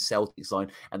Boston Celtics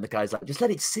line, and the guy's like, "Just let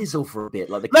it sizzle for a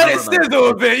bit." Like let it sizzle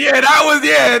a bit. Yeah,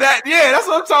 that's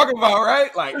what I'm talking about,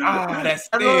 right? Like that's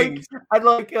and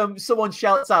like someone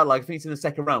shouts out, like I think it's in the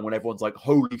second round when everyone's like,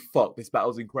 "Holy fuck, this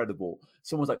battle's incredible!"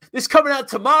 Someone's like, "This coming out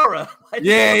tomorrow." Like,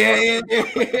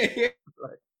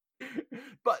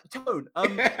 but Tone,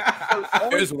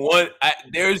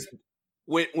 there's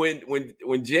when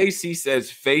JC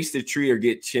says face the tree or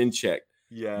get chin checked,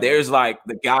 there's like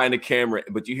the guy in the camera,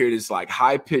 but you hear this like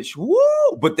high pitched woo,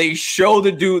 but they show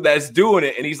the dude that's doing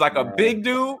it, and he's like a big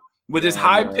dude with this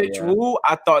high pitched woo.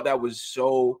 I thought that was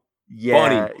so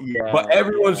funny, but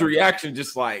everyone's reaction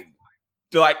just like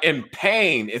in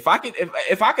pain. If I could have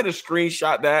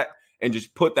screenshot that and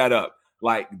just put that up.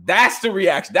 Like that's the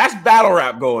reaction. That's battle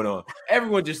rap going on.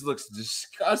 Everyone just looks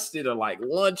disgusted or like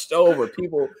lunched over.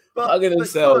 People hugging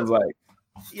themselves, like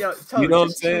you know what I'm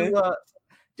saying.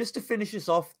 Just to finish this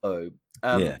off, though,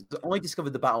 I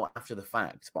discovered the battle after the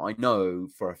fact, but I know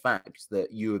for a fact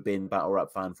that you have been a battle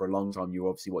rap fan for a long time. You were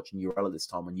obviously watching URL at this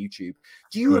time on YouTube.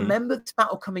 Do you remember this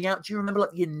battle coming out? Do you remember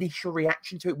like the initial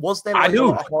reaction to it? Was there? Like,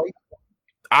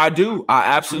 I do. I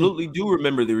absolutely do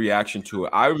remember the reaction to it.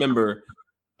 I remember.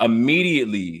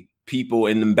 Immediately, people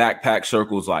in the backpack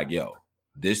circles like, yo,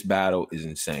 this battle is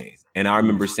insane. And I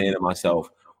remember saying to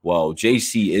myself, well,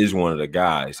 JC is one of the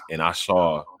guys. And I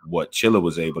saw what Chilla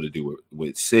was able to do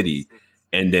with City.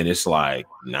 And then it's like,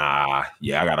 nah,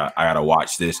 I gotta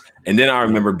watch this. And then I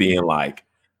remember being like,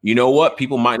 you know what?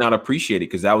 People might not appreciate it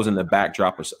because that was in the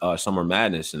backdrop of Summer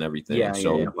Madness and everything.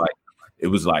 Like, it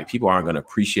was like people aren't going to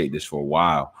appreciate this for a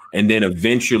while. And then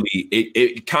eventually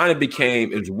it kind of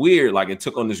became, it was weird. Like it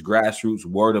took on this grassroots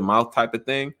word of mouth type of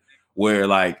thing where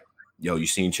like, yo, you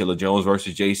seen Chilla Jones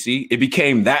versus JC? It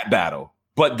became that battle.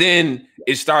 But then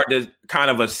it started to kind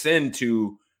of ascend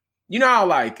to, you know, how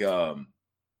like, and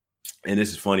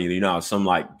this is funny, you know, some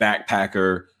like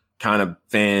backpacker kind of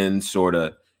fans sort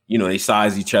of, you know, they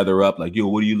size each other up like, yo,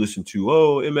 what do you listen to?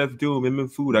 Oh, MF Doom,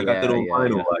 MF Food. I got that on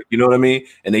vinyl. Like, you know what I mean?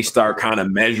 And they start kind of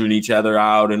measuring each other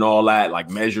out and all that, like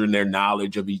measuring their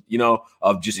knowledge of, you know,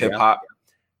 of just hip hop.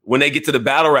 When they get to the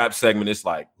battle rap segment, it's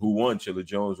like, who won, Chilla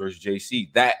Jones versus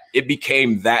JC? That it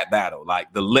became that battle,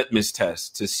 like the litmus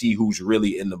test to see who's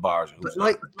really in the bars. But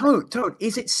like, Tone,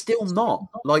 is it still not?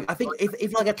 Like, I think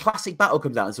if like a classic battle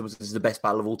comes out and someone says this is the best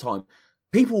battle of all time,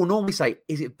 people will normally say,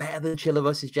 "Is it better than Chilla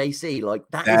versus JC?" Like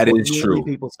that is true.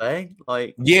 People say,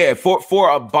 like, yeah, for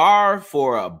a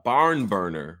barn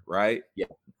burner, right? Yeah,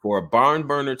 for a barn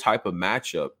burner type of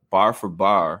matchup, bar for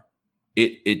bar,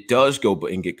 it does go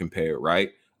and get compared,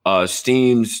 right?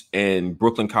 Steams and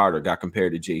Brooklyn Carter got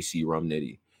compared to JC Rum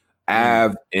Nitty.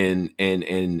 Av and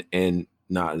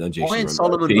Nah, no JC. Iron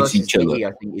Solomon versus Nitty,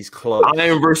 I think, is close.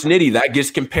 Iron versus Nitty, that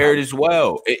gets compared as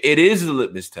well. It is a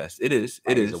litmus test. It is.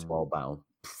 It is a wild battle.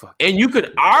 And you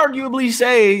could arguably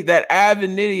say that Av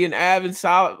and Nitty and Av and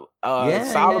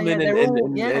Solomon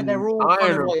and they're all Iron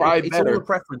kind of are like, probably it's better. all a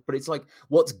preference, but it's like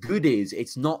what's good is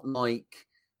it's not like,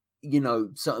 you know,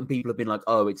 certain people have been like,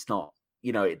 oh, it's not,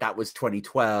 you know, that was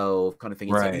 2012 kind of thing.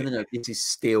 It's right. like, no, this is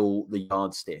still the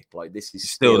yardstick. Like this is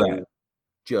still that.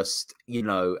 Just, you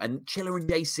know, and Chiller and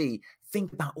JC,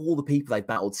 think about all the people they've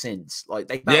battled since. Like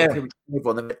they battled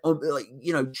everyone. Like,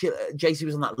 you know, JC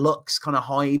was on that Lux kind of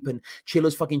hype, and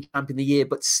Chiller's fucking champion of the year,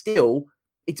 but still,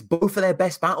 it's both of their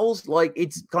best battles. Like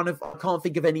it's kind of, I can't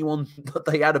think of anyone that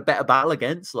they had a better battle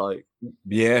against. Like,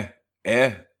 yeah,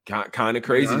 kind of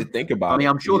crazy to think about. I mean,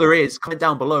 I'm sure there is. Comment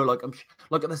down below. Like,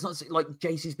 there's not like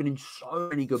JC's been in so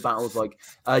many good battles. Like,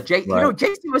 you know,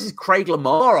 JC versus Craig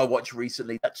Lamar I watched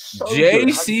recently. That's so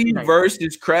JC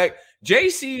versus Craig.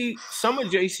 JC, some of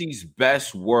JC's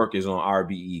best work is on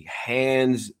RBE,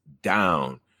 hands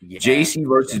down. Yeah, JC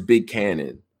versus Big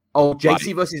Cannon. Oh,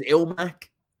 JC versus Ilmac.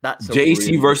 That's JC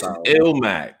really versus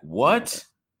Ilmac. What?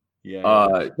 Yeah.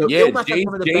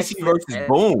 JC versus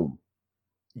Boom.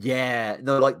 Yeah,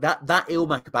 no, like that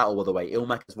Ilmac battle, by the way,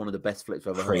 Ilmac is one of the best flips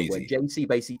I've ever heard. Where JC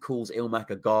basically calls Ilmac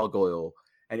a gargoyle,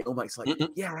 and Ilmac's like,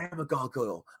 yeah, I am a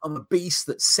gargoyle. I'm a beast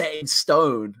that's set in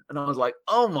stone. And I was like,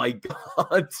 oh my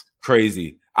God.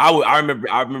 Crazy. I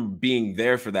remember being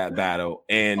there for that battle.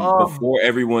 And before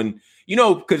everyone, you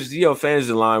know, because, you know, fans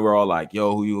in line were all like,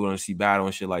 yo, who you want to see battle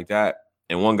and shit like that.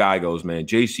 And one guy goes, man,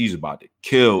 JC's about to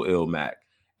kill Ilmac.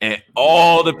 And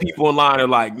all the people in line are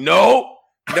like, no.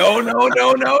 We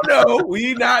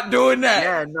not doing that.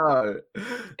 Yeah, no.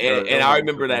 And I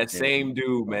remember that same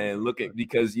dude, man,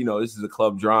 because, you know, this is a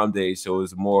club drum day, so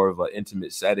it's more of an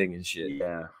intimate setting and shit.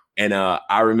 Yeah. And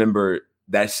I remember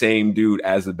that same dude,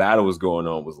 as the battle was going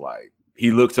on, was like,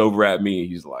 he looked over at me and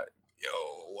he's like, yo,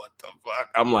 what the fuck?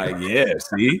 I'm like, yeah,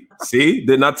 see?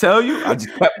 Didn't I tell you? I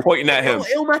just kept pointing at him.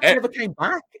 Ilmac never came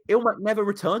back. Ilmac never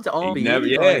returned to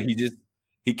RBE.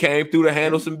 He came through to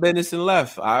handle some business and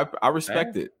left. I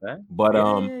respect it. But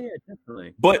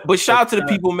definitely. But shout out to the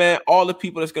people, man. All the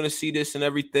people that's gonna see this and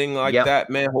everything like that,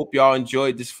 man. Hope y'all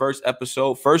enjoyed this first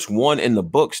episode. First one in the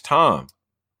books, Tom.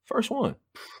 First one.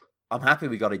 I'm happy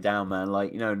we got it down, man.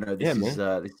 Like, you know, this is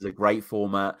a great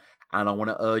format. And I want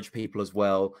to urge people as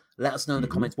well. Let us know in the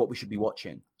comments what we should be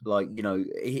watching. Like, you know,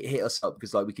 hit us up,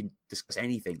 because like we can discuss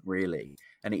anything really.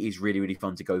 And it is really, really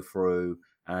fun to go through.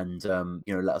 And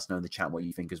you know, let us know in the chat what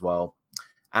you think as well.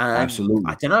 And absolutely.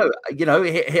 I don't know, you know,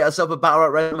 hit us up at Battle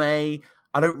Rap Resume.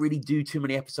 I don't really do too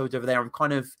many episodes over there. I'm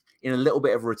kind of in a little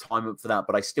bit of a retirement for that,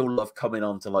 but I still love coming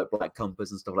on to like Black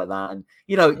Compass and stuff like that. And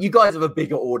you know, you guys have a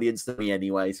bigger audience than me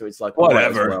anyway, so it's like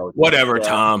whatever,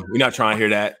 Tom. We're not trying to hear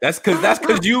that. That's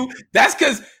because you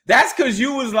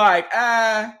was like,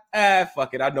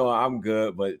 fuck it. I know I'm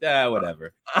good, but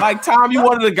whatever. Like, Tom, you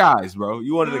one of the guys, bro.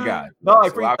 You one of the guys. No, I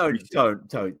appreciate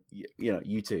Tone. You know,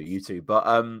 you too.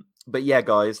 But yeah,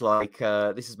 guys, like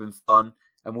this has been fun,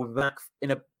 and we'll be back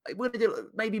we're gonna do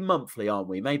maybe monthly, aren't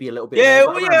we? Maybe a little bit.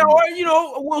 Or you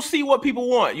know, we'll see what people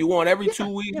want. You want every 2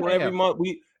 weeks, every month.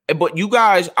 But you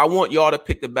guys, I want y'all to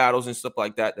pick the battles and stuff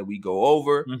like that we go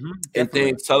over, and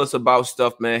things. Tell us about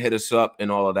stuff, man. Hit us up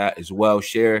and all of that as well.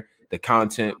 Share the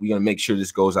content. We're gonna make sure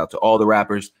this goes out to all the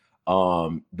rappers.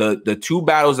 The two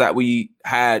battles that we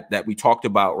had that we talked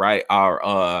about, right?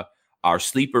 Our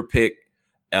sleeper pick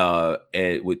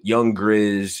with Young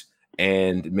Grizz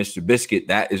and Mr. Biscuit,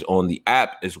 that is on the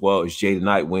app, as well as Jada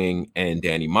Nightwing and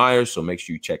Danny Myers. So make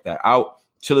sure you check that out.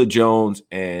 Chilla Jones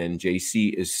and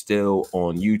JC is still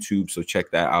on YouTube, so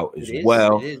check that out as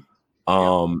well.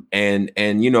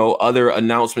 And you know, other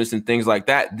announcements and things like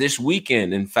that this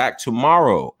weekend. In fact,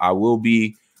 tomorrow I will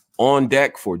be on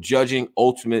deck for judging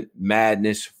Ultimate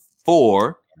Madness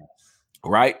 4.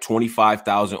 Right,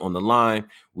 25,000 on the line.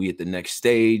 We at the next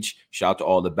stage. Shout out to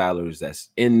all the battlers that's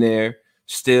in there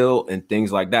still and things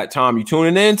like that. Tom, you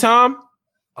tuning in, Tom?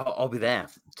 I'll be there.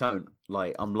 Tone,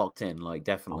 like I'm locked in, like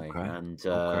definitely. Okay. And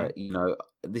you know,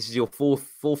 this is your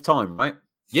fourth time, right?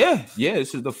 Yeah,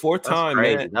 this is the fourth time,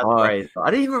 man. That's crazy. I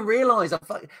didn't even realize.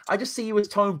 I just see you as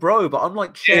Tone Bro, but I'm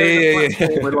like sharing the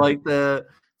platform with like the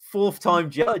fourth time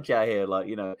judge out here, like,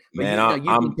 you know. But man,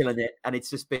 you've been killing it, and it's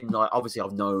just been like, obviously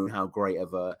I've known how great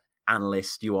of a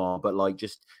analyst you are, but like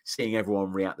just seeing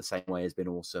everyone react the same way has been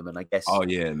awesome. And I guess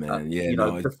you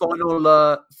know,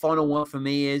 the final one for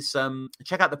me is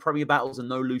check out the Premier Battles and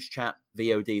No Loose Chat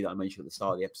VOD that I mentioned at the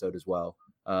start of the episode as well.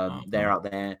 They're out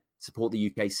there. Support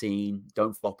the UK scene.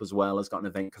 Don't Flop as well has got an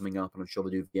event coming up, and I'm sure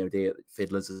they do VOD at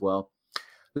Fiddlers as well.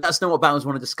 Let us know what battles you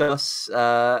want to discuss.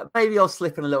 Maybe I'll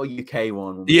slip in a little UK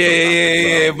one.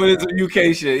 Yeah. But it's a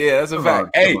UK shit. Yeah, that's a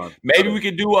fact. Hey, maybe we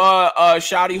could do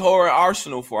Shoddy Horror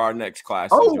Arsenal for our next class.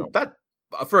 Oh, that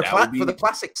for the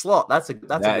classic slot. That's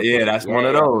one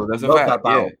of those. That's a fact. That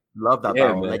battle. Yeah. Love that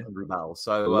battle, man. Legendary battle.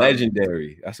 So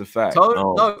legendary. That's a fact.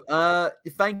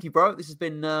 Thank you, bro. This has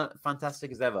been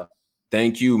fantastic as ever.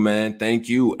 Thank you, man. Thank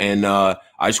you. And I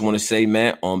just want to say,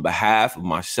 man, on behalf of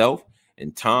myself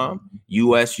and Tom,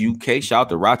 US, UK, shout out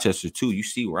to Rochester too. You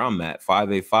see where I'm at.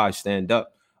 585, stand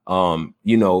up. On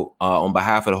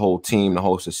behalf of the whole team, the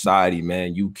whole society,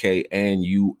 man, UK and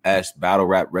US, Battle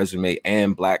Rap Resume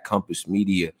and Black Compass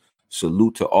Media.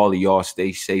 Salute to all of y'all.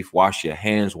 Stay safe. Wash your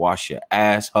hands. Wash your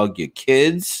ass. Hug your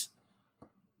kids.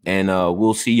 And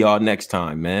we'll see y'all next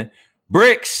time, man.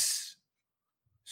 Bricks.